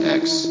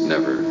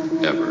never,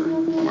 ever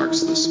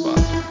marks the spot.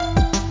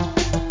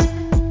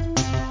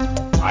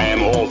 I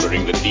am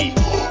altering the deed.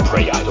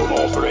 Pray I don't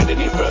alter it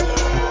any further.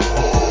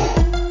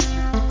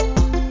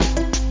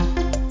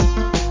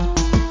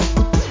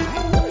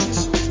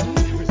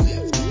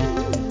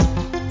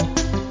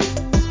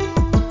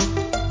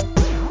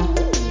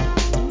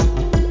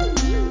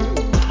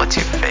 What's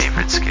your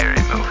favorite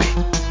scary movie?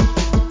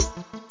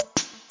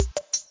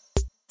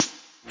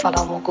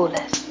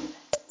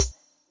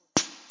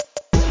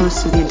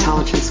 Most of the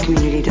intelligence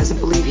community doesn't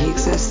believe he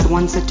exists. The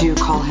ones that do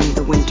call him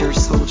the Winter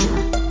Soldier.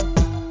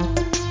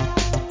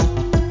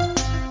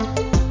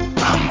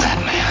 I'm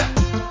Batman.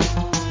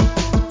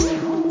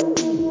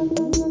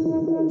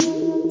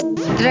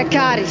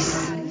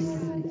 Dracarys.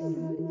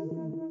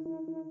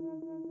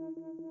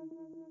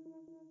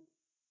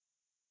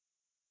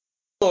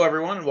 Hello,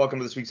 everyone, and welcome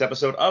to this week's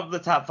episode of the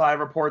Top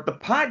 5 Report, the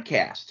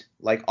podcast.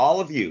 Like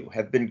all of you,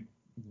 have been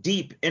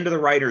deep into the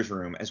writer's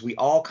room as we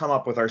all come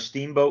up with our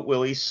Steamboat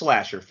Willie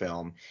slasher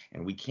film,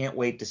 and we can't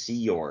wait to see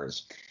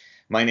yours.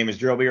 My name is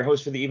Drew. I'll be your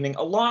host for the evening.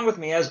 Along with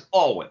me, as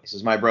always,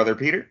 is my brother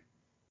Peter.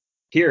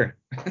 Here.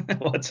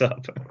 What's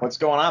up? What's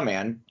going on,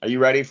 man? Are you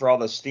ready for all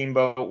the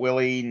Steamboat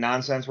Willie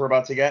nonsense we're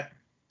about to get?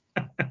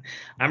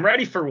 I'm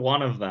ready for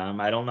one of them.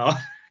 I don't know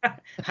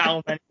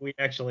how many we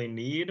actually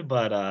need,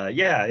 but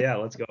yeah,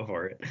 let's go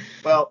for it.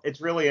 Well, it's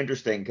really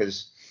interesting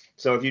because,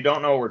 so if you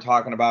don't know what we're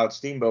talking about,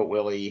 Steamboat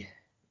Willie,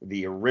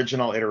 the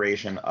original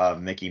iteration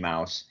of Mickey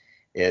Mouse,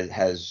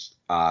 has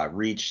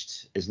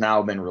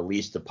now been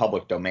released to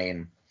public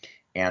domain,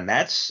 and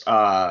that's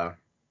a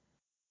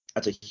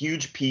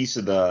huge piece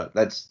of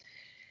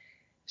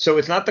so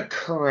it's not the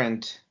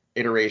current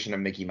iteration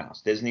of Mickey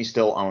Mouse. Disney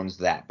still owns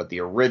that, but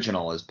the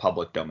original is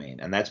public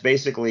domain, and that's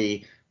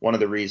basically one of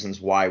the reasons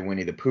why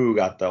Winnie the Pooh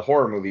got the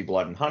horror movie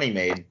Blood and Honey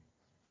made,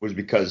 was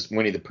because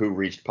Winnie the Pooh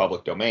reached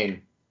public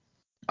domain.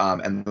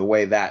 And the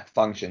way that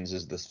functions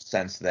is the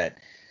sense that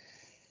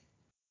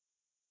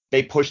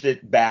they pushed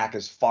it back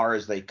as far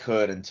as they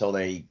could until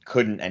they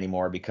couldn't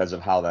anymore because of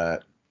how the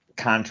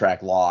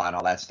contract law and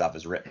all that stuff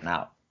is written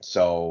out.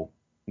 So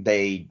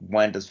they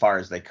went as far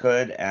as they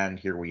could, and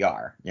here we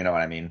are. You know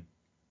what I mean?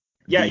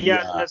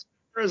 Yeah.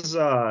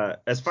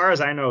 As far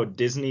as I know,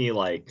 Disney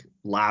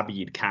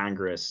lobbied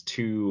Congress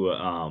to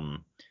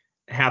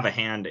have a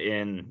hand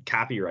in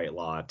copyright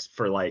law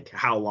for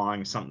how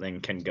long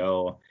something can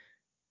go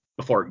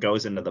before it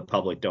goes into the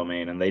public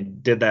domain, and they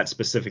did that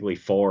specifically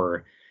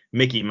for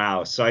Mickey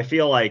Mouse. So I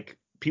feel like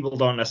people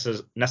don't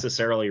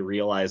necessarily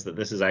realize that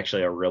this is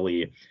actually a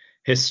really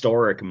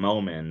historic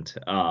moment.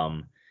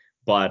 My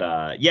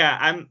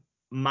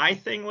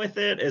thing with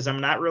it is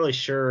I'm not really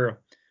sure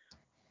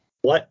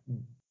what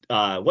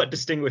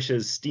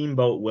distinguishes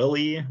Steamboat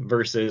Willie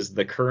versus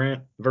the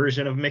current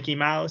version of Mickey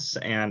Mouse.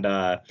 And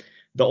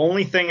the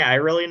only thing I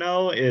really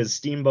know is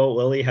Steamboat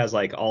Willie has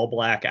all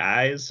black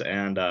eyes,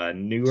 and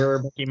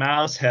newer Mickey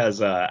Mouse has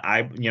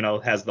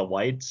has the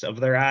whites of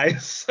their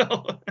eyes.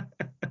 So,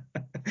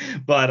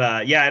 but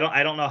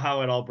I don't know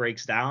how it all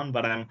breaks down.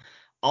 But I'm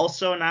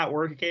also not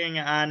working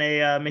on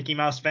a Mickey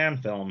Mouse fan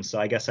film, so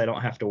I guess I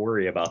don't have to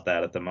worry about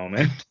that at the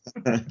moment.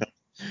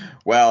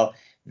 Well,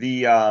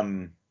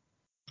 the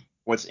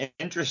what's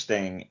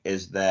interesting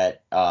is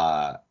that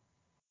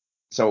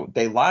so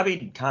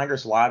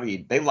Congress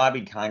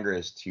lobbied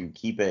Congress to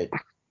keep it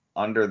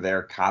under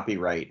their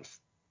copyright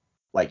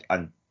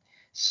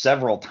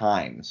several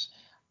times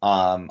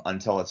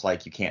until it's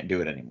you can't do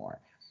it anymore.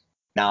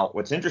 Now,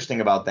 what's interesting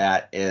about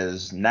that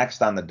is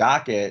next on the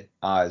docket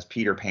is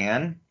Peter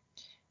Pan,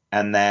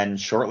 and then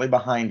shortly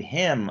behind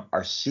him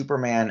are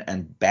Superman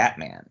and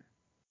Batman.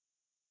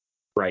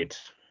 Right.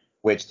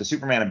 Which the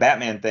Superman and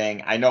Batman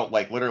thing, I know,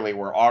 literally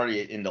we're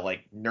already into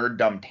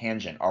nerddom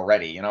tangent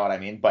already, you know what I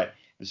mean? But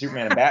the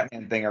Superman and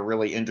Batman thing are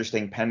really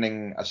interesting,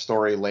 pending a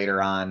story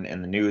later on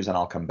in the news, and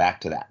I'll come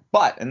back to that.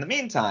 But in the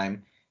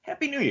meantime,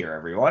 Happy New Year,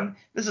 everyone.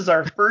 This is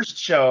our first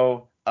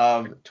show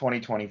of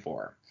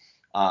 2024.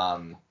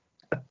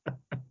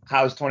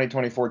 How's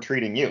 2024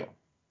 treating you,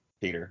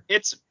 Peter?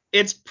 It's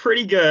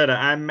pretty good.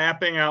 I'm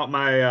mapping out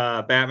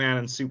my Batman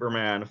and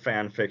Superman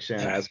fan fiction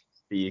as we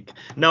speak.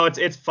 No,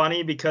 it's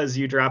funny because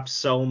you dropped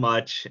so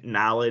much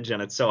knowledge,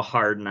 and it's so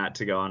hard not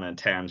to go on a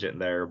tangent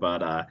there.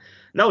 But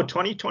no,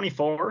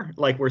 2024,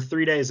 we're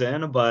 3 days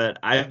in, but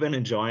I've been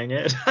enjoying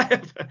it.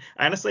 I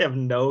honestly have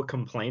no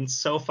complaints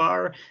so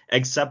far,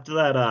 except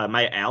that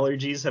my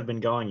allergies have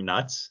been going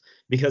nuts.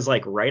 Because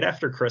right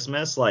after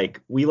Christmas,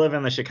 we live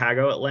in the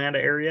Chicago, Atlanta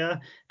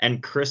area,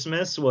 and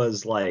Christmas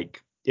was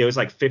it was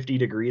 50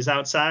 degrees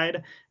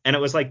outside, and it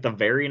was the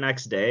very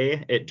next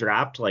day it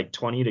dropped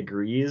 20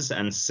 degrees,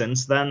 and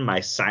since then my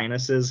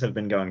sinuses have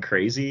been going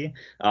crazy.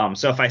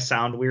 So if I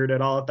sound weird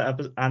at all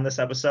on this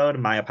episode,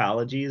 my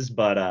apologies,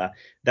 but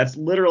that's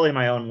literally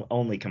my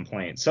only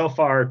complaint. So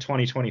far,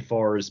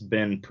 2024 has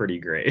been pretty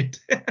great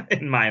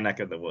in my neck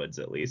of the woods,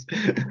 at least.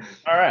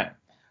 All right.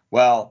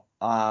 Well,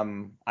 I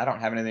don't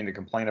have anything to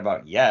complain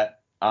about yet.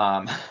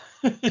 So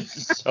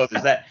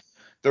there's that.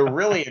 The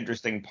really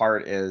interesting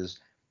part is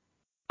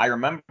I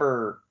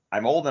remember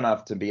I'm old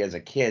enough to be as a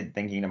kid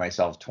thinking to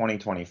myself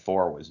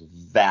 2024 was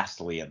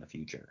vastly in the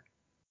future.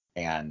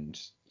 And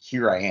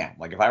here I am.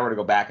 Like if I were to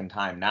go back in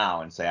time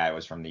now and say I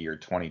was from the year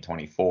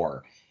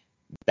 2024,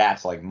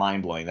 that's like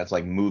mind blowing. That's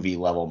like movie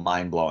level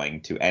mind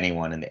blowing to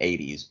anyone in the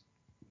 80s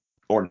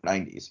or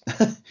 90s.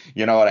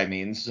 You know what I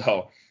mean?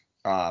 So,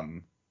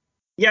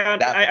 Yeah,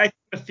 that I think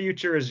the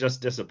future is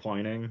just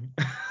disappointing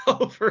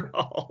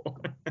overall.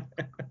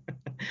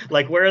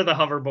 Like, where are the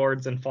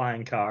hoverboards and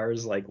flying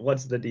cars? Like,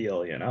 what's the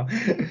deal, you know?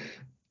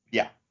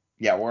 yeah,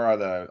 yeah. Where are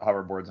the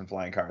hoverboards and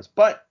flying cars?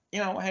 But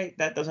hey,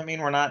 that doesn't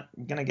mean we're not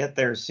gonna get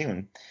there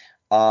soon.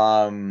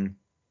 Um,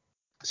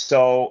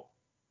 so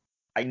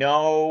I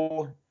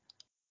know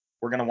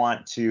we're gonna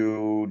want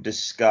to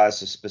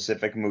discuss a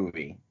specific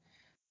movie.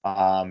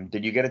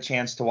 Did you get a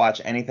chance to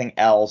watch anything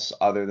else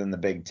other than the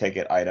big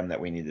ticket item that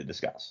we need to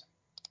discuss?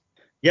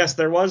 Yes,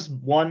 there was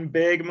one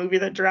big movie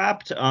that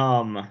dropped.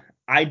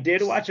 I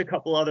did watch a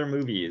couple other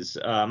movies.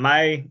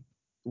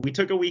 We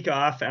took a week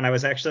off, and I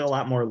was actually a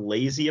lot more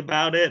lazy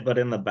about it, but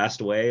in the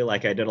best way.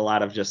 Like I did a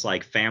lot of just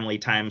like family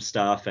time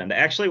stuff, and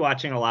actually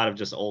watching a lot of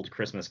just old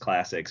Christmas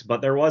classics. But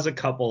there was a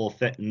couple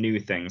new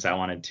things I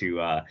wanted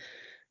to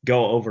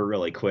go over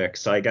really quick,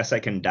 so I guess I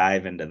can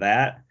dive into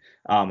that.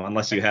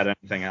 Unless you had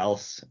anything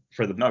else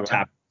for the No, go ahead.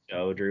 top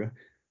show, Drew.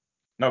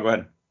 No, go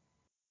ahead.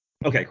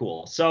 Okay,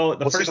 cool. So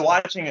the Well, see,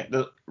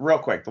 first, real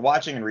quick, the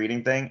watching and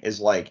reading thing is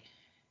like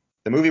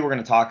the movie we're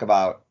going to talk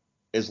about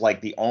is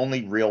like the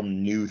only real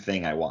new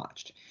thing I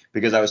watched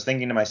because I was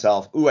thinking to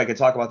myself, ooh, I could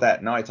talk about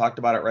that. No, I talked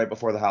about it right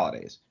before the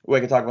holidays. Ooh, I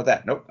could talk about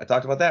that. Nope, I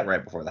talked about that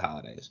right before the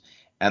holidays.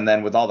 And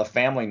then with all the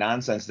family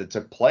nonsense that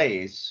took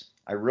place,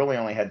 I really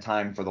only had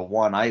time for the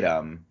one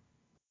item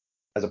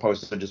as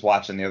opposed to just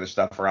watching the other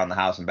stuff around the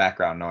house and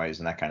background noise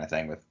and that kind of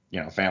thing with,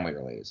 family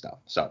related stuff.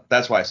 So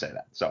that's why I say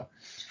that. So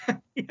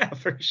yeah,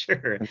 for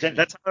sure. continue.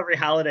 That's how every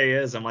holiday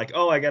is. I'm like,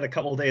 oh, I got a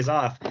couple days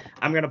off.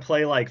 I'm gonna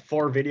play like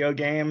 4 video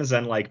games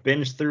and like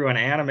binge through an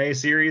anime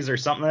series or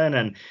something.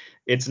 And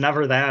it's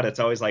never that. It's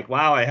always like,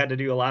 wow, I had to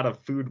do a lot of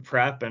food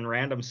prep and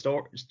random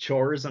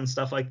chores and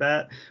stuff like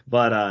that.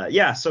 But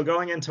yeah, so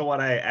going into what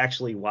I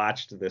actually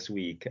watched this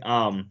week.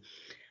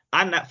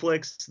 On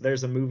Netflix,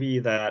 there's a movie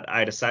that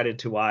I decided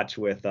to watch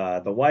with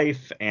the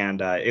wife, and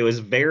it was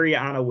very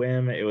on a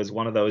whim. It was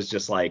one of those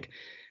just like,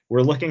 we're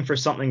looking for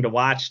something to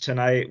watch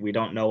tonight. We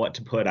don't know what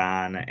to put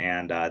on.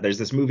 And there's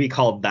this movie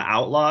called The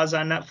Outlaws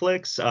on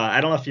Netflix. I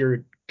don't know if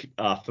you're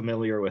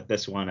familiar with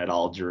this one at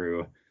all,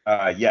 Drew.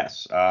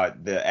 Yes,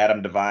 the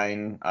Adam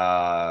Devine,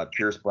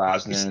 Pierce You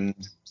Brosnan.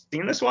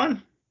 seen this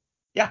one?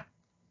 Yeah,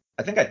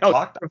 I think I Oh,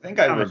 talked. I think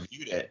I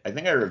reviewed it. I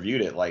think I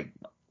reviewed it like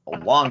a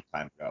long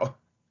time ago.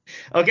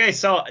 okay,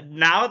 so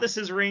now this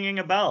is ringing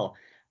a bell.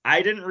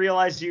 I didn't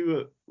realize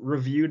you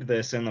reviewed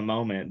this in the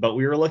moment, but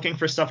we were looking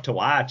for stuff to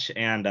watch,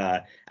 and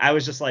I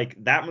was just like,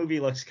 that movie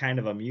looks kind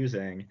of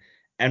amusing.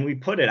 And we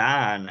put it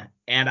on,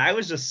 and I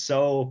was just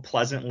so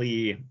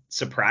pleasantly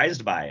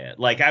surprised by it.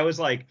 Like, I was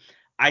like,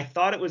 I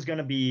thought it was going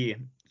to be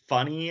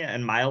funny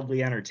and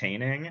mildly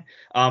entertaining.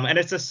 And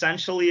it's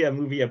essentially a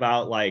movie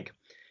about like,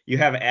 you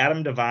have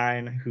Adam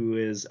Devine, who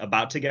is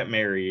about to get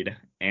married,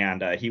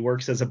 and he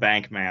works as a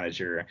bank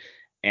manager,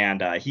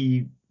 and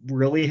he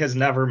really has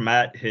never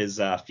met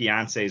his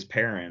fiance's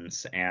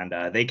parents, and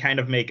they kind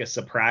of make a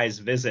surprise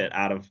visit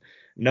out of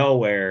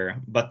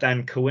nowhere, but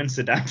then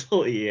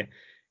coincidentally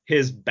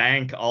his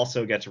bank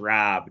also gets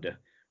robbed,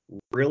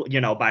 really,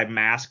 by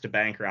masked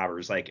bank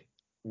robbers, like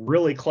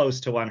really close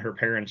to when her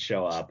parents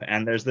show up.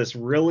 And there's this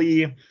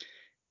really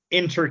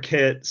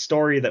intricate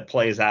story that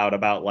plays out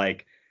about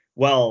like,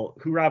 well,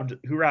 who robbed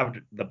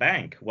the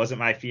bank? Was it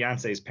my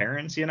fiance's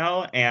parents,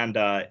 And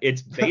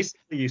it's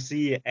basically, you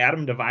see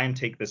Adam Devine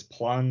take this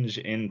plunge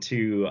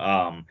into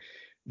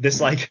this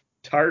like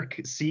dark,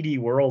 seedy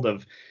world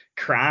of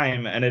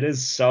crime, and it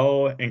is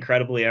so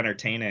incredibly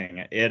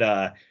entertaining.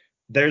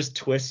 There's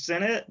twists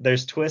in it.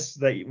 There's twists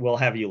that will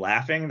have you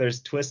laughing.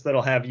 There's twists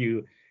that'll have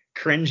you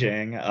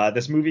cringing.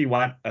 This movie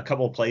went a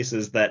couple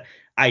places that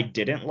I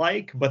didn't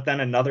like, but then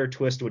another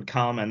twist would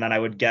come, and then I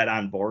would get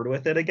on board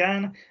with it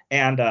again.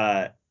 And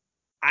I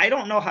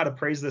don't know how to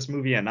praise this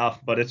movie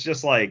enough, but it's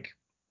just like,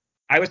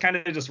 I was kind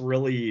of just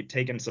really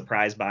taken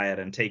surprised by it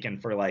and taken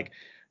for like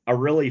a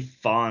really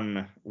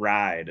fun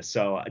ride.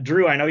 So,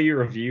 Drew, I know you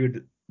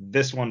reviewed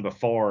this one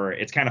before.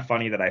 It's kind of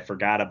funny that I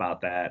forgot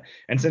about that.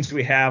 And since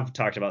we have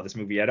talked about this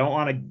movie, I don't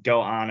want to go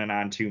on and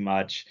on too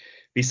much,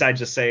 besides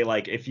just say,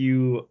 like, if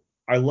you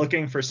are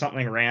looking for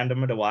something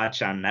random to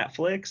watch on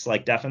Netflix,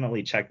 like,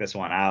 definitely check this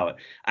one out.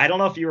 I don't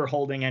know if you were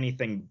holding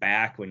anything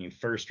back when you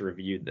first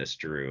reviewed this,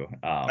 Drew.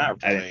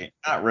 Not really.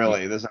 Not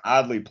really. There's an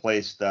oddly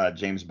placed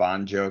James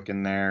Bond joke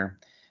in there.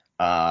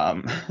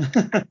 Um,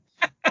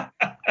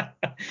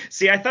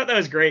 See, I thought that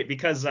was great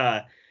because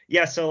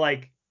yeah, so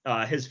like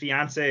his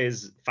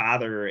fiance's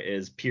father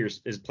is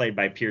played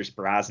by Pierce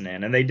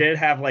Brosnan, and they did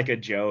have like a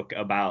joke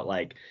about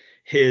like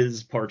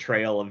his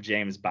portrayal of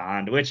James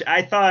Bond, which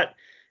I thought,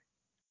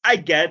 I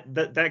get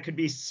that could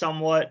be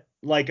somewhat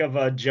like of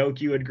a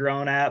joke you had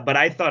grown at, but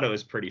I thought it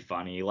was pretty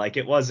funny. Like,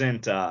 it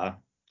wasn't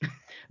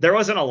there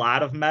wasn't a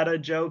lot of meta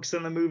jokes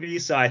in the movie,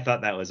 so I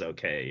thought that was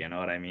okay. You know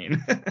what I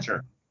mean?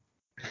 Sure.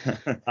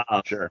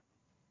 uh, Sure.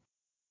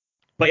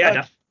 but yeah, Uh,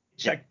 definitely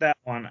yeah. check that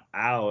one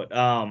out.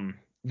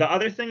 The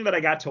other thing that I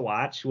got to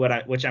watch,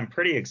 which I'm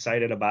pretty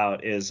excited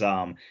about, is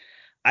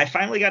I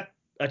finally got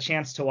a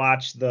chance to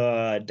watch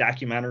the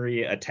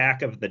documentary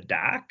Attack of the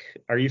Doc.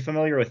 Are you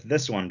familiar with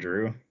this one,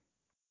 Drew?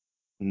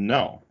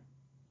 No.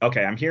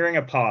 Okay, I'm hearing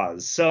a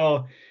pause.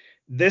 So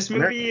this I'm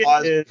hearing movie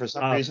pause is for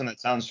some reason that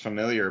sounds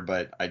familiar,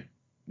 but I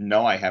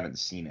know I haven't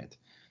seen it.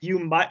 you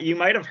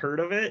might have heard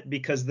of it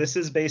because this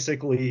is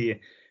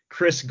basically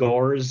Chris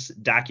Gore's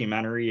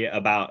documentary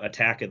about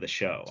Attack of the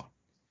Show.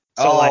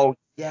 So like Oh,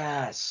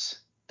 yes.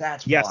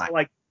 That's yeah, why. so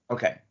like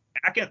Okay.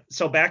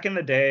 back in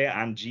the day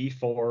on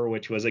G4,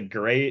 which was a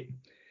great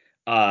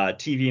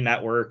TV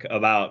network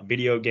about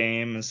video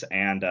games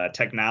and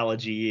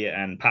technology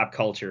and pop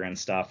culture and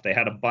stuff. They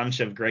had a bunch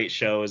of great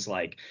shows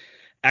like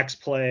X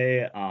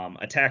Play,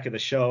 Attack of the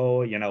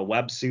Show,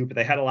 Web Soup.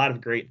 They had a lot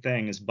of great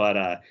things,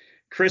 but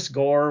Chris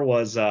Gore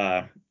was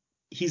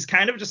he's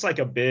kind of just like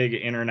a big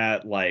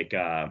internet like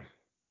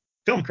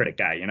film critic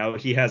guy.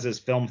 He has his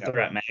Film Yep.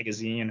 Threat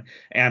magazine,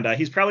 and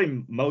he's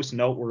probably most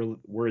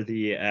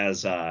noteworthy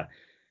as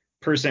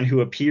person who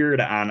appeared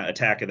on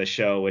Attack of the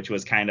Show, which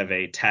was kind of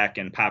a tech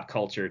and pop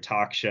culture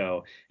talk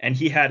show. And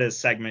he had his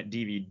segment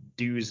DVD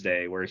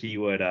Doomsday, where he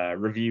would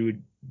review,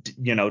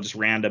 just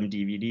random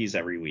DVDs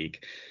every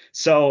week.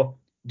 So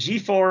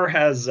G4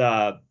 has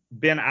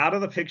been out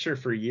of the picture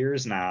for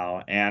years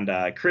now, and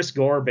Chris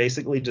Gore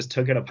basically just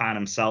took it upon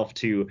himself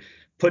to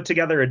put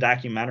together a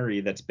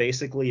documentary that's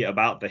basically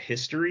about the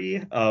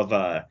history of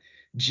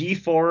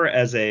G4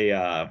 as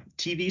a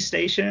TV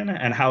station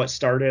and how it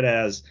started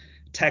as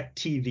Tech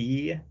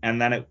TV, and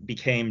then it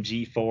became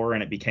G4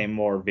 and it became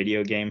more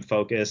video game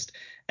focused.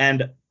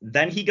 And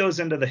then he goes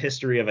into the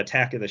history of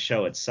Attack of the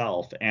Show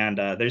itself. And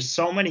there's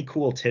so many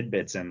cool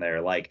tidbits in there.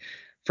 Like,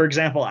 for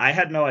example, I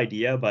had no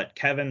idea, but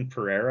Kevin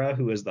Pereira,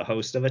 who is the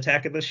host of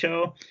Attack of the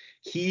Show,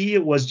 he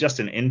was just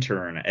an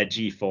intern at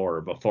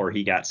G4 before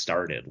he got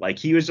started. Like,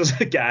 he was just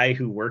a guy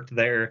who worked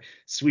there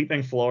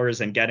sweeping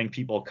floors and getting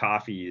people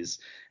coffees.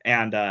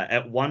 And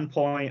at one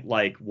point,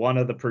 like one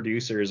of the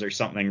producers or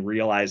something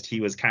realized he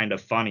was kind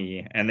of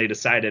funny and they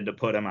decided to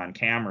put him on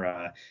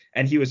camera,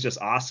 and he was just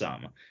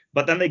awesome.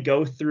 But then they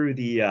go through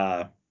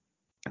the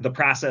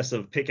process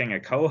of picking a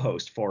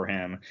co-host for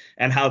him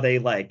and how they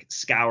like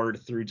scoured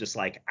through just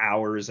like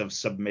hours of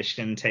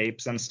submission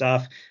tapes and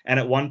stuff. And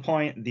at one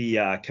point,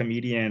 the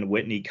comedian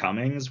Whitney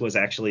Cummings was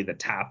actually the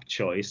top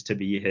choice to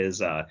be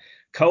his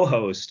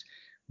co-host.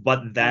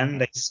 But then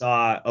they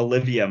saw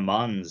Olivia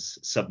Munn's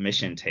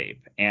submission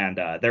tape, and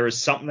there was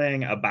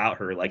something about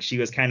her. Like, she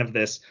was kind of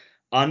this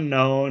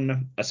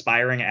unknown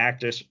aspiring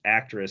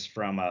actress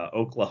from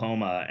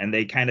Oklahoma, and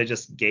they kind of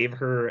just gave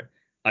her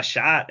a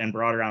shot and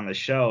brought her on the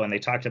show. And they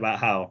talked about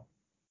how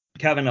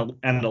Kevin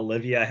and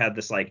Olivia had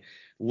this like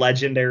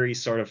legendary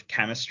sort of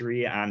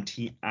chemistry on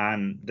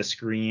the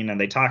screen,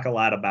 and they talk a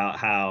lot about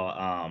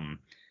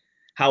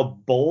how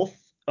both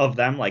of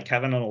them, like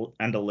Kevin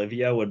and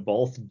Olivia, would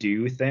both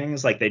do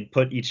things like they'd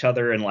put each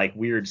other in like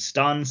weird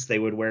stunts, they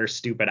would wear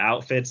stupid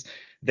outfits,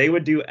 they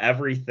would do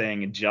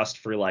everything just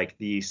for like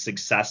the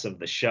success of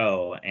the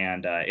show.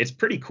 And it's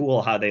pretty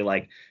cool how they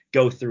like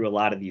go through a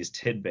lot of these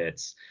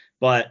tidbits.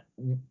 But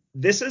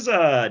this is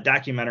a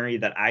documentary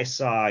that I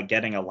saw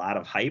getting a lot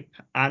of hype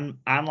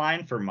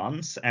online for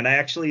months, and I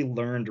actually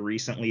learned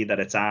recently that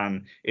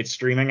it's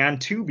streaming on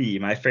Tubi,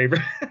 my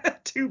favorite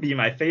Tubi,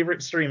 my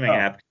favorite streaming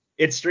app.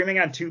 It's streaming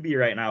on Tubi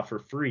right now for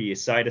free,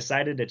 so I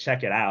decided to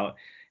check it out.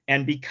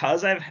 And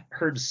because I've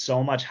heard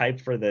so much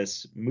hype for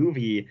this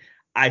movie,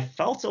 I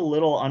felt a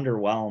little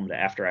underwhelmed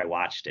after I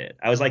watched it.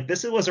 I was like,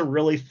 this was a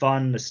really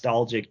fun,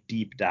 nostalgic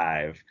deep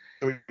dive.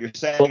 So what you're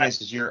saying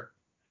is you're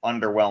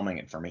underwhelming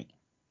it for me.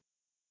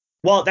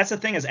 Well, that's the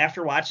thing, is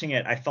after watching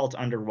it, I felt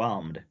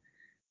underwhelmed.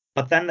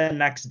 But then the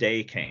next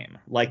day came.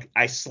 Like,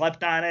 I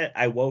slept on it,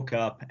 I woke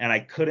up, and I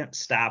couldn't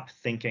stop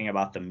thinking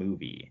about the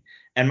movie.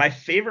 And my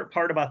favorite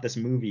part about this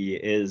movie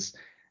is,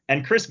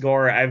 and Chris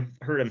Gore, I've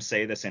heard him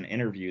say this in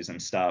interviews and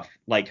stuff,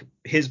 like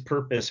his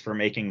purpose for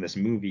making this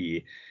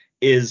movie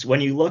is,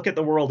 when you look at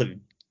the world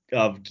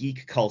of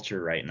geek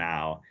culture right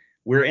now,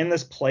 we're in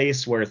this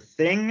place where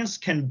things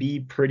can be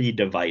pretty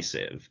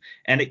divisive.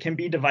 And it can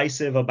be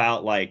divisive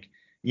about like,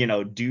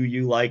 do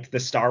you like the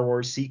Star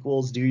Wars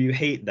sequels? Do you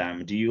hate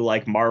them? Do you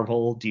like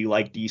Marvel? Do you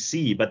like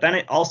DC? But then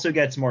it also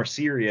gets more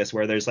serious,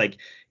 where there's like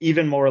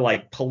even more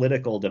like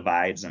political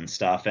divides and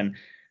stuff. And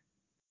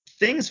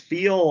things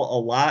feel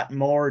a lot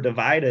more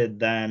divided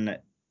than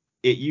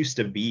it used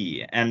to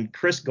be. And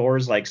Chris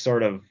Gore's like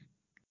sort of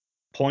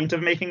point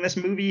of making this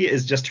movie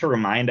is just to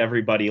remind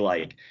everybody,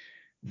 like,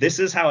 this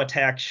is how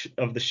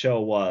of the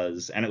Show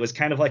was. And it was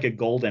kind of like a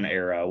golden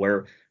era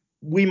where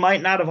we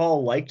might not have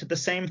all liked the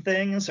same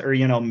things, or,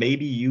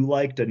 maybe you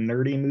liked a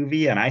nerdy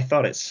movie and I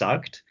thought it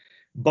sucked,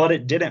 but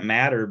it didn't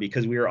matter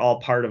because we were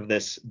all part of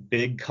this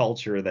big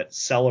culture that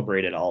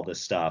celebrated all this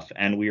stuff,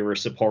 and we were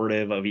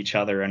supportive of each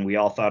other, and we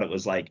all thought it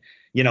was like,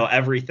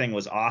 everything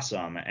was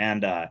awesome.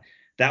 And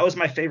that was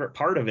my favorite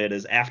part of it,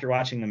 is after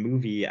watching the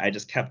movie, I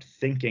just kept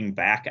thinking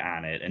back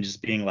on it and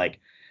just being like,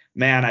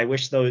 man,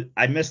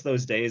 I miss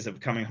those days of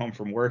coming home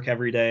from work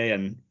every day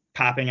and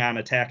popping on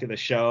Attack of the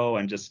Show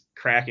and just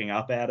cracking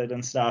up at it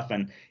and stuff.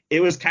 And it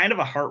was kind of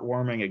a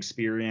heartwarming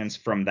experience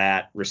from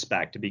that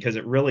respect, because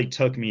it really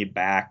took me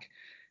back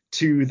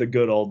to the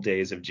good old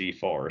days of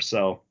G4.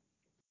 So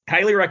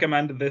highly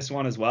recommend this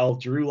one as well.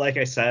 Drew, like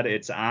I said,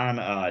 it's on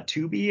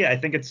Tubi. I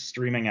think it's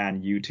streaming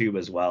on YouTube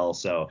as well.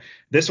 So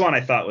this one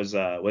I thought was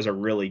a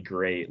really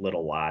great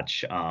little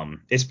watch.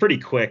 It's pretty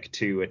quick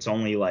too. It's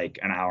only like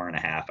an hour and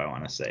a half, I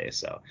want to say.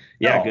 So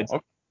yeah, good.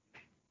 Okay.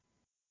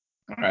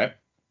 All right.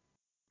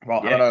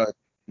 Well, Yeah.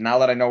 now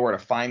that I know where to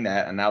find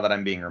that, and now that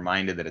I'm being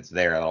reminded that it's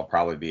there,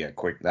 that'll be a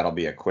quick.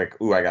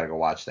 Ooh, I gotta go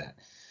watch that.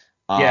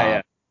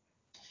 Yeah.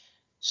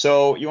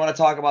 So you want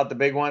to talk about the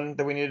big one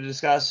that we need to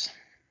discuss?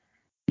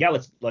 Yeah,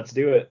 let's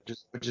do it.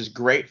 Which is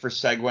great for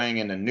segueing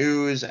into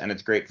news, and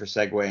it's great for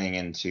segueing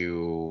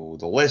into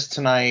the list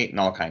tonight and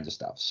all kinds of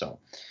stuff. So,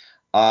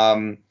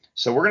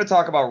 so we're going to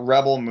talk about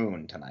Rebel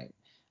Moon tonight.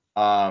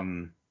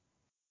 Rebel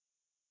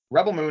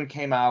Moon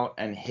came out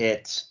and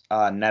hit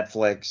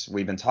Netflix.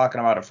 We've been talking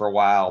about it for a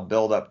while,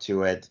 build up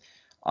to it.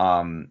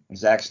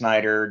 Zack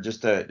Snyder,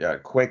 just a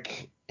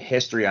quick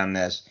history on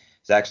this.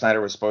 Zack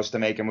Snyder was supposed to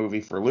make a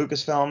movie for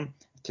Lucasfilm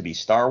to be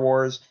Star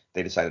Wars.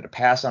 They decided to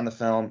pass on the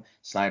film.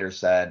 Snyder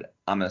said,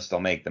 I'm going to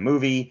still make the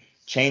movie,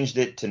 changed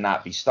it to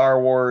not be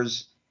Star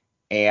Wars,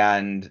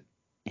 and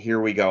here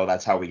we go.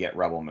 That's how we get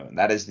Rebel Moon.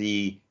 That is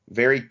the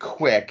very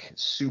quick,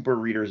 super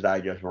Reader's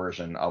Digest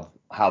version of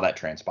how that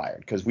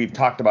transpired, because we've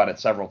talked about it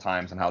several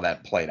times and how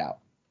that played out.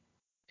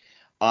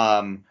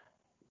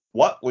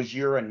 What was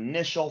your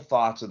initial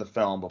thoughts of the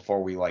film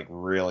before we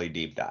really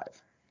deep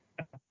dive?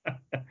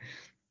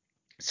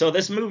 So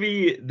this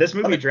movie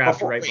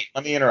dropped right. Wait,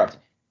 let me interrupt.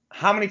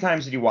 How many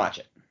times did you watch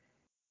it?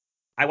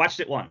 I watched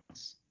it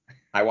once.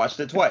 I watched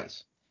it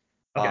twice.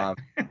 Okay.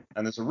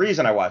 And there's a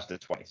reason I watched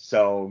it twice.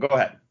 So go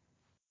ahead.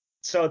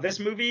 So this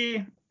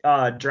movie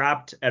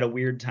dropped at a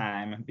weird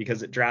time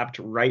because it dropped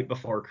right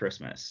before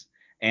Christmas.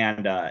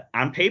 And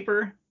on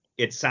paper,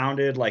 it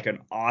sounded like an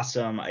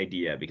awesome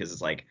idea because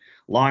it's like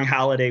long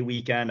holiday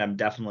weekend. I'm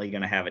definitely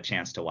going to have a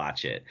chance to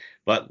watch it.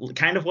 But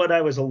kind of what I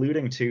was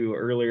alluding to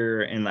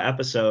earlier in the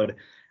episode,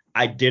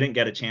 I didn't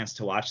get a chance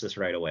to watch this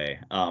right away.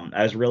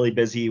 I was really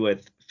busy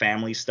with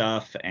family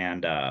stuff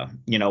and,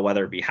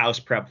 whether it be house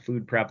prep,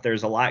 food prep,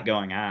 there's a lot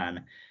going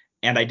on.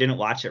 And I didn't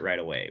watch it right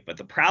away. But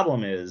the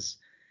problem is,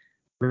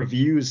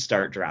 reviews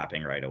start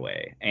dropping right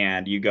away,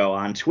 and you go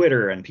on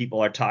Twitter and people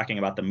are talking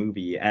about the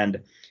movie,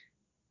 and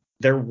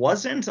there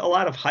wasn't a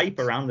lot of hype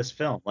around this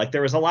film. Like,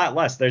 there was a lot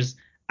less.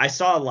 I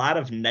saw a lot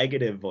of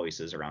negative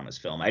voices around this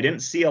film. I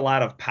didn't see a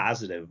lot of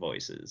positive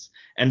voices.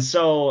 And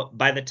so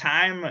by the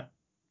time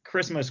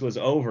Christmas was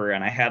over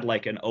and I had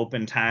like an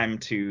open time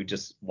to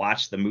just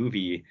watch the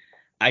movie,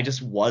 I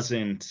just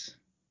wasn't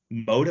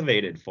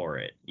motivated for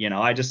it.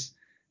 I just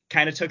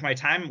kind of took my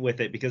time with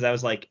it because I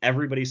was like,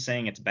 everybody's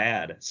saying it's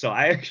bad. So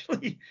I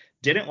actually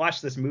didn't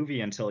watch this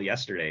movie until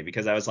yesterday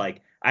because I was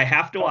like, I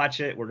have to watch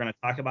it. We're going to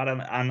talk about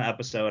it on the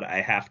episode.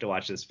 I have to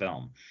watch this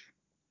film.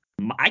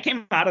 I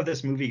came out of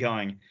this movie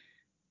going,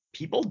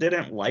 people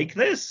didn't like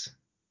this,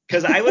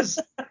 because I was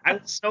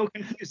so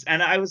confused,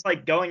 and I was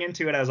like going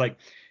into it, I was like,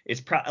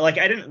 like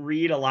I didn't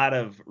read a lot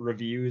of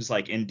reviews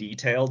like in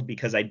detail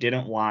because I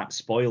didn't want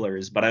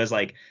spoilers, but I was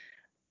like,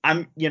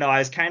 I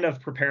was kind of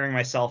preparing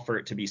myself for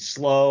it to be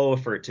slow,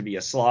 for it to be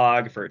a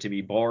slog, for it to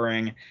be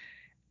boring.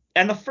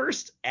 And the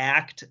first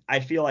act, I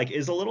feel like,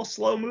 is a little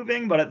slow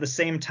moving, but at the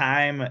same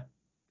time,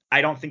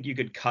 I don't think you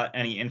could cut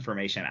any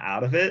information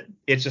out of it.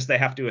 It's just they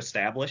have to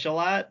establish a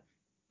lot.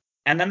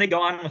 And then they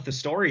go on with the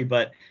story.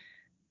 But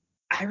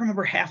I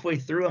remember halfway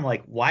through, I'm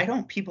like, why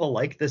don't people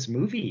like this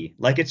movie?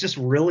 Like, it's just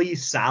really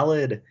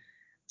solid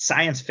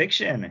science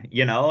fiction,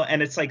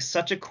 And it's like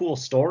such a cool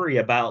story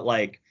about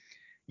like,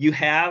 you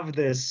have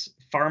this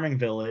farming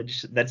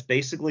village that's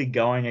basically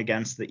going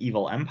against the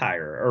evil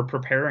empire, or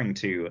preparing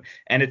to.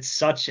 And it's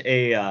such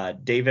a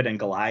David and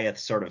Goliath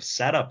sort of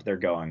setup they're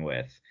going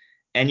with.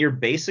 And you're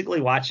basically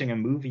watching a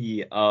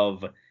movie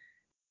of,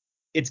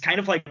 it's kind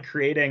of like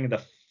creating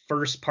the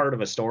first part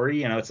of a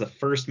story. It's the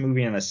first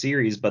movie in the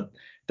series, but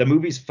the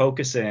movie's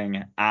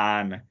focusing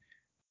on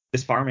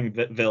this farming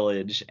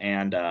village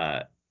and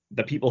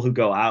the people who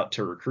go out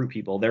to recruit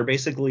people. They're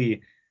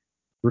basically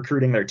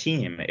recruiting their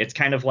team. It's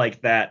kind of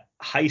like that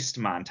heist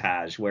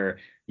montage where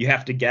you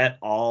have to get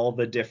all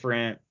the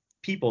different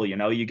people.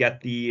 You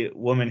get the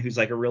woman who's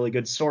like a really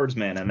good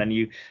swordsman, and then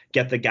you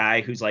get the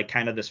guy who's like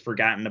kind of this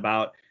forgotten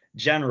about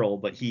general,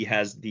 but he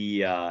has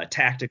the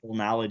tactical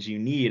knowledge you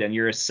need, and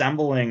you're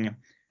assembling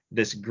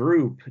this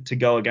group to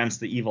go against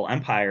the evil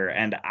empire.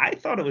 And I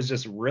thought it was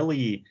just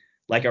really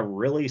like a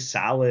really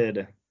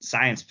solid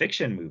science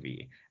fiction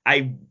movie.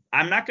 I'm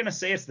not going to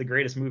say it's the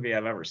greatest movie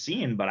I've ever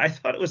seen, but I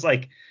thought it was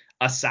like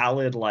a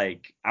solid,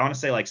 like, I want to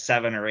say like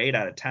 7 or 8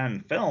 out of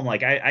 10 film.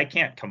 Like, I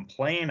can't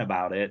complain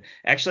about it.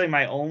 Actually,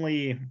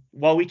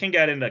 well, we can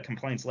get into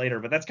complaints later,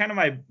 but that's kind of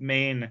my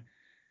main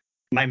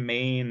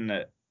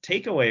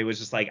takeaway was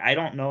just like, I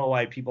don't know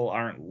why people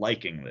aren't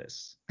liking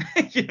this.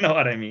 You know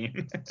what I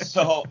mean?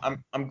 So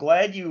I'm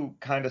glad you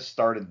kind of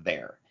started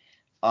there.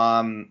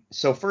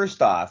 So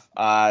first off,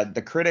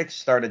 the critics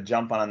started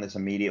jumping on this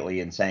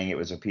immediately and saying it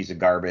was a piece of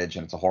garbage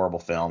and it's a horrible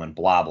film and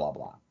blah blah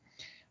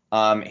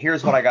blah.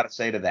 Here's what I got to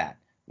say to that.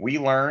 We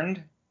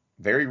learned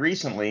very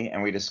recently,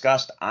 and we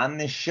discussed on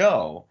this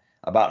show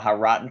about how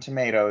Rotten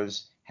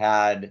Tomatoes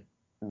had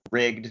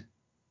rigged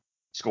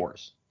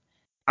scores.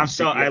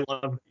 I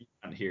love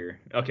that here.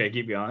 Okay,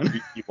 keep going.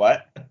 You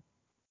what?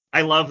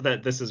 I love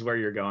that this is where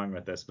you're going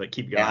with this, but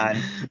keep going.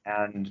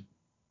 And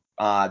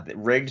the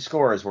rigged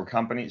scores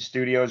where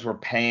studios were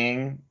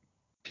paying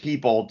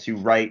people to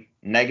write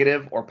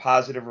negative or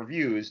positive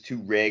reviews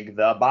to rig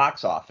the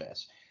box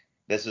office.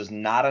 This is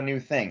not a new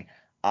thing.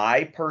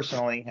 I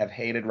personally have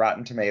hated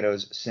Rotten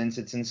Tomatoes since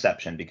its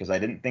inception because I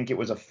didn't think it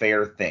was a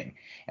fair thing.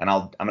 And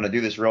I'm going to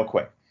do this real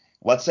quick.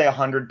 Let's say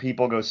 100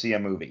 people go see a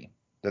movie.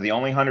 They're the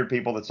only 100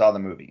 people that saw the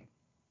movie.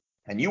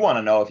 And you want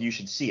to know if you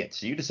should see it.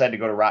 So you decide to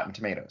go to Rotten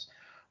Tomatoes.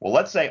 Well,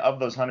 let's say of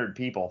those 100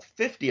 people,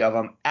 50 of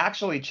them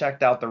actually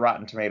checked out the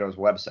Rotten Tomatoes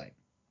website.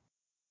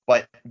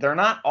 But they're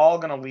not all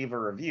going to leave a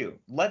review.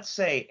 Let's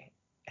say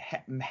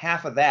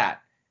half of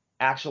that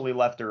actually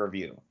left a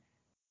review.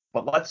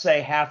 But let's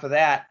say half of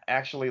that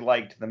actually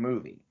liked the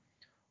movie.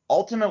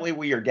 Ultimately,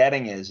 what you're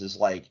getting is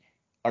like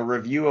a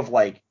review of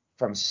like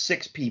from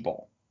 6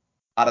 people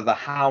out of the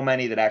how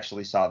many that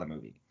actually saw the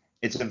movie.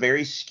 It's a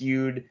very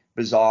skewed,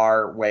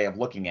 bizarre way of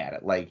looking at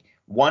it. Like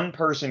one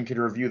person could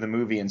review the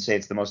movie and say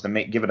it's the most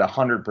give it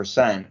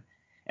 100%.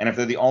 And if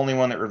they're the only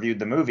one that reviewed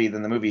the movie,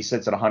 then the movie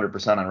sits at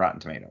 100% on Rotten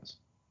Tomatoes.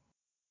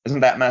 Isn't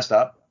that messed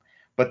up?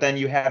 But then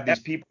you have these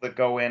people that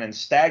go in and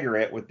stagger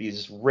it with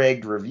these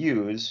rigged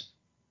reviews.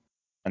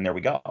 And there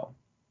we go.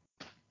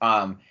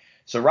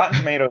 So Rotten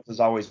Tomatoes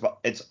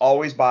it's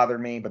always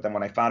bothered me, but then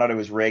when I found out it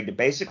was rigged, it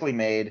basically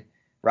made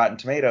Rotten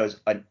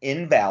Tomatoes an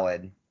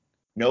invalid,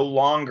 no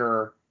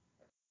longer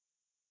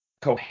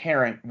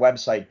coherent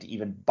website to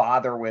even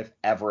bother with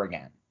ever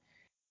again.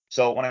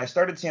 So when I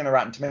started seeing the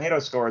Rotten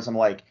Tomatoes scores, I'm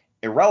like,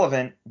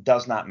 irrelevant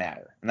does not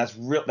matter. And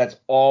that's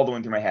all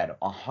going through my head.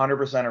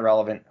 100%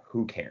 irrelevant,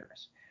 who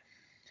cares?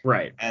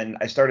 Right. And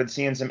I started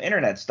seeing some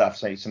internet stuff,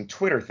 say some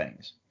Twitter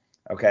things.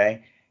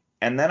 Okay.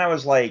 And then I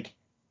was like,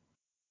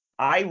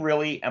 I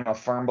really am a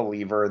firm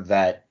believer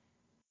that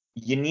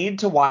you need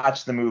to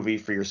watch the movie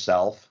for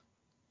yourself.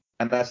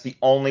 And that's the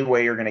only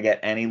way you're going to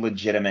get any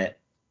legitimate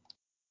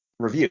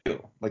review.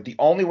 Like the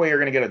only way you're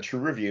going to get a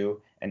true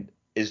review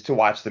is to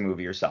watch the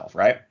movie yourself,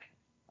 right?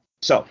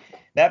 So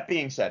that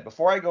being said,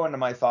 before I go into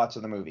my thoughts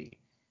of the movie,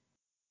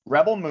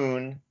 Rebel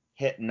Moon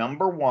hit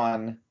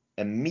 #1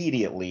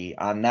 immediately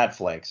on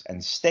Netflix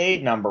and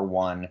stayed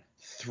 #1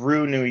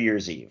 through New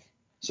Year's Eve.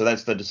 So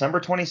that's the December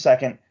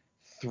 22nd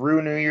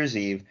through New Year's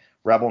Eve.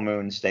 Rebel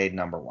Moon stayed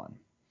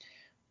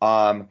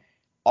 #1.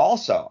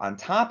 Also, on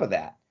top of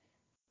that,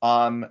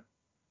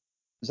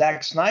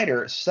 Zack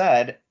Snyder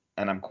said,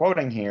 and I'm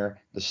quoting here,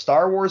 the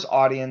Star Wars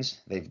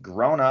audience, they've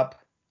grown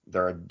up,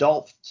 they're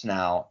adults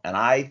now, and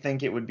I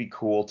think it would be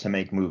cool to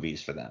make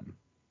movies for them.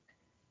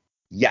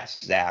 Yes,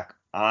 Zach,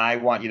 I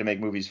want you to make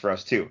movies for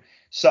us too.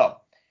 So,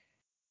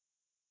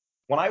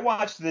 when I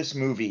watched this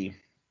movie,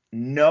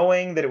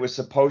 knowing that it was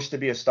supposed to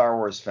be a Star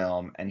Wars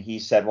film, and he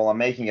said, well, I'm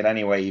making it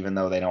anyway, even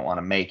though they don't want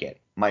to make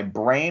it, my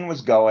brain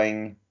was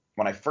going,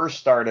 when I first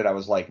started, I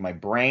was like, my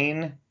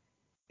brain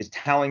is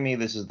telling me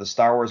this is the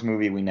Star Wars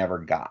movie we never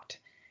got.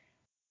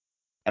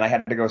 And I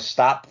had to go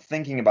stop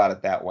thinking about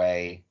it that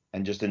way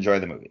and just enjoy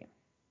the movie.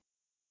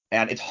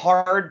 And it's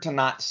hard to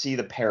not see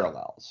the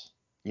parallels.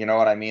 You know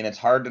what I mean? It's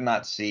hard to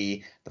not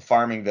see the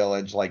farming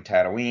village like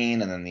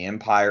Tatooine and then the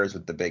empires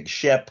with the big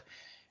ship.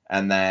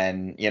 And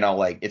then,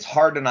 like it's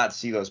hard to not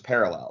see those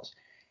parallels.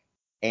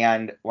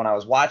 And when I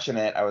was watching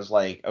it, I was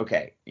like,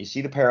 okay, you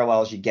see the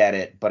parallels, you get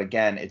it. But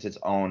again, it's its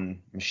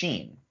own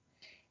machine.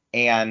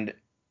 And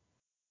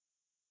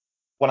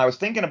when I was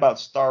thinking about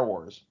Star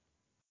Wars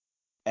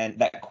and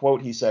that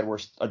quote he said, we're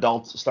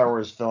adults, Star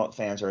Wars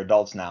fans are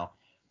adults now.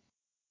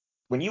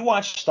 When you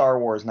watch Star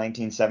Wars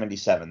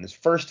 1977, this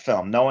first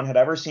film, no one had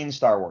ever seen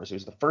Star Wars. It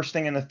was the first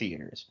thing in the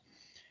theaters.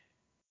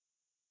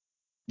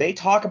 They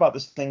talk about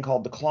this thing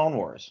called the Clone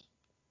Wars.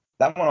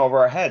 That went over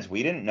our heads.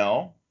 We didn't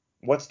know.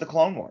 What's the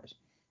Clone Wars?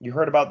 You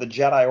heard about the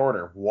Jedi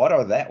Order.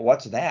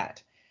 What's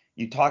that?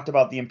 You talked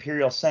about the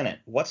Imperial Senate.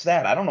 What's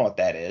that? I don't know what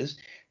that is.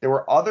 There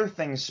were other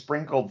things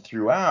sprinkled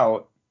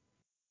throughout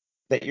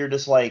that you're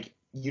just like,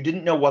 you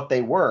didn't know what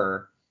they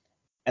were,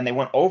 and they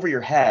went over your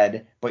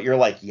head, but you're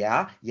like,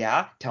 yeah,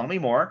 tell me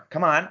more.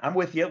 Come on, I'm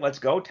with you. Let's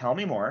go. Tell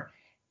me more.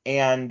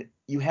 And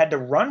you had to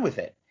run with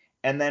it.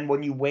 And then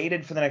when you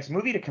waited for the next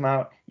movie to come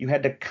out, you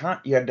had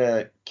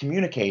to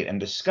communicate and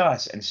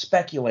discuss and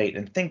speculate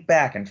and think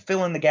back and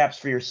fill in the gaps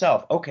for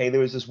yourself. Okay, there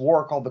was this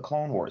war called the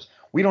Clone Wars.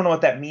 We don't know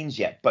what that means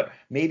yet, but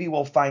maybe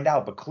we'll find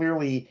out. But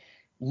clearly,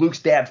 Luke's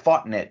dad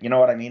fought in it. You know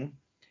what I mean?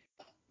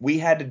 We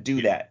had to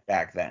do that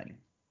back then.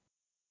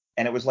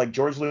 And it was like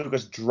George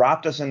Lucas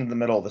dropped us into the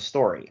middle of the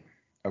story.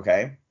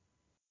 Okay?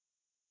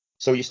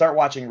 So you start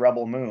watching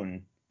Rebel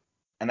Moon,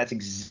 And that's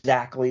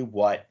exactly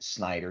what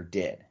Snyder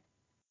did.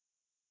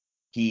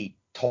 He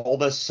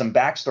told us some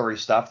backstory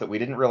stuff that we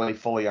didn't really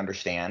fully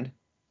understand.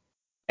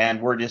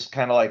 And we're just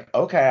kind of like,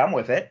 okay, I'm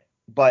with it,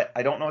 but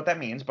I don't know what that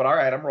means. But all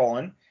right, I'm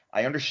rolling.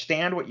 I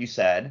understand what you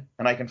said,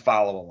 and I can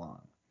follow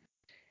along.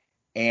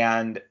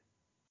 And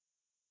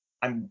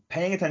I'm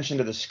paying attention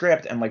to the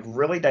script and like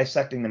really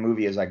dissecting the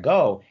movie as I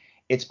go.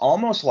 It's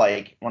almost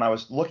like when I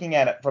was looking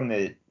at it from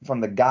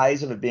the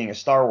guise of it being a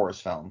Star Wars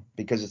film,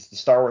 because it's the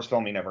Star Wars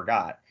film he never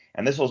got.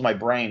 And this was my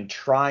brain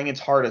trying its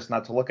hardest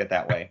not to look at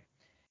that way.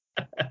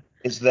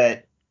 Is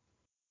that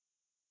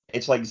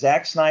it's like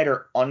Zack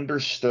Snyder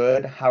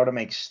understood how to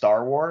make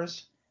Star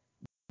Wars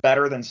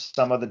better than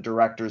some of the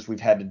directors we've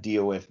had to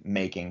deal with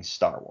making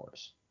Star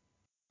Wars.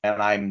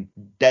 And I'm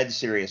dead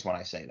serious when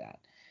I say that.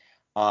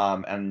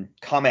 And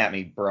come at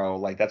me, bro.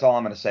 Like, that's all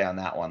I'm going to say on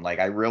that one. Like,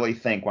 I really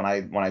think when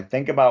I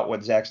think about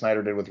what Zack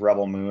Snyder did with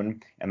Rebel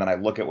Moon, and then I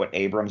look at what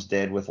Abrams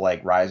did with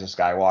like Rise of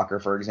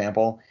Skywalker, for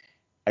example,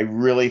 I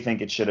really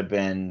think it should have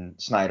been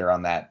Snyder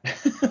on that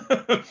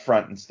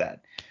front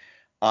instead.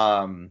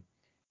 And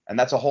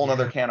that's a whole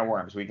nother can of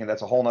worms.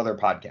 That's a whole nother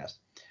podcast.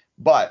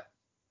 But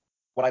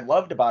what I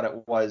loved about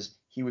it was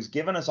he was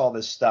giving us all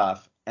this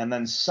stuff, and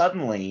then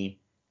suddenly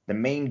the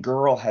main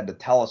girl had to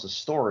tell us a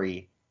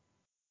story.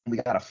 We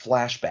got a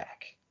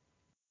flashback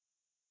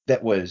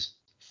that was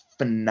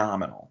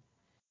phenomenal.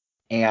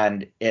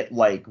 And it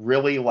like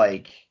really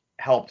like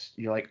helped.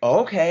 You're like, oh,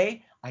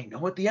 okay, I know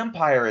what the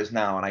Empire is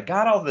now. And I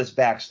got all this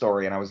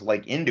backstory and I was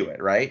like into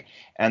it, right?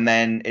 And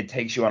then it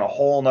takes you on a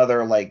whole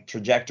nother like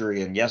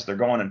trajectory. And yes, they're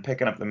going and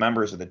picking up the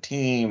members of the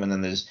team. And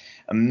then there's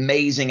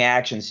amazing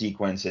action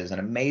sequences and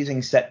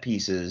amazing set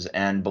pieces.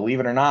 And believe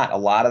it or not, a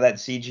lot of that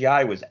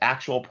CGI was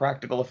actual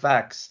practical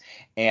effects.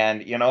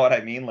 And you know what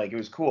I mean? Like, it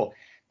was cool.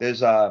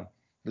 There's a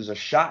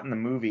shot in the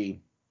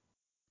movie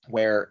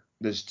where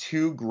there's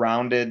two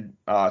grounded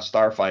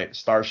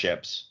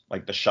starships,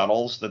 like the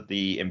shuttles that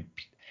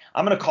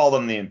I'm going to call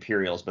them the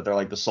Imperials, but they're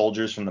like the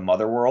soldiers from the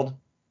Mother World.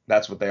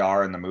 That's what they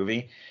are in the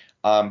movie.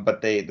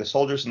 But the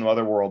soldiers from the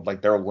Mother World,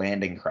 like, they're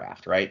landing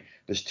craft, right?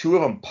 There's two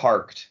of them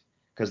parked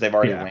because they've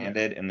already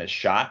landed in this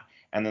shot,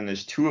 and then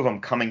there's two of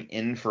them coming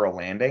in for a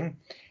landing.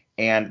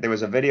 And there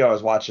was a video I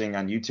was watching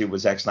on YouTube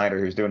with Zack Snyder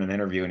who was doing an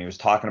interview, and he was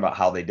talking about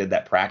how they did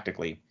that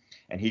practically.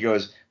 And he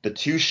goes, the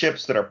two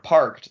ships that are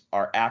parked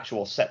are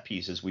actual set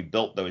pieces. We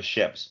built those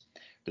ships.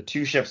 The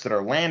two ships that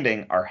are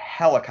landing are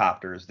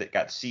helicopters that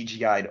got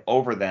CGI'd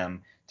over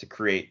them to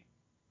create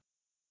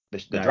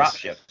the drop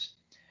ships.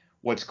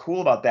 What's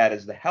cool about that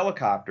is the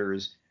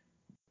helicopters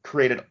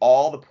created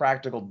all the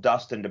practical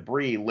dust and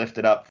debris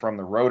lifted up from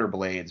the rotor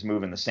blades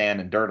moving the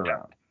sand and dirt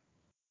around.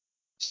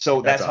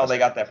 So that's how they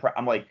got that.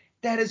 I'm like,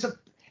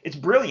 it's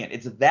brilliant.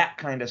 It's that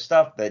kind of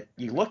stuff that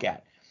you look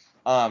at.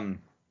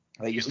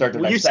 That you start to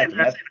dissect.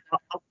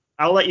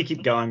 I'll let you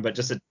keep going, but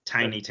just a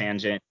tiny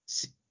tangent.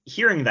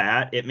 Hearing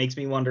that, it makes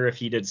me wonder if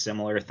he did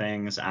similar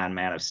things on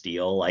Man of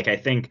Steel. Like, I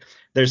think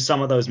there's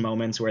some of those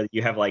moments where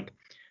you have like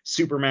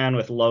Superman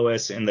with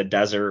Lois in the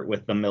desert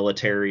with the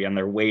military, and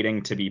they're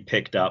waiting to be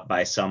picked up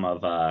by some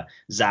of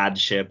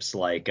Zod's ships,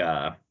 like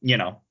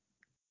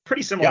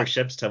pretty similar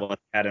ships to what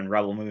they had in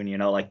Rebel Moon,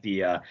 like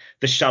the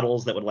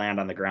shuttles that would land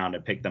on the ground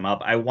and pick them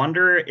up. I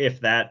wonder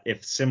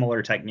if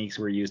similar techniques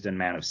were used in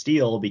Man of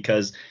Steel,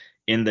 because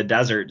in the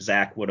desert,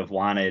 Zach would have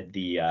wanted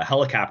the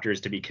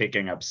helicopters to be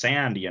kicking up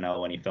sand,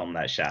 when he filmed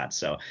that shot.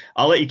 So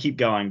I'll let you keep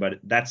going, but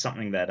that's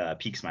something that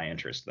piques my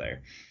interest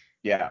there.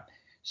 Yeah.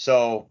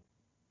 So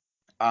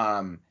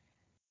I'm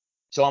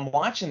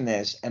watching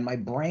this, and my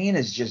brain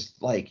is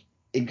just like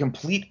in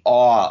complete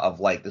awe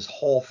of like this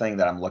whole thing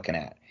that I'm looking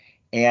at.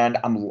 And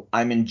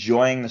I'm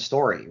enjoying the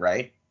story,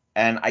 right?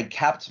 And I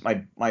kept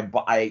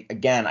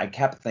I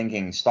kept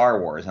thinking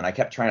Star Wars, and I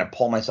kept trying to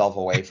pull myself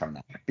away from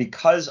that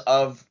because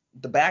of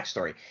the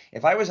backstory.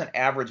 If I was an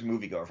average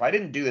moviegoer, if I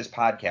didn't do this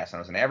podcast and I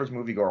was an average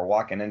moviegoer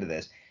walking into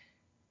this,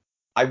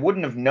 I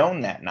wouldn't have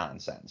known that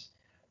nonsense.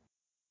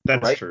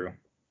 That's true.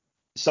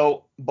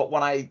 So, but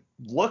when I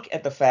look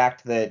at the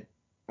fact that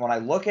when I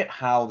look at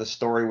how the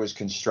story was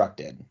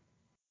constructed,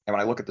 and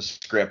when I look at the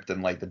script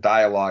and like the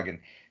dialogue and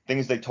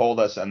things they told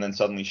us and then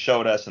suddenly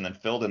showed us and then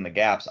filled in the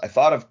gaps, I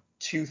thought of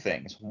two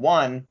things.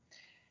 One,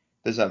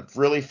 there's a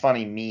really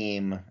funny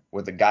meme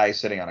with a guy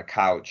sitting on a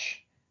couch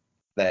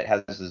that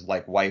has his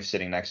like wife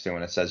sitting next to him,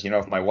 and it says,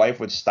 if my wife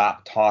would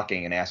stop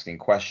talking and asking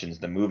questions,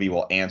 the movie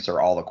will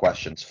answer all the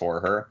questions for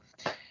her,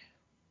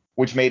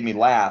 which made me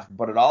laugh.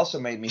 But it also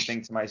made me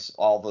think to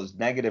all those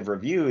negative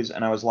reviews,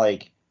 and I was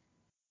like,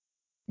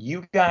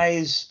 you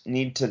guys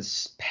need to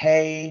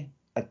pay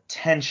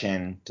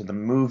attention to the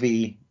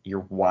movie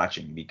you're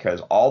watching,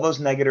 because all those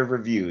negative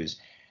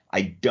reviews,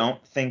 I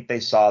don't think they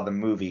saw the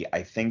movie.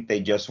 I think they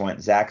just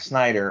went Zack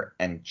Snyder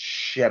and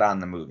shit on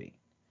the movie.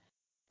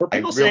 Were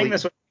people saying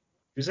this was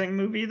a confusing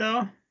movie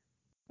though?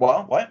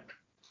 Well, what?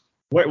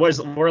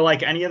 Were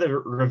like any of the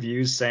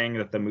reviews saying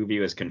that the movie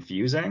was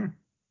confusing?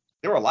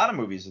 There were a lot of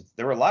reviews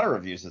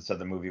that said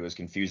the movie was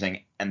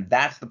confusing, and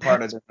that's the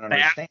part I didn't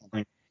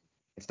understand.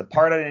 It's the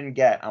part I didn't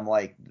get. I'm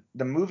like,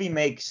 the movie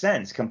makes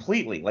sense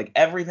completely. Like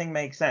everything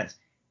makes sense.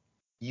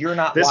 You're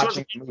not This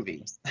watching was the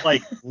movie.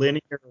 like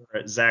linear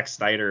Zack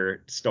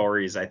Snyder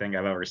stories I think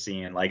I've ever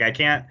seen. Like I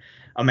can't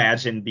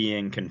imagine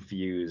being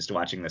confused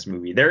watching this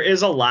movie. There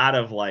is a lot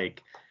of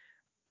like,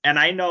 and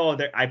I know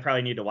that I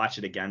probably need to watch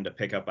it again to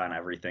pick up on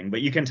everything,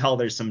 but you can tell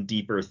there's some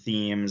deeper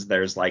themes.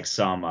 There's like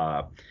some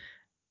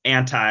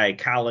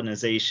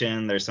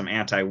anti-colonization, there's some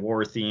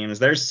anti-war themes.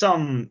 There's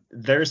some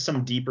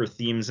deeper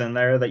themes in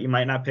there that you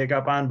might not pick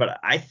up on, but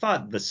I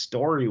thought the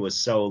story was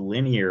so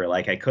linear,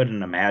 like I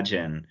couldn't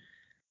imagine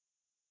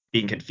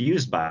being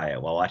confused by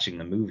it while watching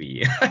the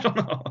movie. I don't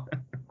know.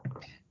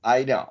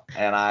 I don't,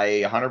 and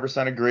I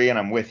 100% agree, and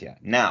I'm with you.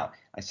 Now,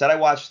 I said I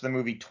watched the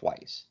movie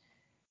twice.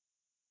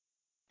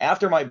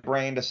 After my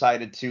brain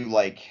decided to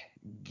like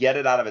get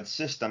it out of its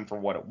system for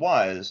what it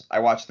was, I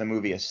watched the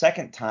movie a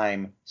second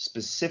time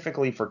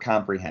specifically for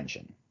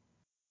comprehension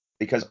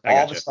because I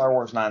all the gotcha. Star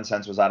Wars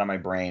nonsense was out of my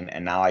brain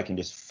and now I can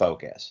just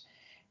focus.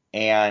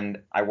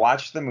 And I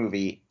watched the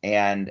movie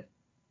and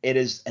it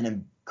is an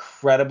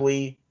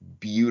incredibly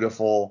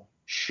beautiful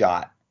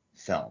shot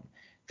film.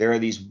 There are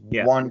these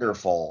Yeah.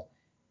 wonderful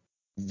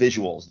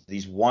visuals,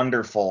 these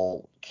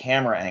wonderful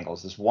camera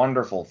angles, this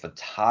wonderful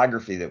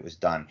photography that was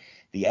done.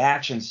 The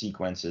action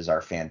sequences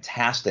are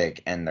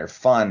fantastic and they're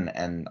fun,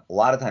 and a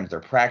lot of times they're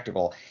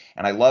practical.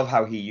 And I love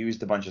how he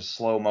used a bunch of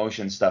slow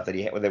motion stuff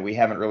that we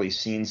haven't really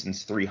seen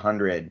since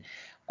 300.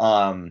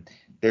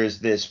 There's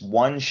this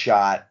one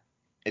shot.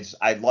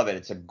 I love it.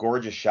 It's a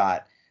gorgeous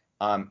shot.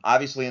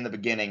 Obviously in the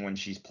beginning when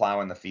she's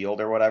plowing the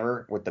field or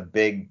whatever with the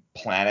big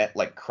planet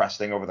like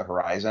cresting over the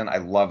horizon, I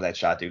love that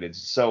shot, dude. It's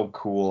so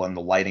cool and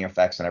the lighting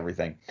effects and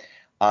everything.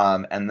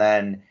 And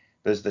then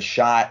there's the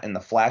shot in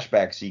the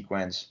flashback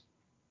sequence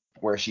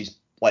where she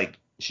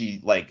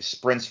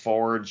sprints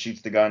forward,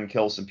 shoots the gun,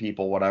 kills some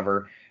people,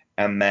 whatever,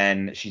 and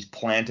then she's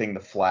planting the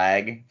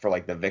flag for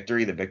like the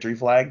victory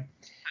flag.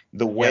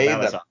 The Yeah, way that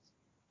was that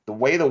the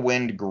way the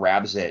wind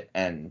grabs it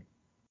and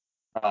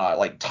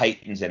like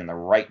tightens it in the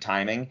right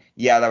timing.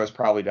 Yeah, that was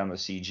probably done with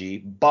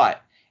CG,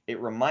 but it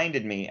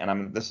reminded me,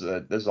 and this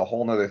is a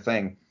whole nother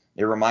thing.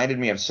 It reminded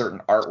me of certain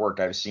artwork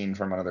I've seen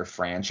from another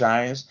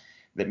franchise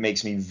that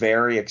makes me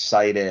very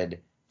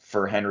excited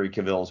for Henry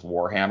Cavill's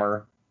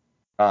Warhammer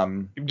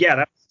yeah,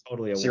 that was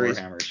totally a series.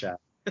 Warhammer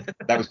shot.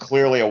 That was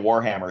clearly a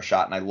Warhammer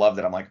shot, and I loved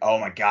it. I'm like, oh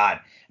my god!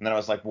 And then I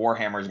was like,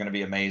 Warhammer is going to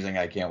be amazing.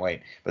 I can't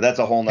wait. But that's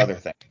a whole nother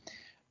thing.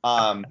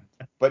 Um,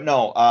 but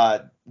no,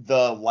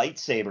 the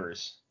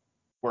lightsabers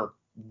were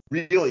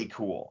really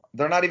cool.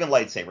 They're not even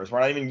lightsabers. We're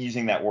not even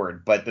using that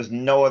word, but there's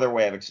no other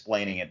way of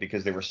explaining it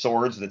because they were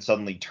swords that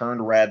suddenly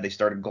turned red. They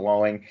started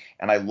glowing,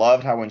 and I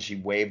loved how when she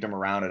waved them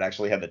around, it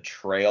actually had the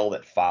trail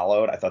that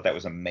followed. I thought that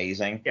was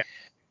amazing.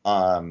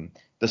 Yeah.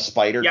 The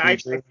spider Yeah,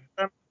 creature.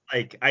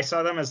 I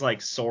saw them as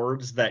like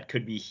swords that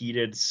could be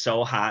heated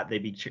so hot they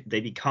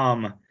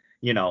become,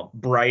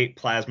 bright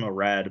plasma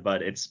red,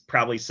 but it's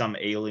probably some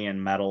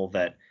alien metal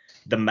that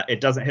it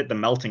doesn't hit the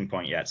melting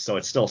point yet, so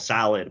it's still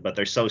solid, but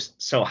they're so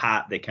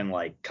hot they can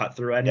like cut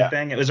through Yeah.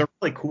 anything. It was a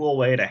really cool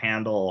way to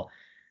handle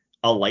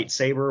a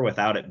lightsaber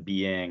without it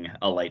being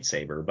a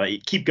lightsaber.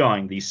 But keep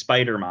going. The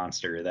spider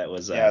monster that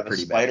was Yeah, the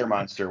pretty bad. spider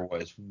monster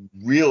was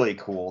really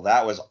cool.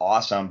 That was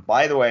awesome.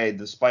 By the way,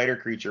 the spider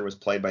creature was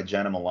played by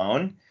Jenna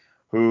Malone,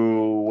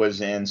 who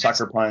was in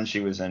Sucker Punch. She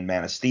was in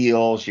Man of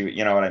Steel.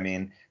 You know what I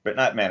mean? But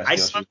not Man of I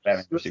Steel. She saw was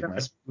Batman she for was in Superman.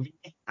 this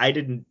movie. I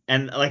didn't,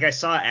 and like I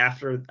saw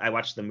after I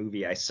watched the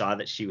movie, I saw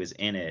that she was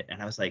in it,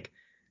 and I was like,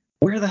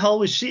 where the hell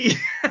was she?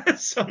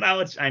 So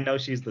now I know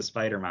she's the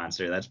spider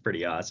monster. That's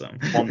pretty awesome.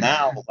 Well,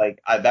 now,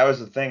 like, that was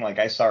the thing. Like,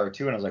 I saw her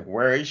too, and I was like,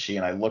 where is she?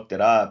 And I looked it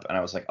up, and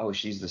I was like, oh,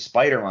 she's the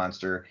spider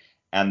monster.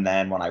 And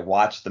then when I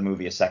watched the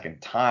movie a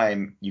second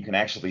time, you can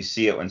actually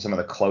see it when some of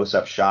the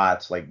close-up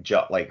shots, like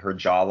her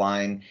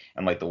jawline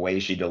and like the way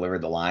she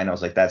delivered the line. I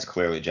was like, that's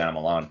clearly Jenna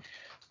Malone.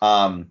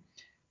 Um,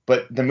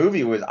 but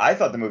I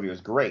thought the movie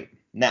was great.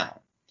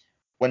 Now,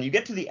 when you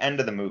get to the end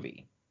of the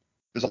movie,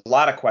 there's a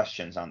lot of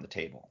questions on the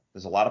table.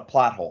 There's a lot of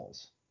plot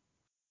holes,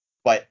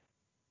 but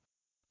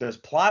there's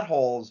plot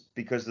holes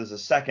because there's a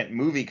second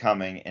movie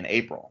coming in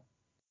April.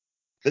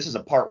 This is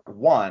a part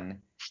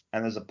one,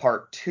 and there's a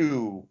part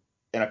two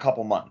in a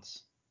couple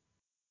months.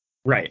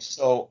 Right.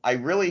 So I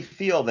really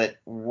feel that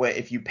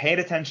if you paid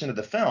attention to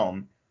the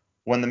film,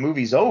 when the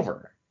movie's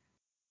over,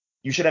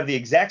 you should have the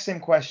exact same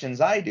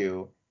questions I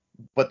do,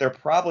 but they're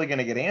probably going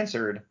to get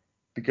answered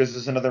because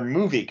there's another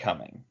movie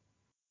coming.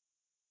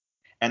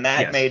 And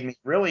that Yes. made me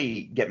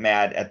really get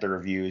mad at the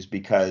reviews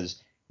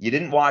because you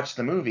didn't watch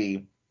the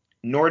movie,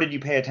 nor did you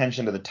pay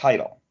attention to the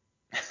title.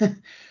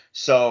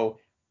 So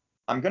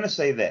I'm going to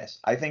say this.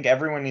 I think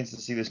everyone needs to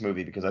see this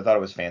movie because I thought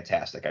it was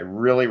fantastic. I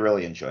really,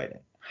 really enjoyed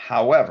it.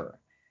 However,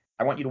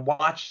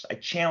 I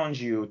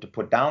challenge you to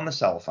put down the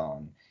cell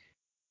phone,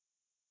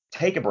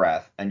 take a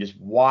breath, and just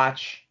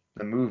watch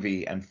the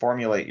movie and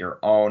formulate your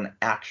own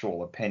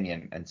actual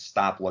opinion and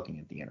stop looking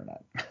at the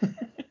internet.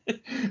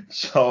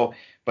 So,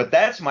 but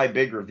that's my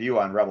big review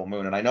on Rebel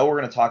Moon. And I know we're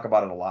going to talk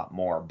about it a lot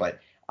more, but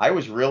I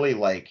was really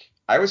like,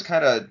 I was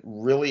kind of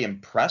really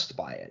impressed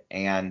by it,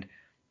 and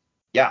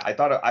yeah, I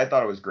thought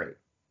it was great.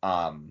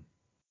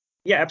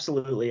 Yeah,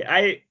 absolutely.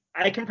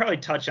 I can probably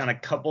touch on a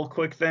couple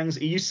quick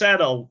things. You said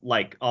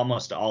like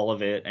almost all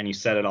of it, and you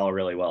said it all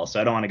really well,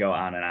 so I don't want to go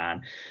on and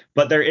on.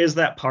 But there is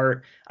that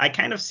part. I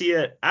kind of see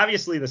it.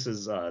 Obviously, this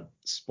is a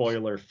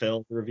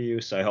spoiler-filled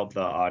review, so I hope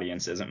the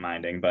audience isn't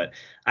minding. But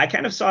I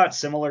kind of saw it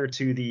similar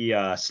to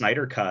the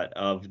Snyder cut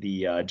of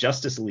the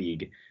Justice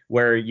League,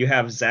 where you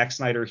have Zack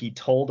Snyder. He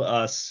told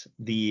us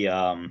the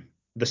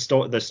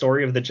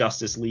story of the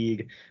Justice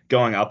League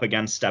going up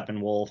against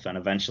Steppenwolf, and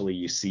eventually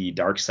you see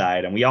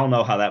Darkseid, and we all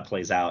know how that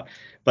plays out.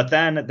 But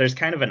then there's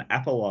kind of an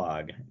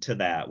epilogue to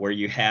that where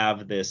you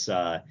have this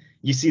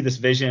you see this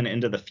vision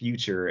into the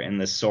future in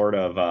this sort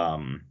of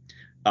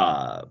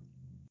uh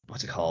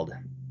what's it called?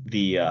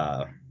 The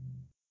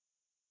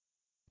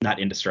not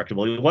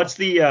indestructible. What's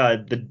the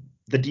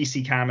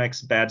DC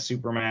Comics Bad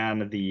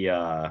Superman,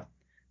 the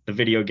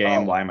video game?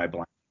 Oh, Why am I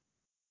blank?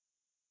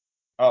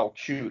 oh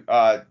shoot,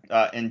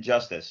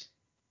 Injustice.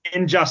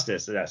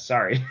 Injustice. Yeah,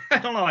 sorry. I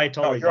don't know. I No,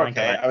 totally you're blanked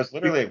on okay. that. I was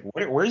literally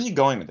like, where is he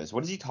going with this?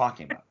 What is he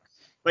talking about?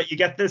 But you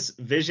get this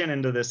vision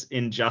into this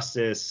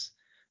Injustice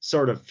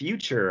sort of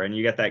future, and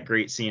you get that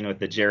great scene with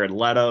the Jared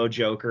Leto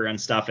Joker and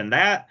stuff, and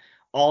that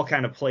all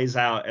kind of plays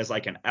out as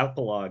like an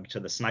epilogue to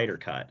the Snyder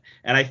cut.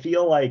 And I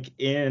feel like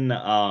in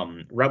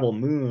Rebel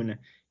Moon,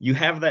 you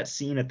have that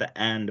scene at the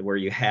end where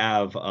you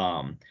have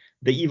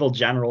the evil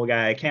general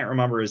guy. I can't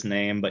remember his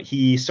name, but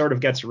he sort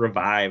of gets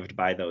revived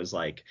by those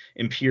like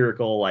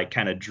empirical, like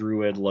kind of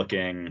druid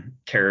looking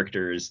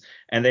characters,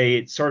 and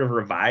they sort of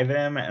revive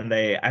him, and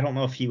I don't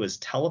know if he was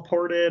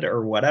teleported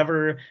or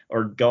whatever,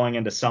 or going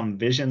into some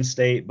vision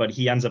state, but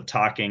he ends up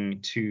talking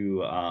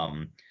to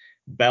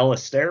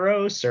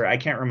Ballesteros, or I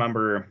can't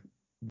remember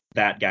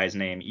that guy's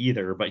name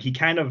either, but he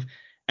kind of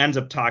ends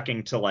up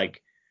talking to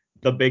like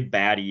the big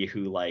baddie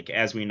who, like,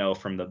 as we know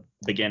from the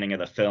beginning of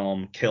the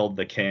film, killed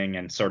the king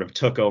and sort of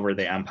took over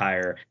the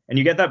empire. And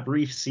you get that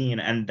brief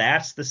scene, and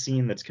that's the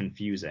scene that's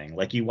confusing.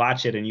 Like, you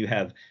watch it and you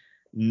have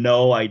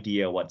no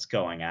idea what's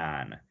going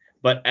on.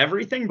 But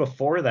everything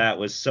before that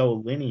was so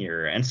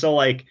linear. And so,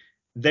 like,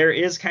 there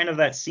is kind of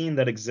that scene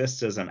that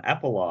exists as an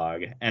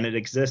epilogue, and it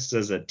exists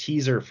as a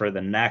teaser for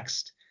the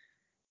next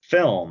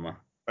film.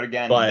 But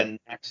again, But the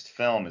next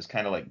film is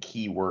kind of like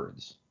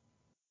keywords.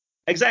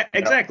 You know,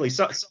 exactly.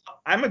 So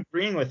I'm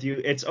agreeing with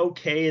you. It's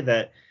okay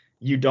that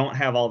you don't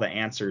have all the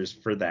answers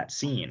for that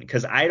scene,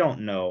 because I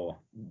don't know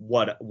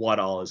what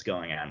all is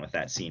going on with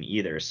that scene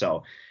either.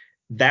 So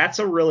that's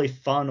a really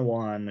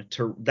fun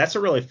that's a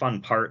really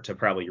fun part to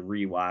probably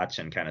rewatch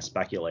and kind of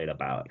speculate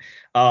about.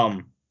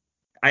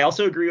 I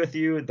also agree with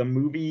you. The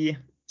movie,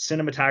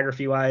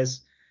 cinematography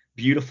wise,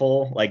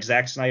 beautiful. Like,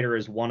 Zack Snyder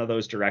is one of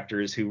those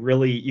directors who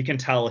really, you can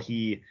tell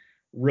he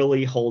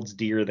really holds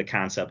dear the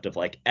concept of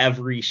like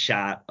every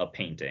shot a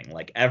painting.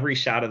 Like, every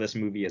shot of this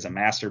movie is a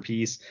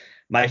masterpiece.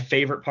 My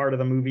favorite part of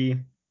the movie,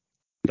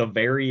 not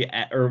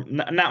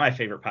my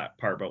favorite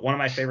part, but one of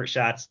my favorite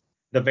shots,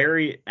 the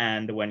very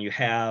end, when you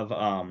have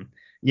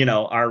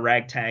our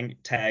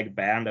ragtag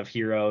band of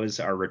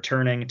heroes are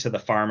returning to the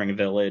farming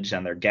village,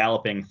 and they're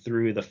galloping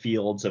through the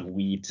fields of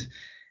wheat,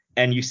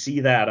 and you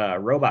see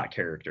that robot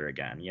character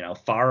again,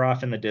 far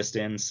off in the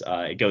distance.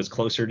 It goes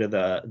closer to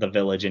the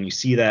village, and you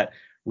see that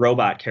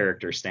robot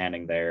character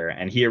standing there.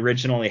 And he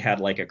originally had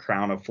like a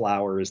crown of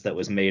flowers that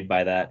was made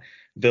by that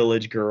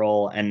village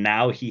girl, and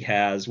now he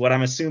has what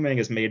I'm assuming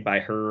is made by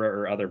her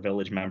or other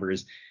village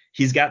members.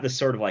 He's got this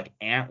sort of like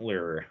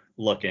antler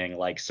looking,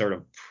 like sort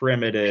of yeah.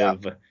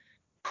 primitive,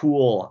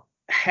 cool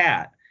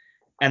hat,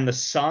 and the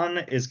sun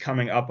is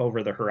coming up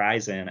over the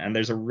horizon, and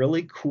there's a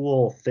really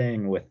cool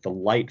thing with the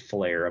light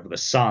flare of the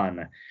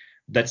sun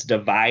that's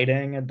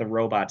dividing the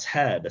robot's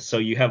head. So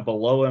you have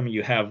below him,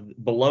 you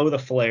have below the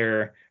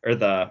flare, or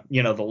the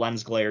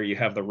lens glare, you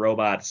have the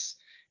robot's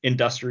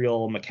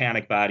industrial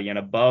mechanic body, and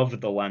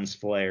above the lens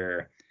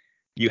flare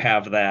you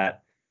have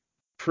that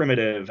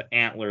primitive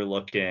antler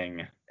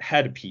looking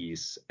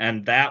headpiece.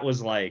 And that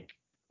was like,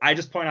 I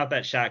just point out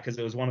that shot because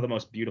it was one of the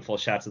most beautiful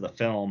shots of the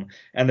film,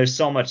 and there's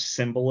so much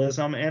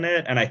symbolism in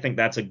it. And I think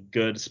that's a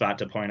good spot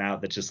to point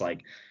out, that just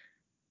like,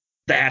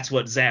 that's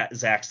what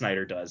Zack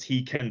Snyder does.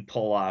 He can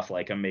pull off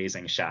like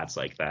amazing shots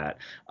like that.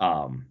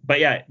 But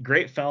yeah,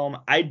 great film.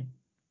 I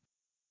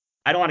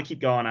don't want to keep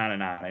going on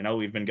and on. I know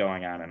we've been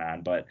going on and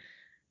on, but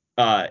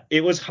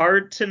it was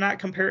hard to not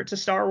compare it to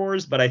Star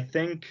Wars, but I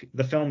think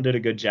the film did a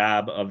good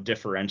job of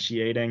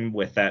differentiating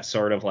with that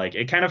sort of like,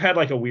 it kind of had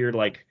like a weird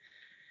like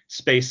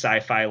space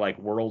sci-fi like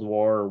World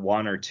War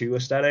One or two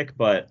aesthetic,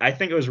 but I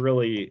think it was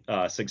really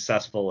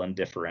successful in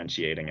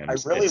differentiating I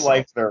really itself.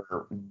 like their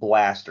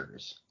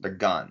blasters, the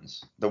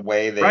guns, the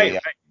way Right,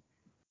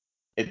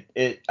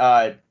 they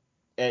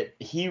right.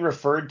 he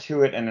referred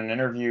to it in an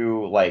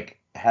interview, like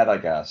had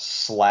like a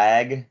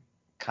slag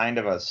kind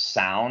of a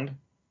sound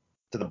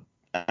to the,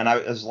 and I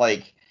was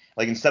like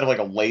instead of like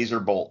a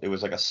laser bolt, it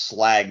was like a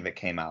slag that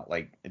came out,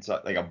 like it's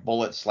like a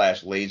bullet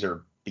slash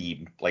laser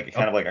beam, like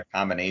kind of like a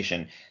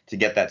combination to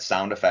get that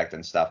sound effect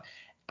and stuff.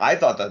 I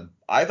thought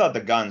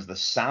the guns, the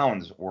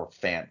sounds were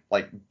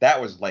like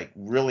that was like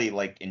really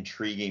like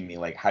intriguing me.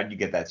 Like, how did you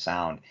get that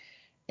sound?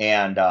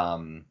 And I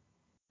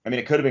mean,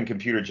 it could have been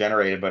computer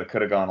generated, but it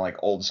could have gone like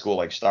old school,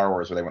 like Star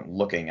Wars, where they went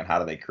looking and how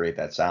do they create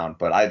that sound.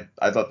 But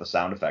I thought the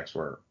sound effects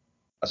were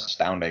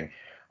astounding.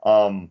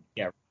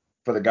 Yeah.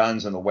 For the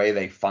guns and the way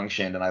they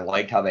functioned, and I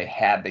liked how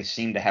they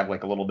seemed to have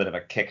like a little bit of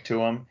a kick to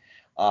them.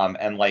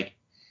 And like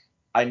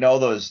I know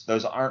those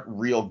aren't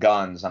real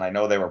guns, and I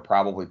know they were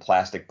probably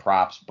plastic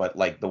props, but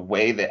like the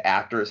way the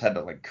actors had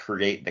to like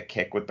create the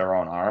kick with their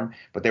own arm,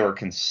 but they were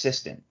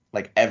consistent,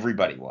 like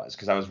everybody was,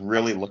 because I was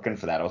really looking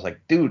for that. I was like,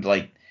 dude,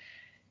 like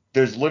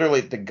there's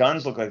literally the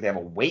guns look like they have a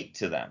weight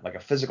to them, like a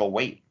physical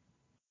weight.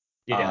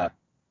 Uh, Yeah.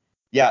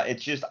 yeah,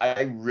 it's just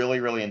I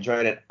really really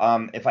enjoyed it.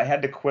 If I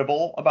had to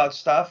quibble about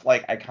stuff,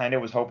 like I kind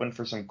of was hoping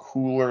for some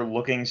cooler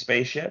looking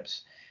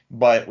spaceships,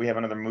 but we have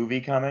another movie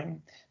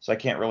coming, so I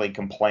can't really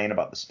complain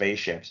about the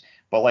spaceships.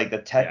 But like the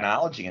Yeah.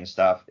 technology and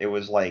stuff, it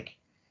was like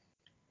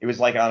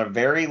on a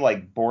very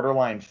like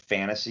borderline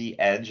fantasy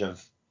edge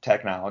of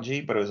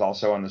technology, but it was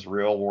also on this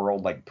real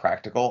world like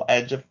practical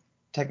edge of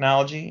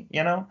technology,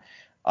 you know?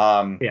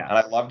 Yeah. And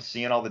I loved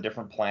seeing all the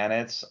different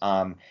planets.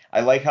 I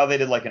like how they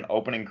did like an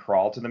opening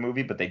crawl to the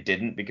movie, but they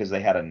didn't because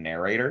they had a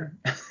narrator,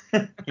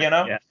 you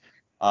know? Yeah.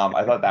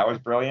 I thought that was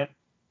brilliant.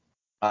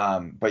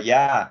 But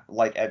yeah,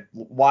 like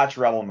watch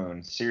Rebel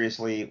Moon.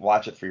 Seriously,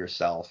 watch it for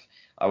yourself.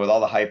 With all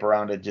the hype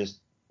around it, just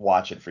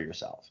watch it for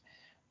yourself.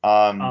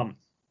 Um, Um,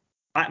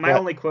 my, Go my ahead.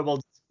 only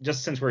quibble,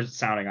 just since we're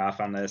sounding off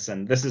on this,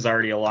 and this is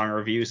already a long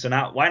review, so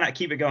now why not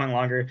keep it going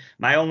longer?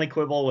 My only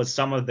quibble was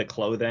some of the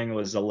clothing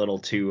was a little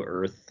too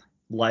Earth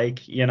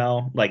like,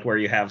 like where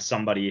you have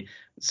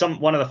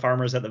one of the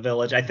farmers at the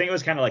village. I think it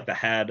was kind of like the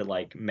head,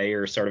 like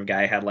mayor sort of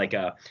guy had like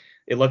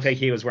it looked like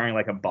he was wearing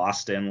like a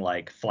Boston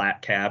like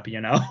flat cap.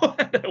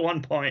 At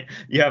one point,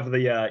 you have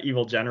the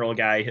evil general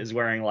guy is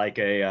wearing like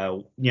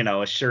a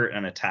shirt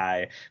and a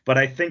tie. But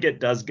I think it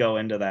does go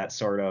into that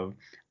sort of.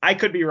 I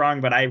could be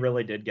wrong, but I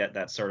really did get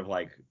that sort of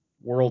like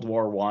World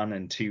War One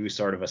and Two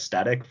sort of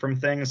aesthetic from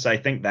things. So I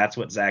think that's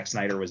what Zack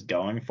Snyder was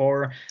going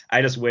for.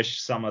 I just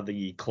wish some of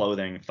the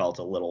clothing felt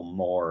a little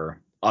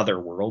more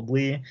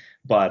otherworldly,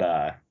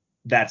 but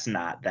that's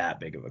not that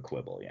big of a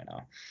quibble.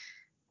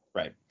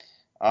 Right.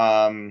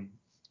 Um,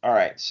 all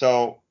right.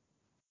 So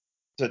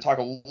to talk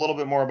a little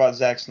bit more about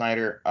Zack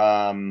Snyder,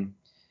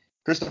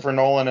 Christopher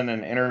Nolan in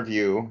an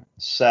interview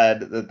said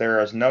that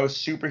there is no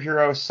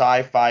superhero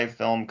sci-fi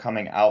film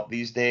coming out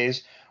these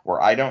days where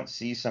I don't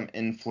see some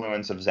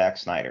influence of Zack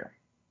Snyder.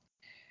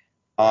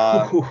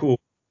 Um,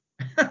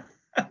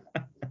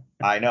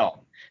 I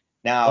know.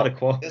 What a Now,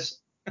 quote. this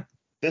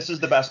is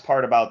the best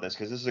part about this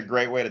because this is a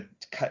great way to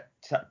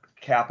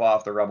cap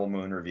off the Rebel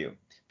Moon review.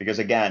 Because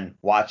again,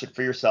 watch it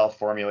for yourself,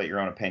 formulate your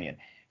own opinion.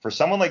 For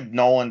someone like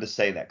Nolan to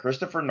say that,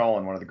 Christopher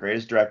Nolan, one of the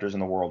greatest directors in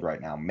the world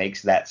right now,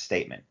 makes that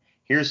statement.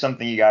 Here's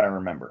something you got to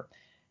remember.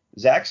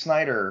 Zack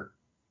Snyder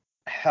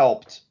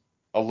helped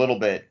a little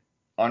bit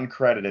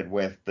uncredited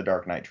with the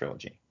Dark Knight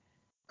trilogy.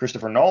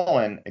 Christopher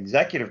Nolan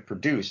executive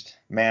produced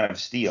Man of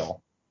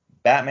Steel,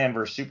 Batman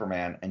vs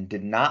Superman, and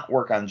did not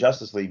work on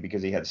Justice League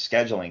because he had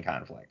scheduling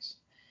conflicts.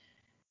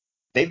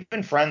 They've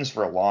been friends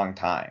for a long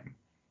time.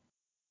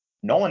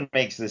 Nolan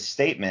makes this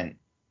statement,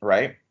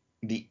 right?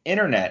 The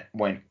internet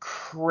went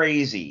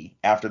crazy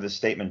after this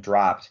statement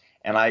dropped,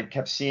 and I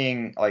kept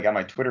seeing like on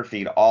my Twitter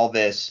feed all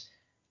this.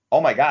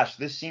 Oh my gosh,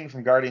 this scene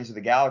from Guardians of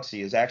the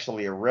Galaxy is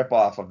actually a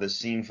ripoff of this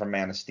scene from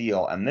Man of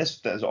Steel, and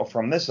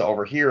from this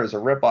over here is a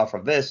ripoff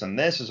of this, and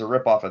this is a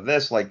ripoff of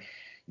this. Like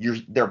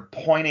they're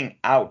pointing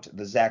out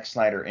the Zack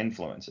Snyder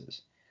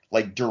influences,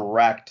 like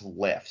direct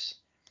lifts,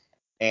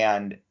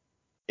 and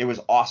it was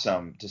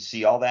awesome to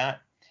see all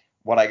that.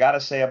 What I got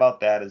to say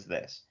about that is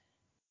this.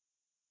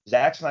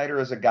 Zack Snyder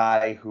is a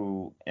guy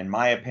who, in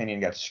my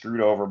opinion, got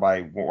screwed over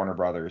by Warner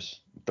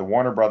Brothers, the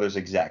Warner Brothers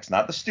execs,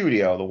 not the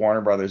studio, the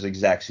Warner Brothers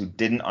execs who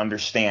didn't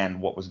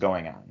understand what was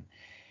going on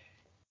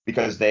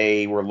because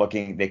they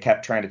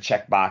kept trying to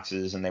check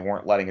boxes and they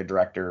weren't letting a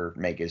director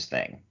make his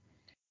thing.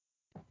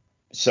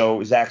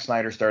 So Zack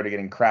Snyder started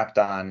getting crapped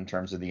on in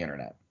terms of the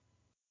internet.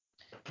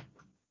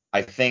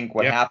 I think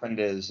what Yeah. happened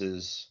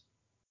is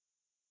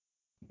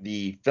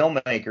the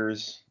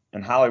filmmakers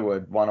in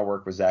Hollywood want to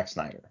work with Zack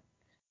Snyder.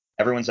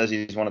 Everyone says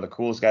he's one of the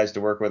coolest guys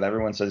to work with.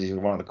 Everyone says he's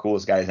one of the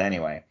coolest guys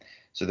anyway.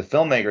 So the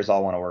filmmakers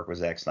all want to work with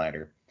Zack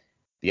Snyder.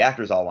 The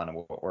actors all want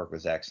to work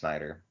with Zack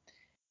Snyder.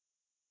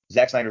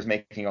 Zack Snyder's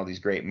making all these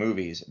great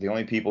movies. The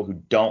only people who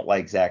don't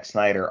like Zack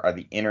Snyder are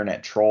the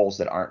internet trolls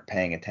that aren't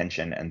paying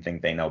attention and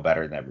think they know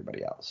better than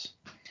everybody else.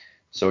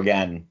 So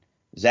again,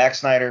 Zack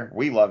Snyder,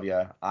 we love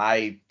you.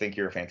 I think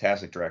you're a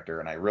fantastic director,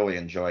 and I really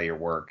enjoy your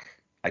work.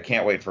 I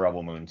can't wait for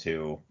Rebel Moon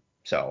 2.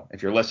 So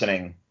if you're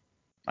listening,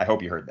 I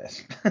hope you heard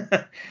this.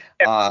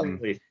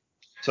 Absolutely.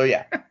 So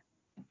yeah.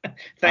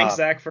 Thanks, Uh,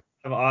 Zach, for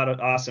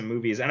awesome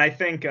movies. And I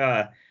think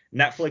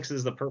Netflix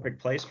is the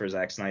perfect place for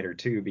Zack Snyder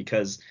too,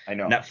 because I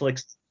know. Netflix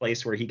is a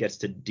place where he gets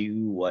to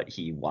do what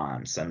he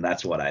wants, and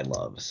that's what I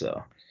love.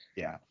 So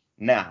Yeah.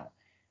 Now,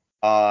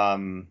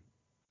 um,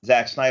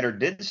 Zack Snyder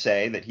did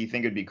say that he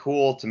think it'd be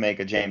cool to make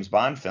a James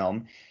Bond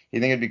film. He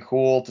think it'd be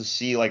cool to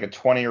see like a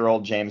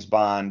 20-year-old James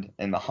Bond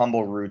in the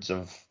humble roots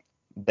of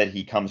that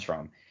he comes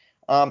from.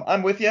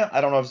 I'm with you.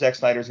 I don't know if Zack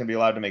Snyder's going to be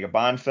allowed to make a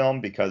Bond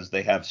film because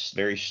they have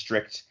very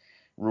strict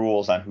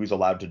rules on who's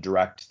allowed to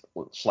direct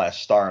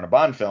slash star in a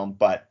Bond film,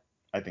 but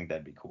I think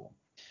that'd be cool.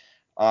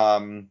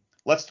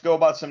 Let's go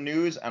about some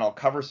news, and I'll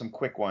cover some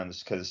quick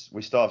ones because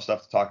we still have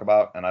stuff to talk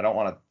about, and I don't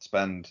want to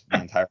spend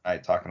the entire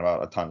night talking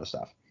about a ton of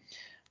stuff.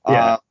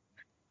 Yeah.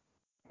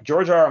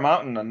 George R.R.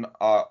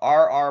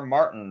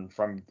 Martin,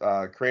 from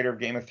creator of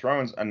Game of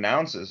Thrones,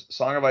 announces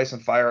Song of Ice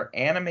and Fire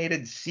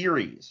animated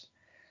series.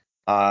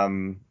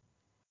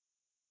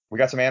 We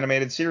got some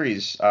animated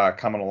series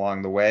coming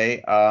along the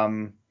way.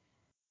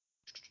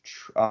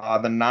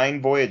 The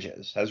Nine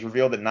Voyages has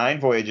revealed that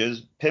Nine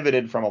Voyages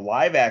pivoted from a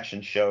live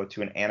action show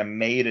to an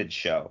animated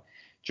show,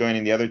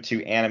 joining the other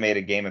two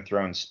animated Game of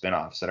Thrones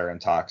spin-offs that are in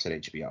talks at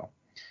HBO.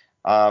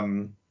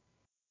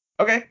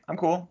 Okay, I'm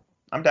cool.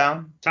 I'm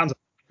down. Sounds.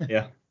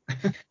 Yeah.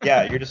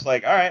 Yeah, you're just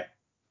like, all right,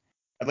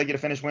 I'd like you to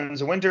finish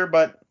Winds of Winter,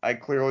 but I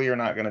clearly are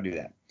not going to do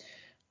that.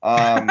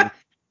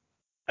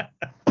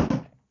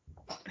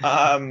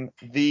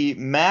 The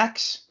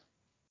Max,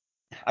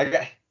 I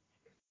got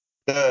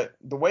the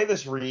way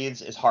this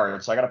reads is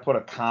hard, so I got to put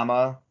a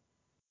comma,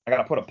 I got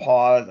to put a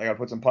pause, I got to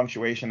put some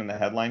punctuation in the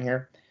headline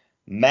here.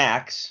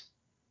 Max,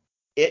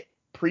 It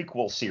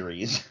prequel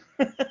series.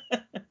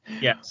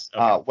 Yes.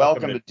 Okay.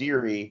 Welcome to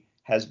Deary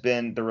has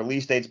been the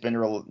release date's been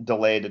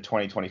delayed to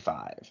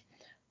 2025.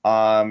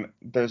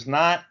 There's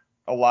not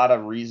a lot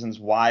of reasons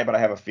why, but I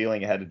have a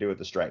feeling it had to do with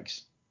the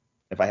strikes,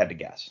 if I had to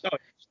guess.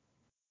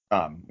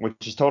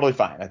 Which is totally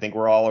fine. I think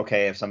we're all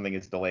okay if something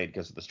gets delayed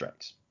because of the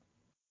strikes.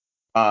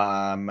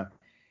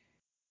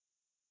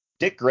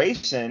 Dick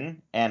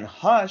Grayson and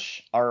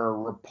Hush are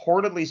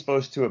reportedly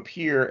supposed to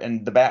appear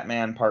in The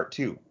Batman Part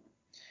 2,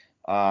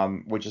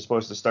 which is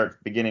supposed to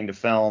begin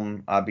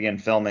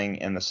filming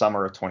in the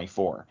summer of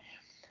 24.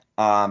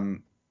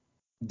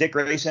 Dick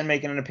Grayson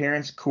making an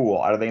appearance, cool.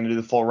 Are they going to do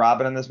the full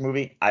Robin in this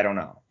movie? I don't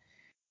know.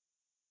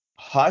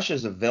 Hush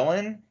as a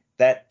villain,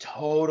 that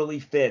totally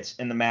fits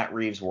in the Matt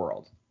Reeves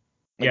world.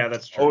 Yeah,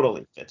 that's true.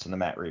 Totally fits in the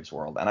Matt Reeves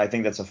world, and I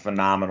think that's a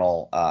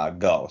phenomenal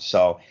go.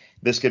 So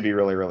this could be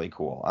really, really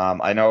cool.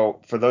 I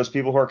know for those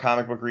people who are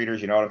comic book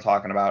readers, you know what I'm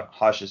talking about.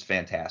 Hush is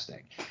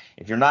fantastic.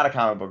 If you're not a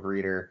comic book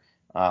reader,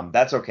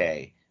 that's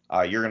okay.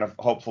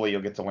 Hopefully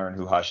you'll get to learn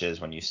who Hush is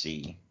when you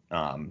see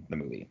the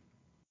movie.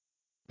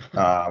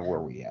 Where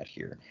are we at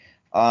here?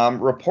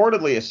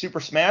 Reportedly, a Super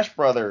Smash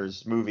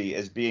Brothers movie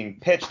is being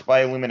pitched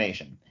by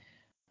Illumination.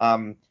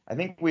 I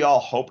think we all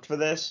hoped for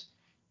this,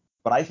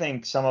 but I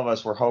think some of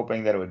us were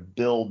hoping that it would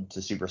build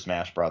to Super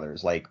Smash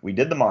Brothers. Like we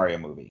did the Mario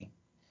movie.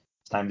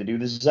 It's time to do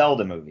the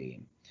Zelda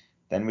movie.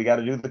 Then we got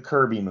to do the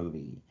Kirby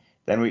movie.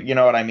 Then you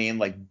know what I mean?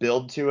 Like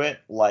build to it,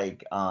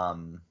 like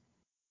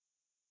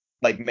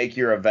make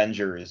your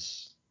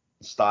Avengers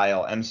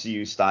style,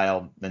 MCU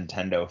style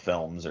Nintendo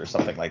films or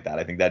something like that.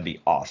 I think that'd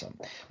be awesome.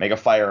 Make a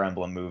Fire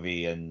Emblem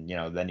movie, and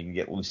then you can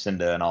get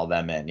Lucinda and all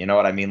them in. You know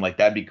what I mean? Like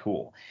that'd be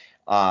cool.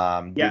 Do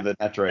the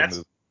Metroid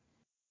movie.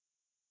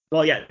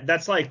 Well, yeah,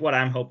 that's like what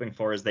I'm hoping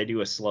for is they do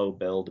a slow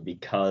build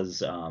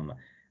because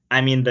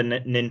I mean the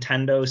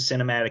Nintendo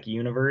Cinematic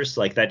Universe,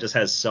 like that just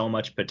has so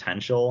much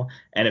potential,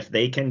 and if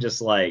they can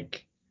just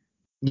like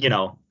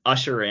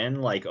usher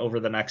in like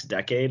over the next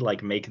decade,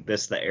 like make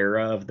this the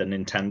era of the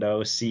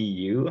Nintendo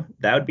CU,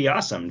 that would be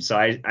awesome. So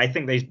I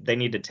think they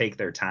need to take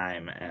their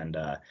time and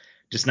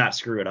just not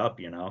screw it up,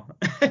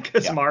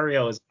 because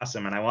Mario is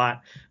awesome and I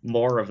want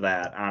more of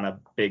that on a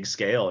big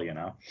scale,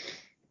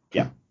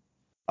 Yeah.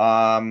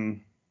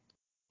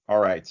 All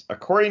right.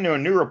 According to a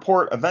new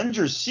report,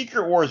 Avengers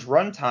Secret Wars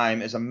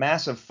runtime is a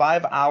massive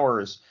 5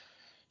 hours,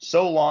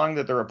 so long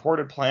that the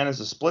reported plan is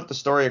to split the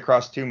story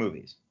across 2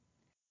 movies.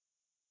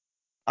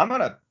 I'm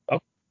going to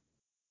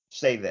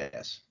say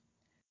this.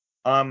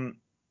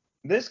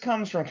 This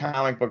comes from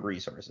comic book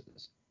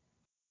resources.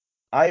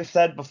 I've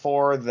said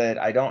before that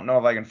I don't know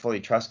if I can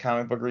fully trust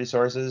comic book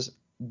resources.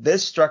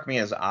 This struck me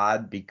as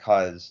odd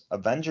because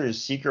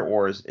Avengers Secret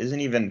Wars isn't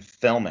even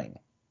filming.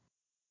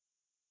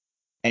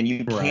 And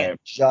you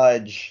can't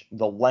judge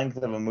the length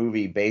of a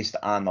movie based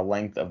on the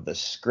length of the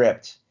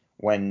script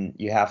when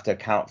you have to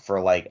account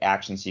for like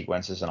action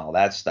sequences and all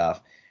that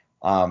stuff.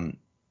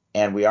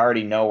 And we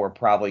already know we're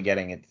probably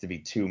getting it to be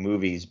 2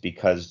 movies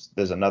because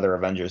there's another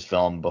Avengers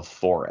film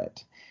before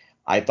it.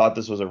 I thought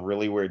this was a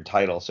really weird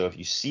title. So if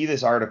you see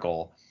this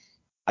article,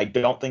 I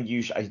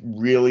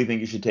really think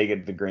you should take it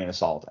with a grain of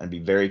salt and be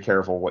very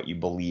careful what you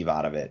believe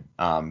out of it.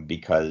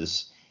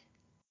 Because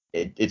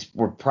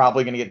we're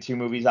probably going to get 2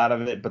 movies out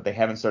of it, but they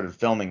haven't started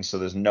filming, so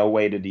there's no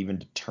way to even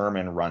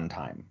determine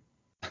runtime.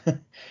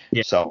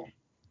 Yeah. So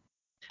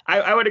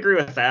I would agree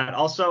with that.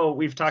 Also,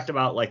 we've talked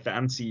about like the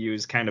MCU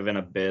is kind of in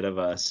a bit of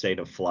a state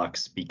of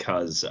flux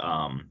because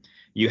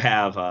you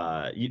have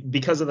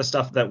because of the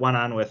stuff that went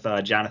on with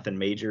Jonathan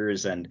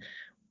Majors and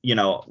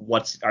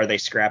are they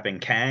scrapping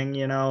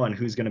Kang, and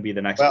who's going to be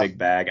the next big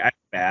bad.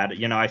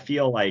 I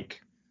feel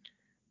like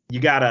you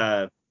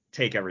gotta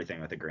take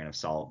everything with a grain of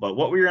salt. But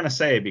what were you gonna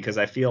say? Because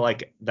I feel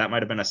like that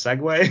might have been a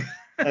segue.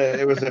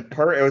 It was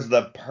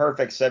the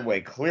perfect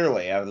segue.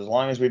 Clearly, as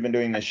long as we've been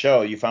doing this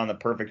show, you found the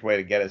perfect way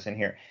to get us in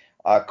here.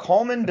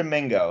 Coleman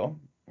Domingo,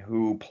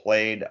 who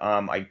played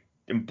I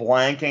am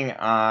blanking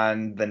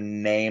on the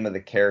name of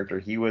the character.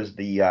 He was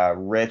the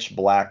rich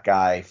black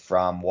guy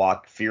from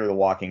Fear the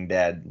Walking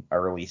Dead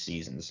early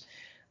seasons.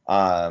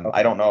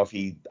 I don't know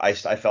if I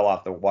fell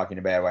off the Walking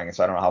Dead bandwagon,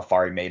 so I don't know how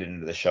far he made it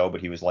into the show, but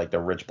he was like the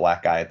rich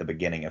black guy at the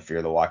beginning of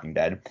Fear the Walking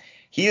Dead.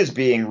 He is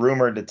being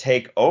rumored to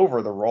take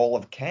over the role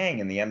of Kang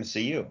in the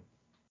MCU.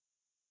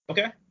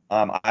 Okay.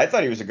 I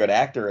thought he was a good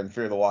actor in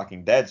Fear the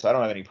Walking Dead, so I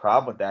don't have any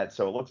problem with that.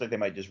 So it looks like they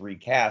might just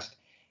recast.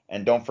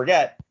 And don't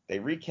forget, they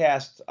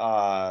recast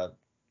War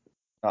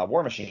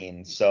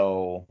Machine,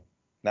 so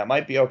that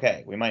might be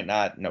okay. We might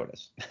not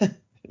notice.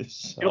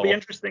 So, It'll be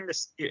interesting to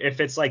see if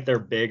it's like their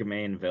big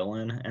main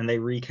villain and they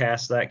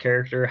recast that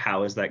character.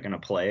 How is that going to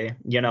play?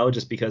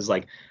 Just because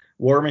like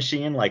War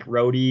Machine, like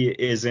Rhodey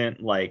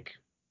isn't like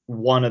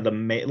one of the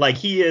main, like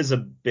he is a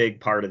big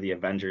part of the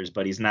Avengers,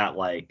 but he's not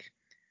like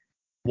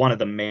one of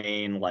the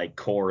main like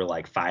core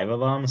like five of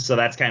them. So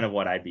that's kind of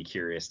what I'd be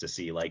curious to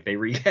see. Like they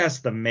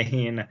recast the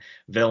main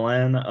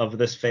villain of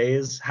this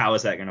phase. How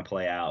is that going to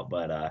play out?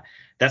 But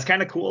that's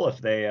kind of cool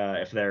if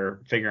they're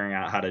figuring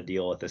out how to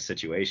deal with this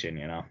situation.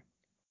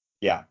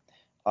 yeah.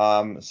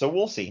 So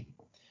we'll see.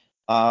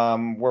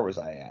 Where was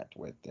I at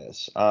with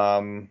this?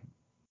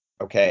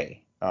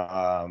 Okay.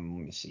 Let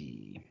me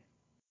see.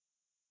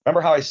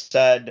 Remember how I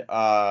said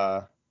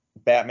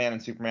Batman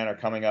and Superman are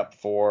coming up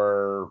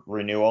for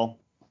renewal?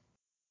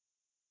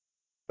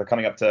 They're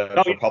coming up for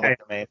public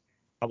domain.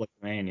 Public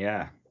domain,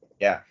 yeah.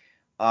 Yeah.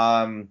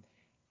 And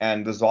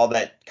there's all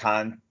that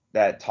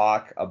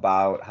talk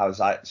about how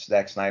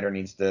Zack Snyder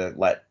needs to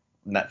let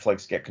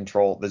Netflix get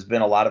control. There's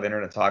been a lot of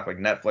internet talk like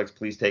Netflix,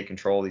 please take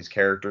control of these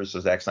characters so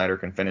Zack Snyder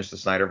can finish the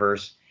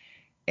Snyderverse.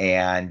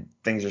 And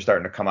things are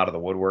starting to come out of the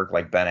woodwork,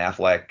 like Ben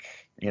Affleck.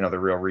 The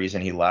real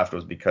reason he left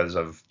was because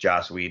of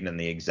Joss Whedon and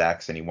the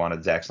execs, and he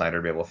wanted Zack Snyder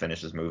to be able to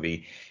finish his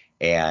movie.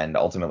 And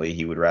ultimately,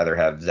 he would rather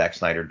have Zack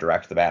Snyder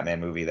direct the Batman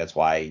movie. That's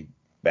why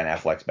Ben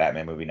Affleck's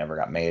Batman movie never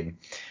got made.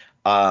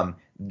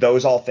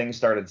 Those all things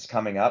started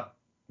coming up.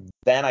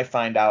 Then I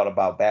find out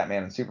about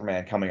Batman and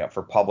Superman coming up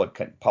for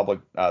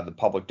the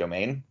public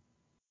domain.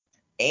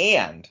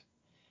 And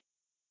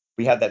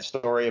we had that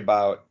story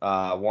about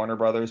Warner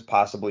Brothers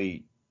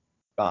possibly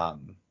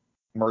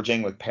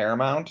merging with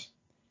Paramount.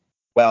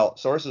 Well,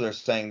 sources are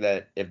saying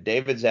that if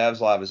David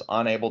Zaslav is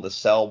unable to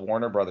sell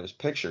Warner Brothers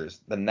Pictures,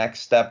 the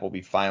next step will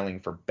be filing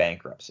for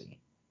bankruptcy.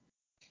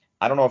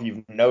 I don't know if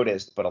you've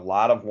noticed, but a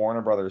lot of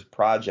Warner Brothers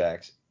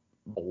projects,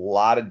 a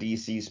lot of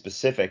DC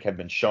specific, have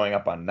been showing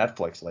up on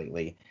Netflix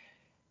lately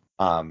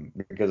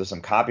because of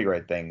some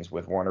copyright things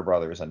with Warner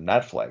Brothers and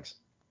Netflix.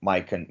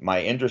 My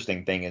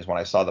interesting thing is when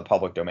I saw the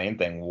public domain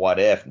thing, what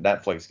if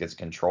Netflix gets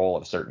control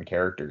of certain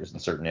characters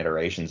and certain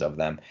iterations of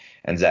them,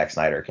 and Zack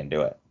Snyder can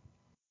do it?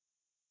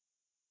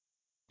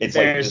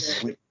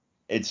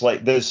 It's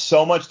like there's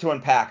so much to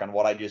unpack on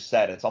what I just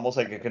said. It's almost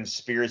like a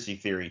conspiracy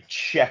theory.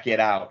 Check it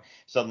out.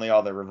 Suddenly,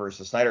 all the reverse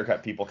the Snyder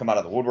Cut people come out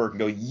of the woodwork and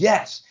go,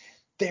 "Yes,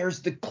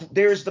 there's the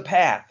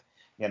path."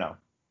 I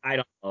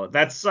don't know.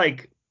 That's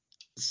like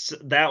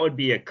that would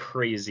be a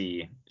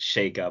crazy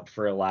shakeup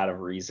for a lot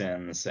of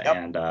reasons, Yep,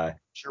 and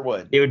sure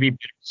would. It would be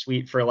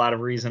bittersweet for a lot of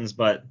reasons,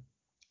 but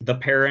the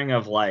pairing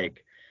of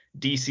like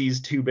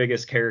DC's two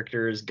biggest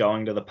characters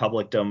going to the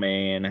public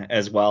domain,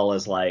 as well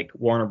as like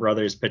Warner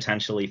Brothers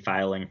potentially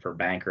filing for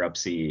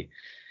bankruptcy.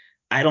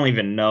 I don't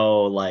even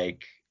know,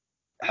 like,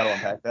 how to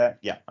unpack that.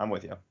 Yeah, I'm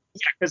with you.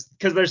 yeah,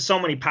 because there's so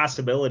many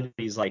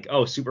possibilities. Like,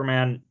 oh,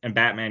 Superman and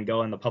Batman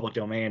go in the public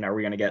domain. Are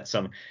we going to get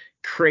some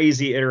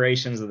crazy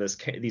iterations of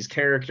these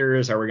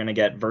characters? Are we going to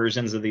get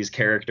versions of these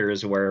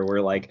characters where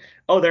we're like,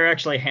 oh, they're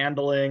actually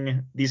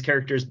handling these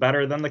characters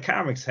better than the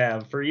comics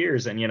have for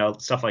years,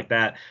 and stuff like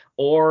that?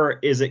 Or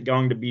is it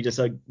going to be just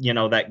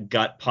that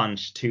gut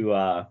punch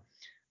to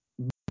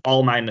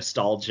all my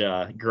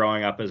nostalgia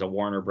growing up as a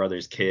Warner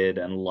Brothers kid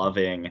and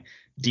loving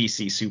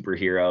DC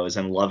superheroes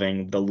and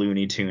loving the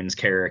Looney Tunes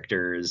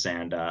characters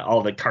and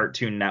all the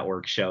Cartoon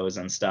Network shows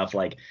and stuff?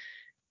 Like,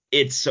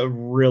 it's a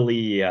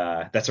really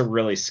that's a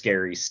really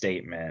scary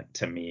statement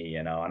to me,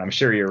 and I'm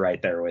sure you're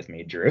right there with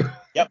me, Drew.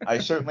 Yep, I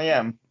certainly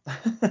am.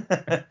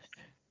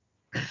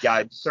 Yeah,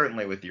 I'm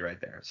certainly with you right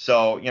there.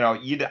 So,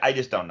 I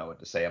just don't know what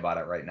to say about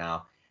it right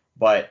now.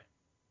 But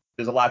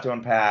there's a lot to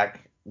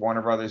unpack.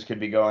 Warner Brothers could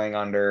be going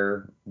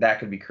under. That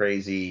could be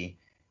crazy.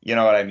 You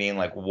know what I mean?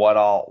 Like, what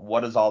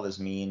does all this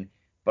mean?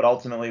 But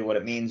ultimately, what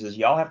it means is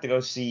y'all have to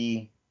go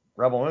see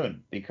Rebel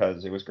Moon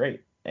because it was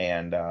great.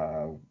 And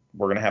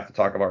we're going to have to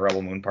talk about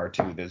Rebel Moon Part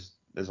 2.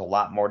 There's a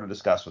lot more to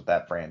discuss with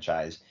that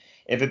franchise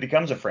if it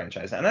becomes a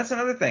franchise. And that's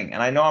another thing.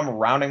 And I know I'm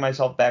rounding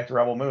myself back to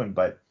Rebel Moon,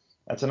 but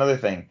that's another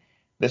thing.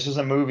 This is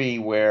a movie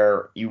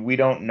where we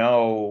don't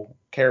know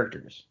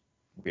characters.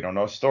 We don't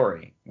know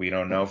story. We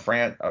don't know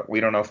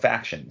we don't know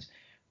factions.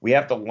 We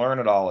have to learn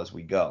it all as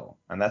we go.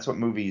 And that's what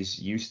movies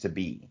used to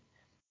be.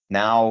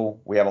 Now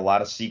we have a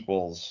lot of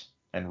sequels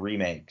and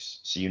remakes,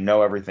 so you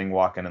know everything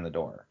walking in the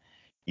door.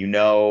 You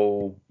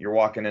know you're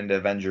walking into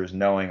Avengers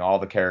knowing all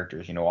the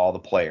characters, you know all the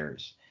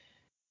players.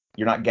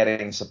 You're not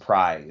getting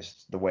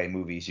surprised the way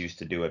movies used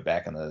to do it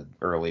back in the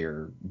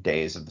earlier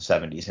days of the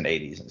 70s and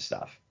 80s and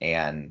stuff.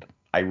 And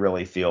I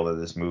really feel that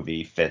this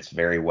movie fits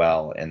very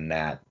well in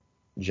that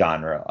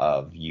genre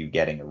of you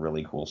getting a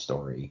really cool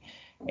story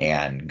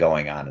and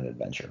going on an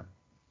adventure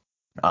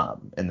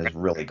in this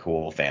really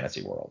cool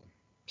fantasy world.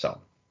 So,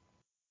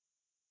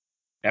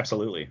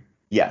 Absolutely.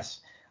 yes.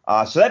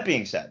 So that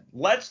being said,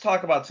 let's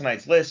talk about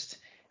tonight's list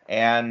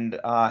and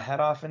head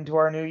off into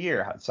our new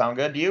year. Sound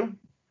good to you?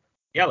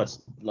 Yeah,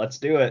 let's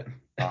do it.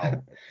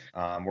 We're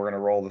gonna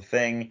roll the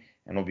thing,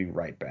 and we'll be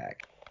right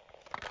back.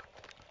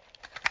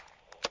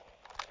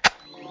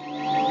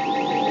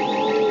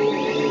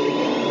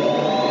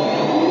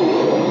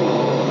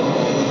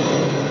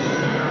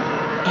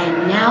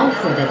 And now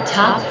for the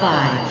top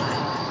 5.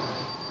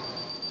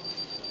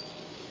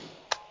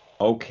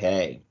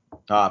 Okay,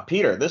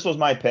 Peter, this was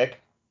my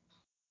pick,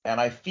 and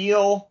I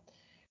feel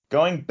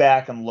going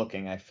back and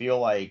looking, I feel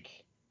like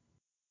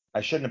I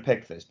shouldn't have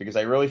picked this because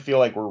I really feel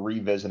like we're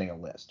revisiting a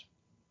list.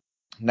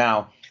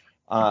 Now,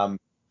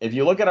 if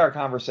you look at our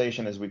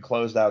conversation as we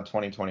closed out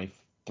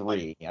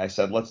 2023, I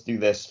said, let's do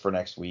this for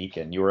next week.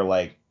 And you were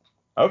like,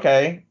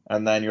 okay.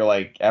 And then you're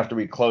like, after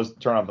we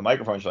turn off the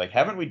microphones, you're like,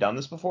 haven't we done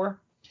this before?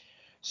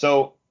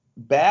 So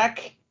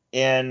back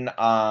in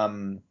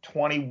March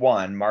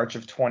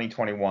of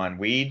 2021,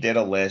 we did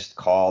a list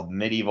called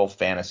Medieval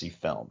Fantasy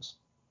Films.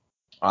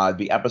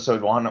 The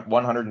episode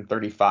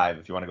 135,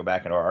 if you want to go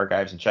back into our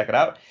archives and check it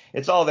out.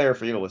 It's all there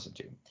for you to listen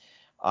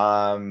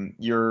to.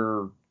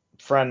 Your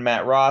friend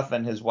Matt Roth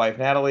and his wife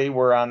Natalie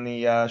were on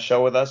the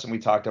show with us, and we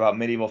talked about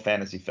medieval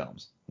fantasy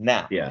films.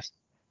 Now, Yes.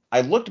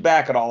 I looked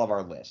back at all of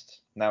our lists.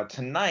 Now,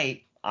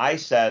 tonight, I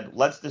said,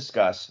 let's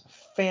discuss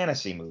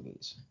fantasy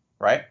movies,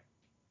 right?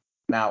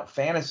 Now,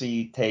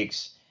 fantasy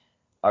takes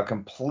a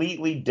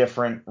completely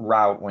different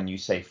route when you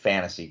say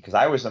fantasy, because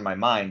I was in my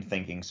mind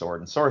thinking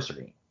sword and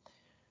sorcery.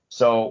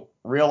 So,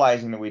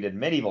 realizing that we did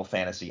medieval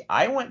fantasy,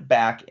 I went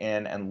back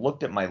in and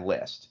looked at my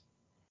list.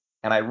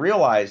 And I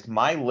realized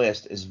my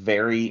list is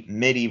very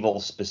medieval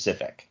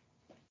specific.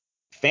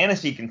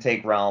 Fantasy can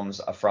take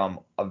realms from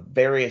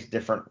various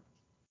different,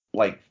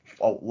 like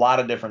a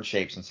lot of different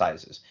shapes and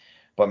sizes.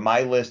 But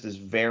my list is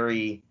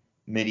very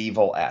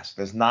medieval-esque.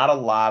 There's not a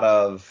lot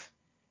of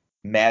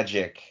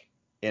magic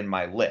in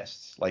my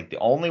lists. Like the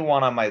only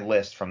one on my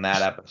list from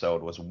that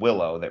episode was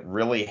Willow that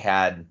really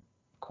had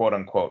quote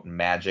unquote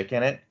magic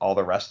in it. All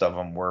the rest of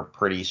them were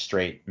pretty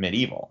straight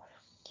medieval.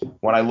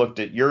 When I looked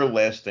at your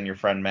list and your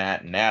friend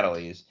Matt and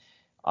Natalie's,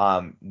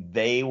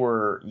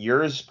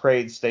 yours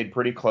stayed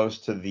pretty close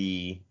to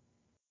the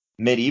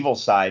medieval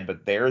side,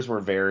 but theirs were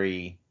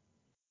very,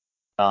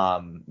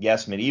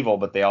 yes, medieval,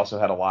 but they also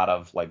had a lot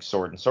of like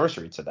sword and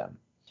sorcery to them.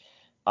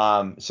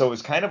 So it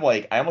was kind of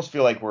like, I almost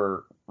feel like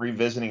we're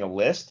revisiting a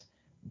list,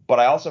 but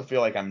I also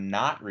feel like I'm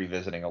not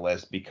revisiting a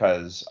list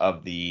because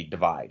of the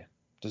divide.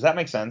 Does that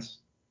make sense?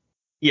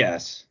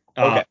 Yes.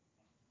 Okay.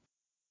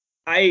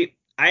 I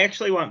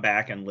actually went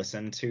back and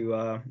listened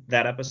to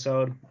that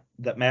episode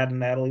that Matt and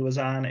Natalie was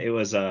on. It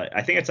was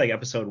I think it's like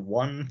episode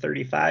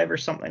 135 or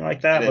something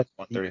like that. It is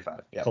Like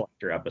 135. Yeah.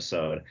 Collector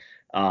episode.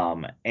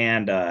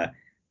 And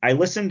I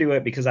listened to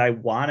it because I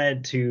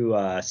wanted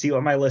to see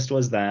what my list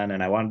was then,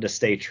 and I wanted to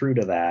stay true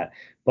to that.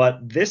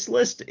 But this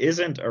list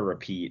isn't a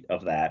repeat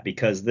of that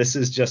because this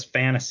is just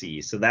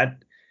fantasy. So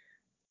that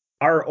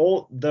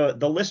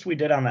the list we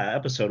did on that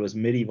episode was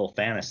medieval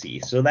fantasy.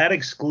 So that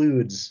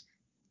excludes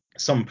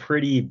some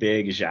pretty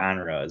big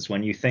genres.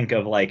 When you think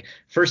of like,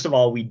 first of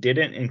all, we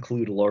didn't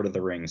include Lord of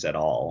the Rings at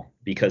all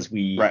because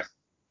we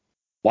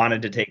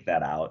wanted to take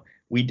that out.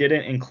 We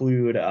didn't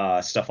include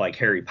stuff like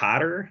Harry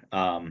Potter.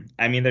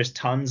 I mean, there's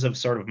tons of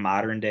sort of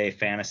modern day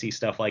fantasy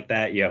stuff like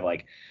that. You have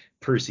like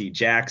Percy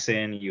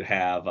Jackson. You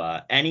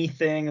have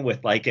anything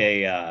with like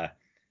a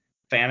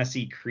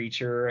fantasy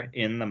creature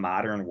in the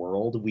modern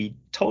world. We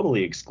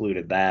totally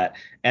excluded that.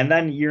 And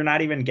then you're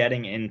not even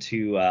getting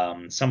into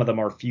some of the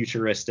more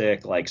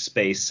futuristic, like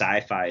space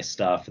sci-fi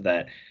stuff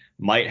that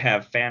might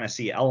have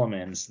fantasy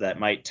elements that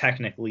might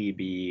technically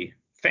be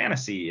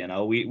fantasy. You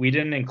know, we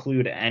didn't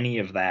include any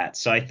of that.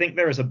 So I think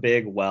there was a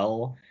big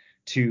well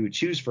to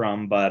choose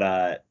from.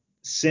 But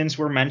since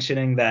we're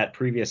mentioning that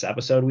previous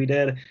episode we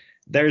did,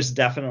 there's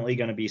definitely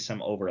going to be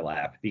some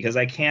overlap because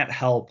I can't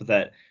help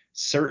that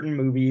certain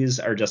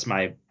movies are just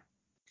my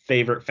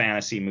favorite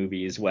fantasy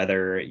movies,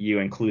 whether you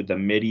include the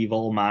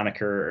medieval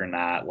moniker or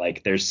not.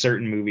 Like there's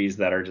certain movies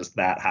that are just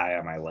that high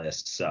on my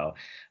list. So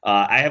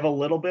I have a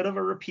little bit of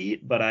a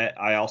repeat, but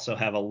I also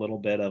have a little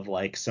bit of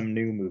like some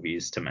new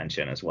movies to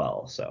mention as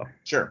well. So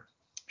Sure.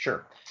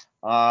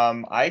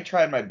 I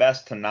tried my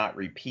best to not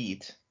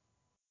repeat,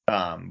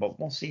 but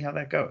we'll see how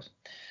that goes.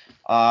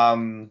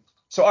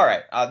 So, all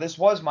right, this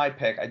was my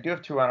pick. I do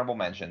have two honorable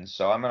mentions,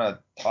 so I'm going to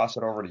toss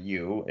it over to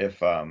you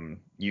if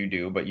you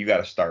do, but you got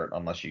to start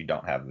unless you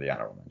don't have the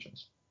honorable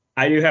mentions.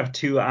 I do have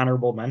two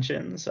honorable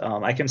mentions.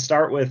 I can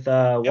start with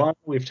Yep. one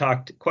we've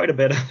talked quite a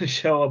bit on the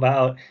show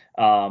about,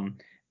 um,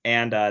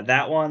 and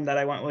that one that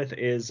I went with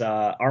is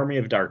Army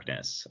of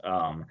Darkness.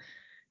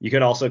 You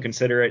could also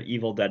consider it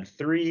Evil Dead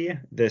 3.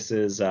 This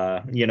is,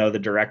 the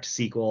direct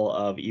sequel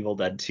of Evil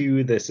Dead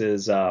 2. This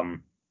is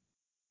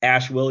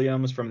Ash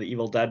Williams from the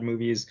Evil Dead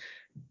movies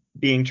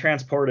being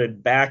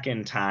transported back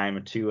in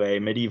time to a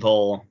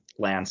medieval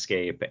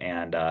landscape.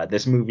 And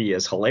this movie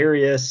is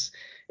hilarious.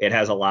 It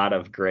has a lot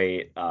of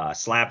great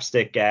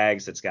slapstick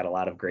gags. It's got a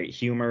lot of great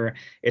humor.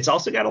 It's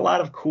also got a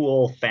lot of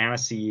cool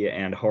fantasy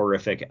and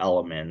horrific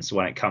elements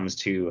when it comes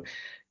to,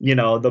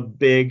 the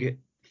big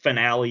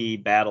finale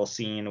battle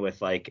scene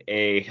with like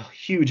a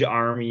huge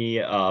army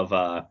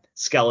of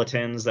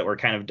skeletons that were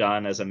kind of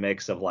done as a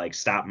mix of like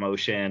stop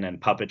motion and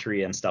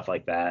puppetry and stuff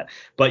like that.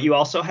 But you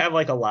also have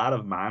like a lot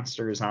of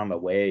monsters on the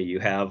way. You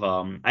have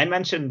I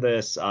mentioned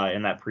this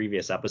in that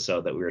previous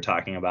episode that we were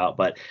talking about,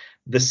 but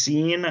the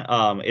scene,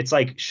 it's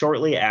like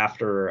shortly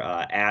after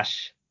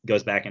Ash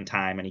goes back in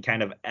time and he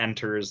kind of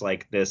enters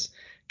like this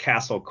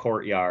castle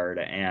courtyard,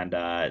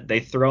 and they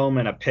throw him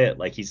in a pit,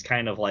 like he's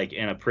kind of like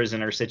in a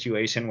prisoner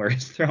situation where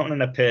he's thrown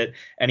in a pit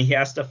and he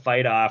has to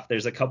fight off.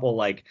 There's a couple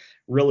like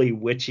really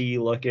witchy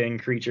looking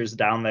creatures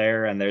down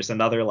there, and there's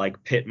another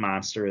like pit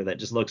monster that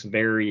just looks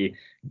very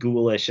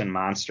ghoulish and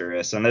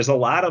monstrous. And there's a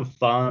lot of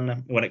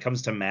fun when it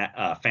comes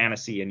to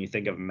fantasy and you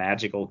think of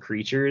magical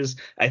creatures.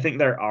 I think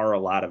there are a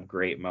lot of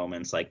great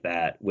moments like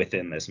that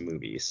within this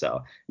movie.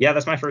 So yeah,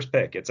 that's my first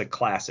pick. It's a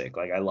classic.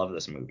 Like I love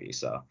this movie.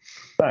 So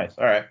Nice.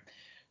 All right.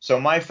 So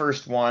my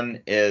first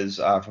one is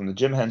from the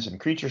Jim Henson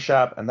Creature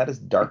Shop, and that is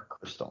Dark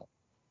Crystal.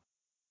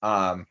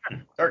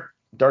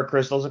 Dark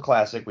Crystal is a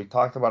classic. We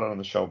talked about it on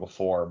the show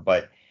before,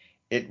 but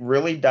it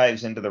really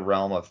dives into the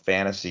realm of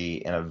fantasy